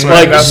 So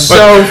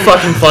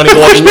fucking funny.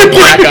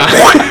 Black eye.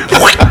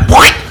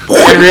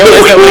 I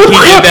realized that he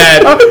did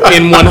that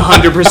in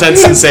 100%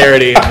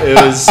 sincerity. It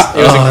was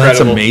incredible. That's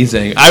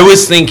amazing. I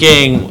was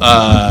thinking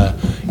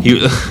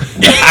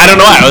I don't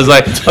know. I was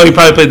like, oh, he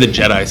probably played the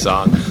Jedi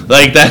song.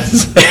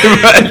 That's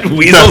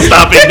Weasel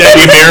Stomping Day.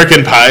 The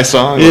American Pie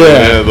song.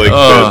 Yeah.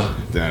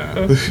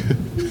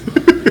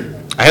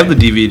 I have the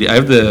DVD. I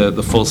have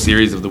the full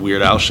series of the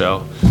Weird Al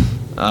show.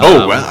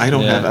 I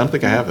don't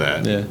think I have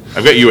that. Yeah.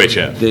 I've got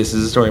UHF. This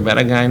is a story about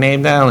a guy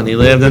named Al, and he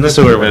lived in the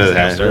sewer with his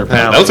hamster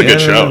pal. That was a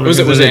good show. Was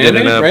it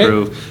animated,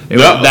 right?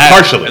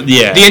 Partially.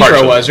 Yeah. The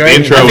intro was, right? The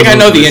intro I think I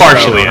know the intro.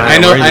 Partially.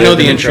 I know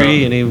the intro.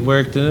 And he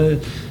worked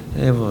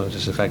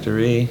just a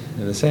factory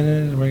in the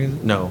center.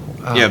 No.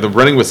 Yeah, the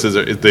Running with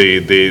Scissors.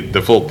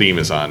 The full theme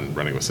is on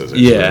Running with Scissors.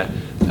 Yeah.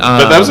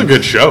 But that was a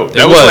good show.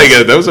 That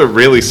was a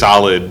really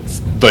solid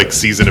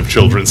season of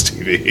children's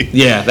TV.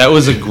 Yeah, that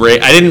was a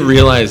great. I didn't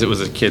realize it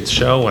was a kids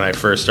show when I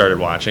first started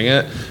watching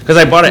it because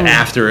I bought it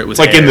after it was.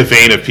 It's in the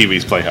vein of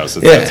Pee-wee's Playhouse.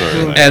 Yeah,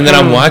 and then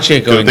I'm watching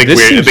it going. I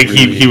think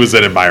he was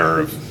an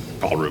admirer of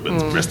Paul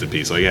Rubens. Rest in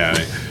peace. But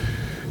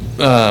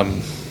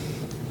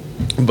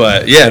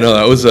yeah, no,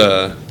 that was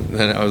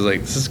then I was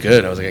like, this is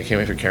good. I was like, I can't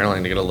wait for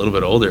Caroline to get a little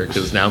bit older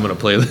because now I'm gonna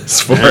play this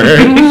for her.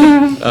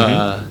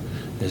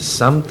 There's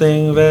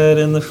something red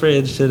in the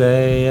fridge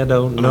today. I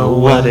don't know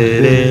what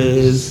it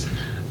is.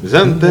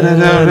 Something I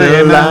don't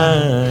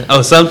recognize.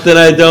 Oh, something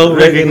I don't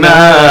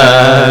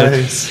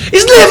recognize.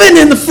 He's living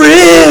in the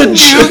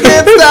fridge. You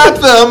can't stop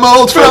the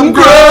mold from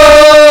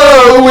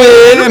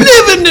growing.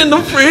 Living in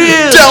the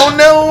fridge. Don't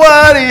know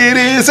what it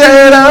is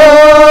at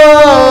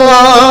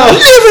all.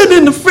 Living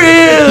in the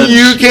fridge.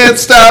 You can't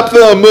stop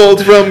the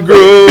mold from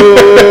growing.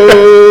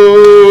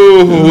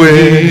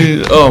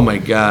 away. Oh my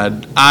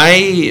god,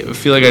 I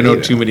feel like I know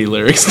too many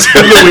lyrics to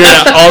the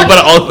Weird Al,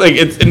 but all like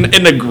it's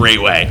in a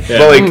great way. Yeah.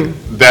 But like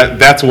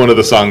that's one of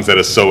the songs that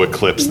has so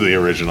eclipsed the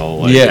original.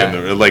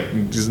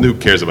 Like, just who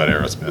cares about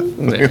Aerosmith?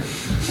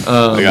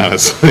 Like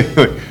honestly.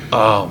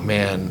 Oh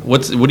man,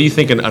 what do you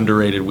think an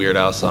underrated Weird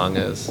Al song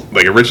is?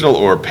 Like original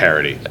or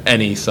parody?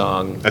 Any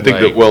song. I think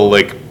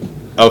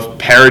of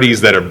parodies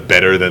that are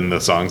better than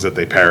the songs that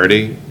they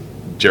parody,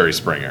 Jerry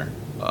Springer.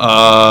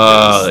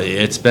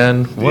 It's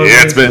been.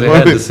 It's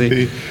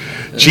been.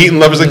 Cheating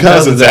lovers and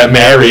cousins that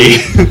marry.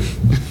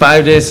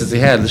 5 days since he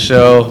had the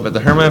show, but the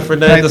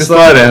hermaphrodite, the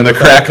slut, and the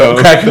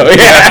cracko.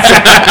 Yeah.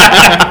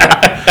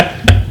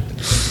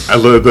 I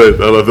love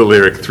the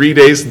lyric. 3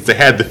 days since they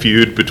had the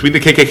feud between the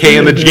KKK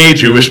and the gay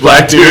Jewish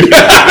black dude.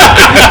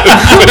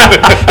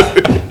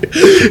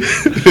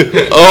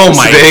 Oh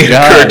my god! It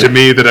occurred to God!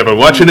 me that I've been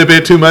watching a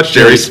bit too much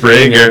Jerry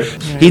Springer.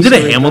 He did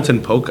a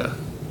Hamilton polka.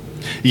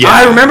 Yeah,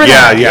 I remember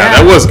that. Yeah,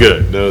 that was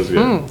good.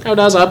 How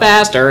does a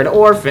bastard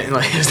orphan?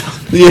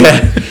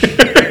 Yeah.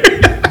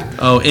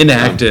 Oh,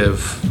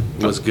 Inactive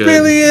was good.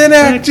 Really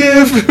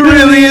inactive.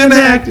 Really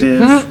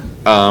inactive.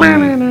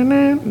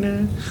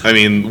 I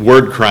mean,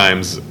 Word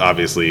Crimes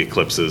obviously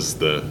eclipses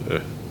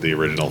the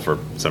original for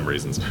some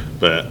reasons,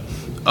 but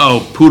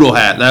Poodle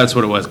Hat. That's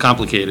what it was.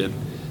 Complicated.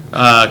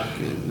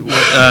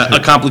 A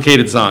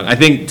complicated song. I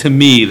think to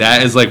me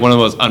that is like one of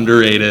the most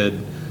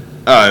underrated.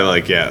 I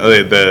like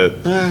I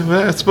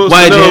supposed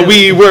to know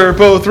we were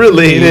both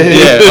related.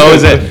 Yeah. Oh,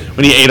 is it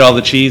when he ate all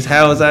the cheese?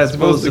 How was I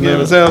supposed to get know?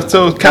 myself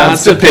so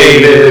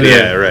constipated?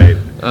 Yeah, right.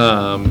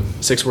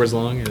 6 words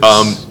long. Is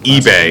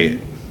eBay.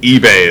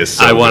 eBay is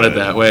so I want good. it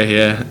that way,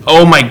 yeah.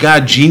 Oh my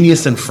god,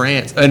 Genius in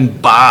France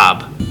and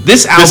Bob.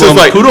 This album, is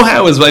like, Poodle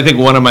Hat, was I think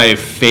one of my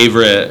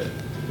favorite.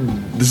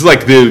 This is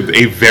like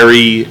a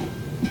very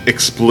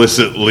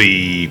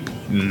explicitly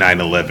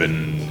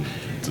 9/11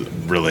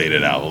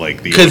 related out,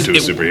 like the Ode to a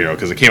Superhero,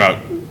 because it came out.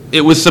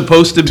 It was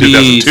supposed to be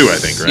 2002, I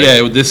think, right?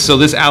 Yeah.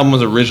 This album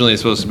was originally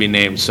supposed to be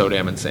named "So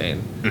Damn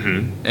Insane,"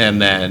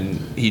 and then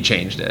he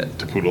changed it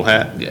to Poodle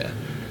Hat. Yeah.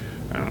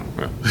 I don't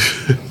know.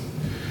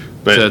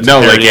 But so no,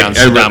 like on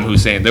Saddam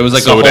Hussein. There was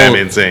like So a whole, Damn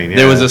Insane. Yeah.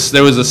 There was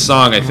a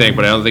song I think,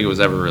 but I don't think it was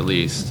ever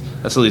released.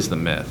 That's at least the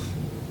myth,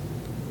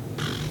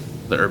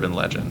 the urban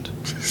legend.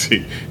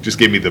 See, just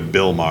gave me the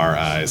Bill Maher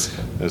eyes.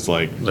 It's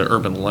like the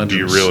urban legend. Do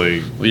you really?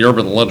 The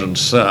urban legend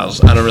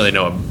says. I don't really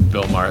know what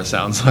Bill Maher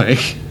sounds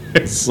like.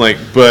 It's like,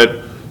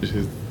 but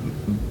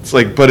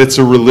it's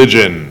a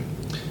religion,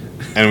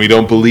 and we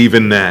don't believe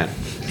in that.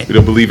 We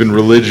don't believe in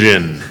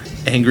religion.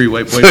 Angry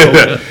white boy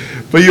polka.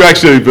 But you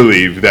actually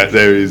believe that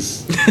there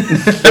is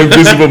a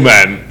invisible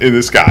man in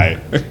the sky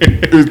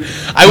who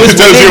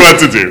tells you what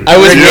to do. I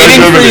was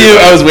waiting for you.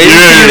 I was waiting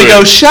for you to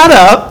go, shut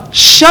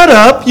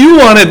up, you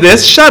wanted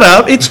this, shut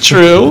up, it's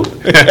true.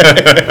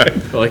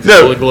 Like the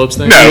Golden Globes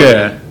thing?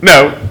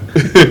 No.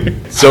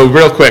 So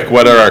real quick,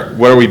 what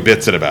are we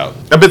bitsing about?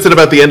 I'm bitsing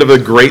about the end of a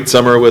great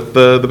summer with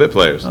the Bit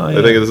Players.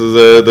 I think this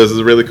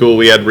is really cool.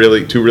 We had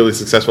two really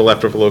successful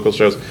After for Local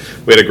shows.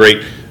 We had a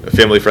great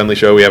family-friendly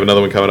show. We have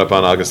another one coming up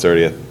on August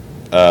 30th.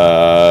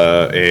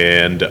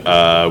 And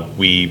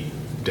we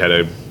had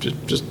I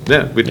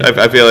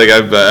feel like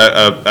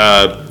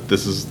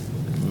this is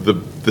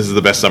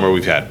the best summer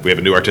we've had. We have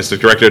a new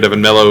artistic director,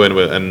 Devin Mello,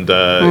 and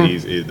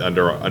he's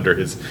under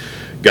his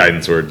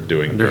guidance. We're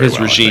doing under his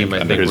regime.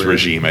 I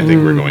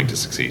think we're going to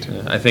succeed.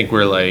 Yeah, I think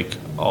we're like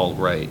all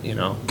right, you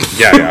know.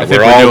 Yeah,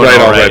 we're all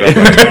right.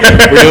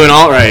 We're doing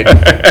all right.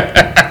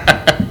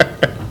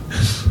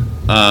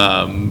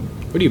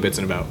 What are you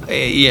bitsing about?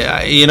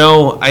 Yeah,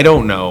 I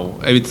don't know.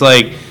 It's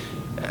like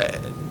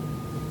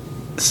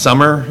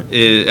summer.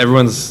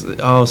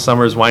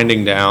 Summer's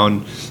winding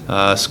down.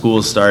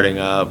 School's starting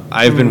up.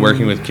 I've been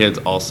working with kids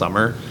all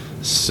summer,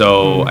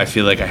 so I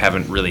feel like I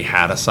haven't really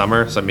had a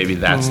summer. So maybe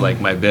that's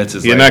like my bits.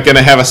 You're not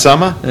gonna have a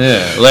summer?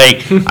 Yeah,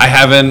 like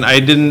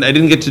I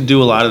didn't get to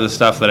do a lot of the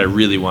stuff that I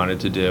really wanted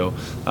to do,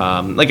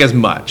 like as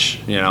much.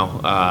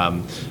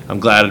 I'm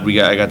glad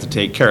I got to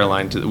take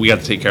Caroline to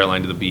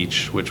the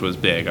beach, which was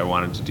big. I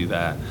wanted to do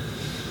that.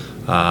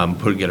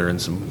 Get her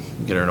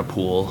in a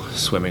pool,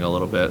 swimming a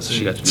little bit, so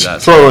she got to do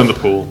that. Throw her in the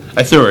pool.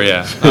 I threw her,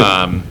 yeah.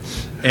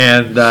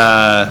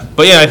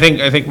 But yeah, I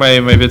think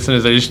my bits in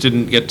is I just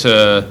didn't get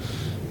to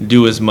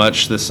do as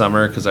much this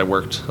summer because I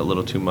worked a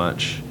little too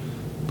much.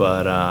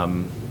 But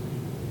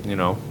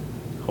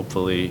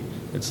hopefully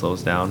it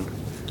slows down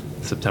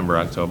September,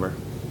 October,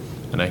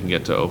 and I can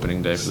get to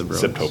opening day for the Bruins.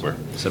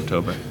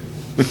 September.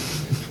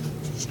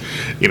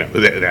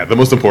 The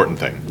most important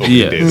thing.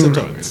 Opening day is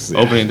September. Yeah.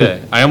 Opening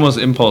day. I almost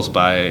impulse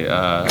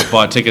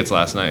bought tickets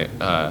last night.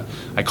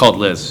 I called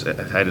Liz.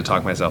 I had to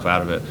talk myself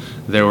out of it.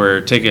 There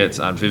were tickets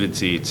on Vivid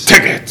Seats.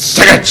 Tickets!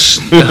 Oh,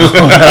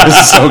 that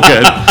was so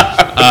good.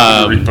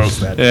 Repost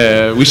that.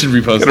 Yeah, we should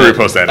repost that.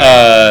 Repost that.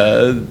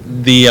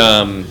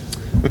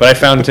 But I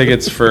found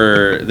tickets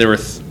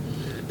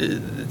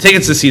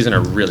tickets this season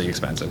are really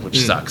expensive, which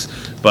sucks.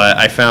 But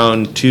I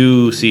found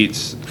 2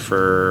 seats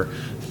for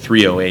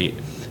 $308.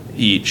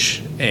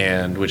 each,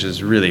 and which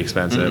is really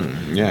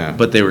expensive. Yeah.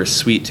 But they were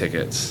suite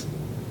tickets.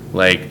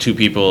 Like, two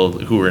people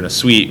who were in a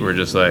suite were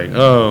just like,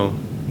 oh,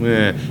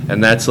 eh.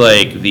 And that's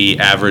like the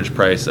average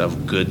price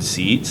of good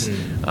seats,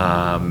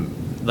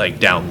 like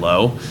down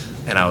low.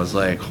 And I was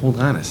like, hold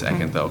on a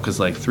second though, because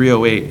like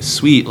 308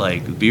 suite,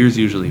 like the beer's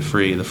usually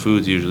free, the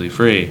food's usually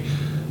free.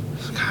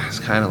 It's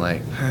kind of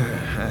like,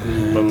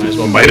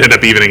 might end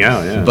up evening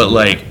out. Yeah. but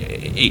like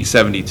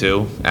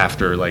 872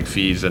 after like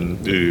fees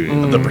and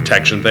the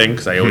protection thing,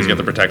 because I always get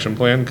the protection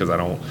plan because I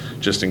don't,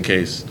 just in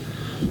case,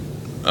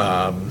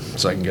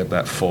 so I can get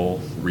that full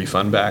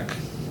refund back,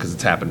 because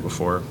it's happened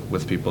before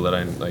with people that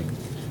I like.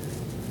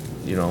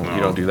 You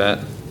don't do that.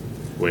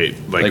 Wait,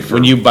 Like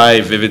when you buy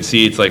Vivid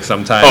Seats, like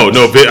sometimes. Oh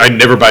no, I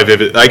never buy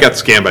Vivid. I got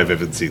scammed by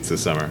Vivid Seats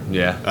this summer.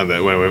 Yeah.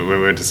 When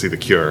we went to see The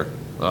Cure.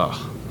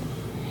 Oh.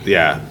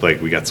 Yeah, like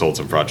we got sold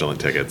some fraudulent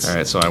tickets. All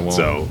right, so I won't.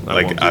 So I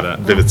like won't do that.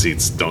 Vivid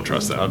Seats, don't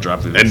trust them. I'll drop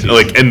Vivid and Seats.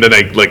 like and then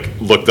I like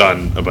looked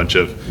on a bunch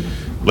of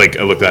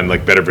I looked on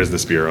like Better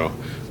Business Bureau,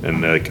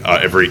 and like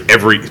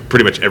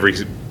pretty much every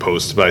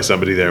post by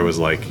somebody there was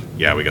like,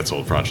 yeah, we got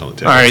sold fraudulent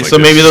tickets. All right, Like, so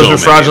there's maybe those so were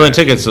many fraudulent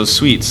there. tickets, those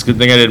suites. Good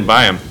thing I didn't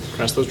buy them.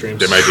 Cross those dreams.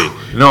 There might be.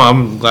 No,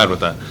 I'm glad with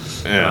that.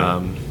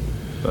 Yeah.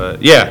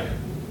 But yeah,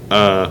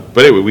 But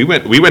anyway,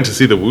 we went to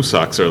see the Woo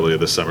Sox earlier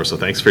this summer. So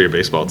thanks for your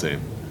baseball team,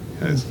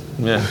 guys.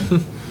 yeah.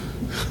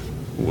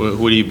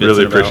 What do you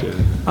Really about? appreciate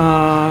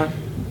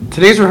it.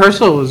 Today's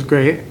rehearsal was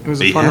great. It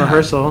was a fun Yeah.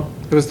 rehearsal.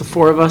 It was the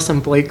four of us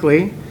and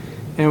Blakely,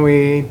 and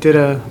we did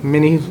a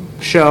mini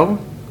show,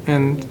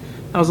 and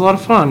that was a lot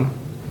of fun.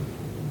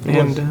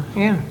 And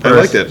yeah, I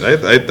liked it.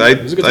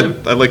 was a good time.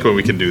 I like when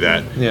we can do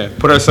that. Yeah,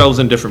 put ourselves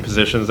in different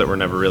positions that we're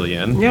never really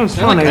in. yeah, it was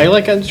I fun.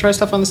 like to try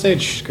stuff on the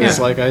stage because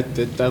Yeah. like I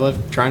love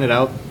trying it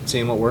out,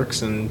 seeing what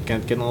works, and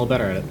getting a little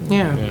better at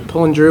it.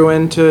 Pulling Drew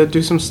in to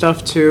do some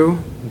stuff too.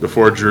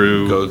 Before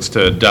Drew Goes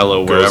to Della,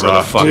 Goes wherever the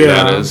off. fuck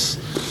Yeah. that is.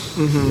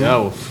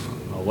 Yo,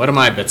 what am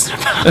I bitsing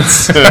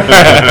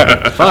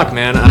about? Fuck,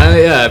 man.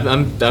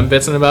 I'm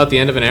bitsing about the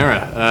end of an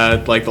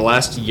era. Like the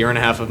last year and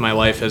a half of my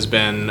life has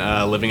been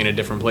living in a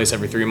different place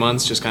every 3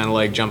 months, just kind of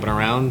like jumping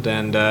around.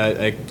 And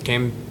I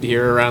came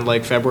here around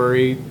like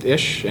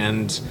February-ish,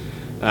 and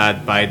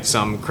by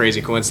some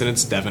crazy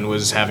coincidence, Devin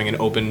was having an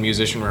open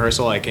musician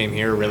rehearsal. I came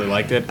here, really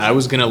liked it. I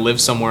was gonna live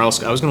somewhere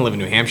else. I was gonna live in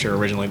New Hampshire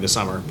originally this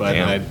summer, but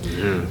Damn.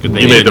 you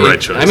made the right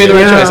choice. I made the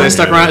right Yeah. choice. I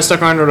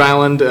stuck around Rhode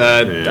Island.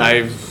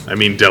 Yeah. I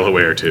mean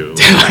Delaware too.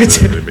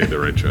 They made the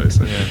right choice.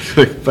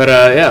 But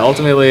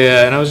ultimately,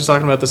 and I was just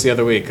talking about this the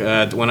other week.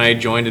 When I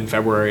joined in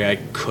February, I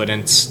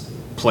couldn't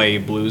play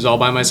blues all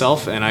by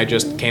myself, and I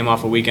just came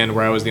off a weekend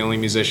where I was the only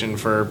musician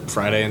for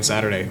Friday and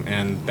Saturday,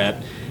 and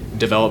that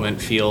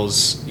development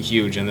feels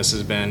huge. And this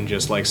has been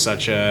just like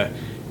such an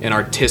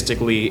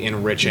artistically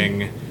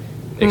enriching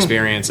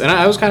experience. And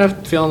I was kind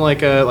of feeling like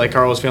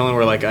Carl was feeling,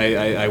 where like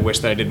I wish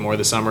that I did more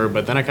this summer,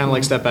 but then I kind of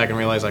like stepped back and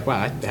realized like, wow,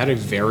 I had a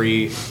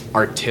very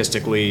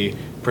artistically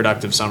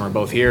productive summer,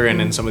 both here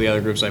and in some of the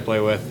other groups I play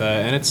with,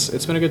 and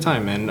it's been a good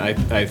time. And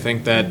I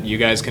think that you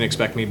guys can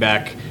expect me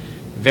back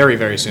very,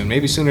 very soon,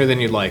 maybe sooner than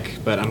you'd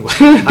like, but I'm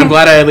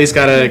glad I at least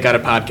got a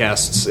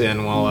podcast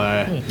in while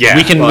Yeah.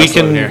 We can Well, I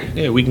still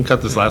here. we can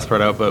cut this last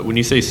part out. But when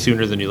you say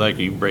sooner than you like,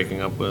 are you breaking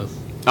up with?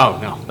 Oh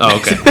no. Oh,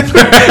 okay.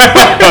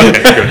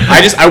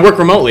 I work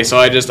remotely, so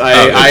I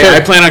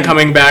plan on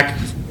coming back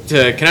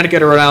to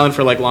Connecticut or Rhode Island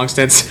for like long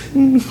stints.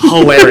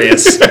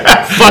 Hilarious.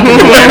 Fucking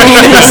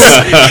hilarious.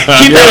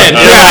 Keep it in.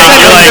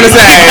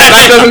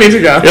 That doesn't need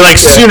to go. You're like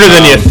sooner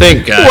than you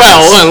think, guys.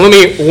 Well, let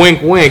me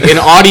wink, an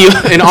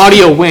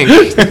audio wink.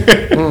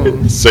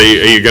 So are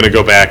you going to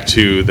go back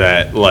to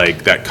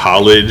that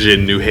college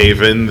in New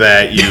Haven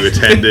that you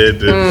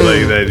attended?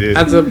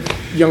 As a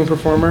young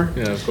performer,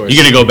 Yeah, of course.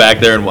 You're gonna go back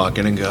there and walk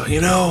in and go,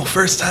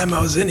 first time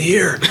I was in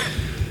here,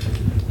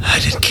 I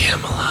did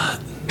Camelot.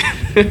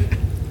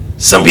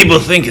 Some people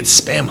think it's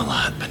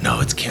Spamalot, but no,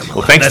 it's Camelot.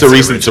 Well, thanks That's to the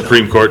recent original.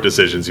 Supreme Court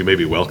decisions, you may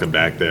be welcome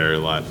back there a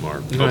lot more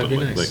that'd be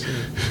openly. nice.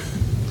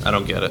 I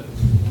don't get it.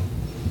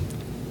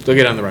 They'll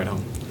get on the ride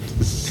home.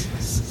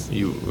 Is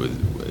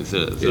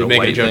it a You're making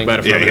white a joke thing? about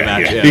affirmative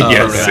action. Yeah. Yeah,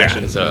 Yes, affirmative yeah.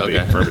 action. So, The okay.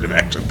 affirmative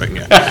action thing.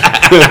 Yeah.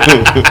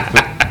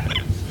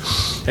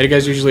 How do you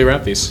guys usually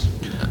wrap these?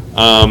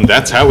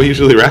 That's how we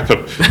usually wrap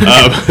them.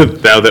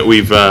 Now that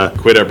we've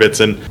quit our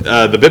bits, and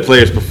the bit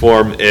players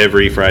perform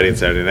every Friday and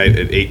Saturday night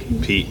at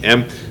 8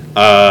 p.m.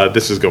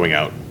 This is going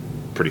out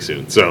pretty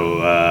soon.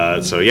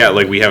 So yeah,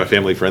 like we have a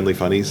family-friendly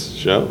funnies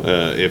show.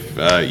 If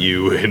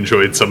you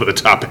enjoyed some of the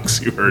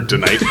topics you heard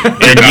tonight, do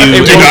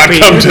not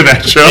come to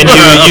that show. And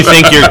you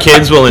think your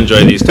kids will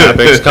enjoy these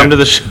topics? Come to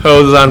the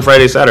shows on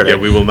Friday, Saturday. Yeah,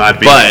 we will not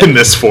be But, in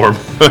this form.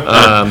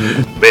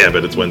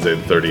 But it's Wednesday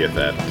the 30th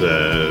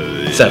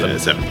at 7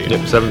 p.m.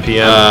 Yep, 7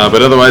 p.m.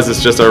 But otherwise,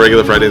 it's just our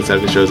regular Friday and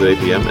Saturday shows at 8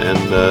 p.m. And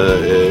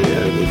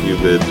yeah, if you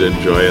would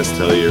enjoy us,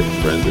 tell your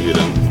friends. If you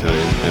don't, tell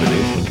your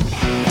enemies.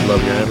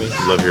 Love your enemies.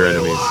 Love your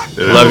enemies. Love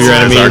your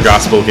That's our enemies.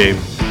 gospel game.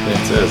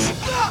 It says.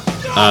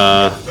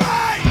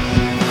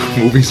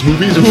 Movies.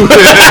 Movies.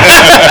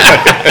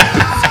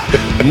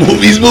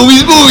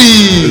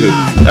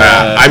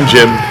 I'm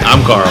Jim.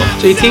 I'm Carl.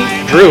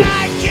 JT? Drew.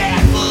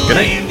 Good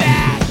night.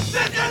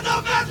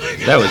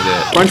 That was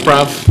it. Brunch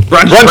Prov.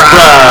 Brunch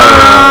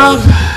Prov.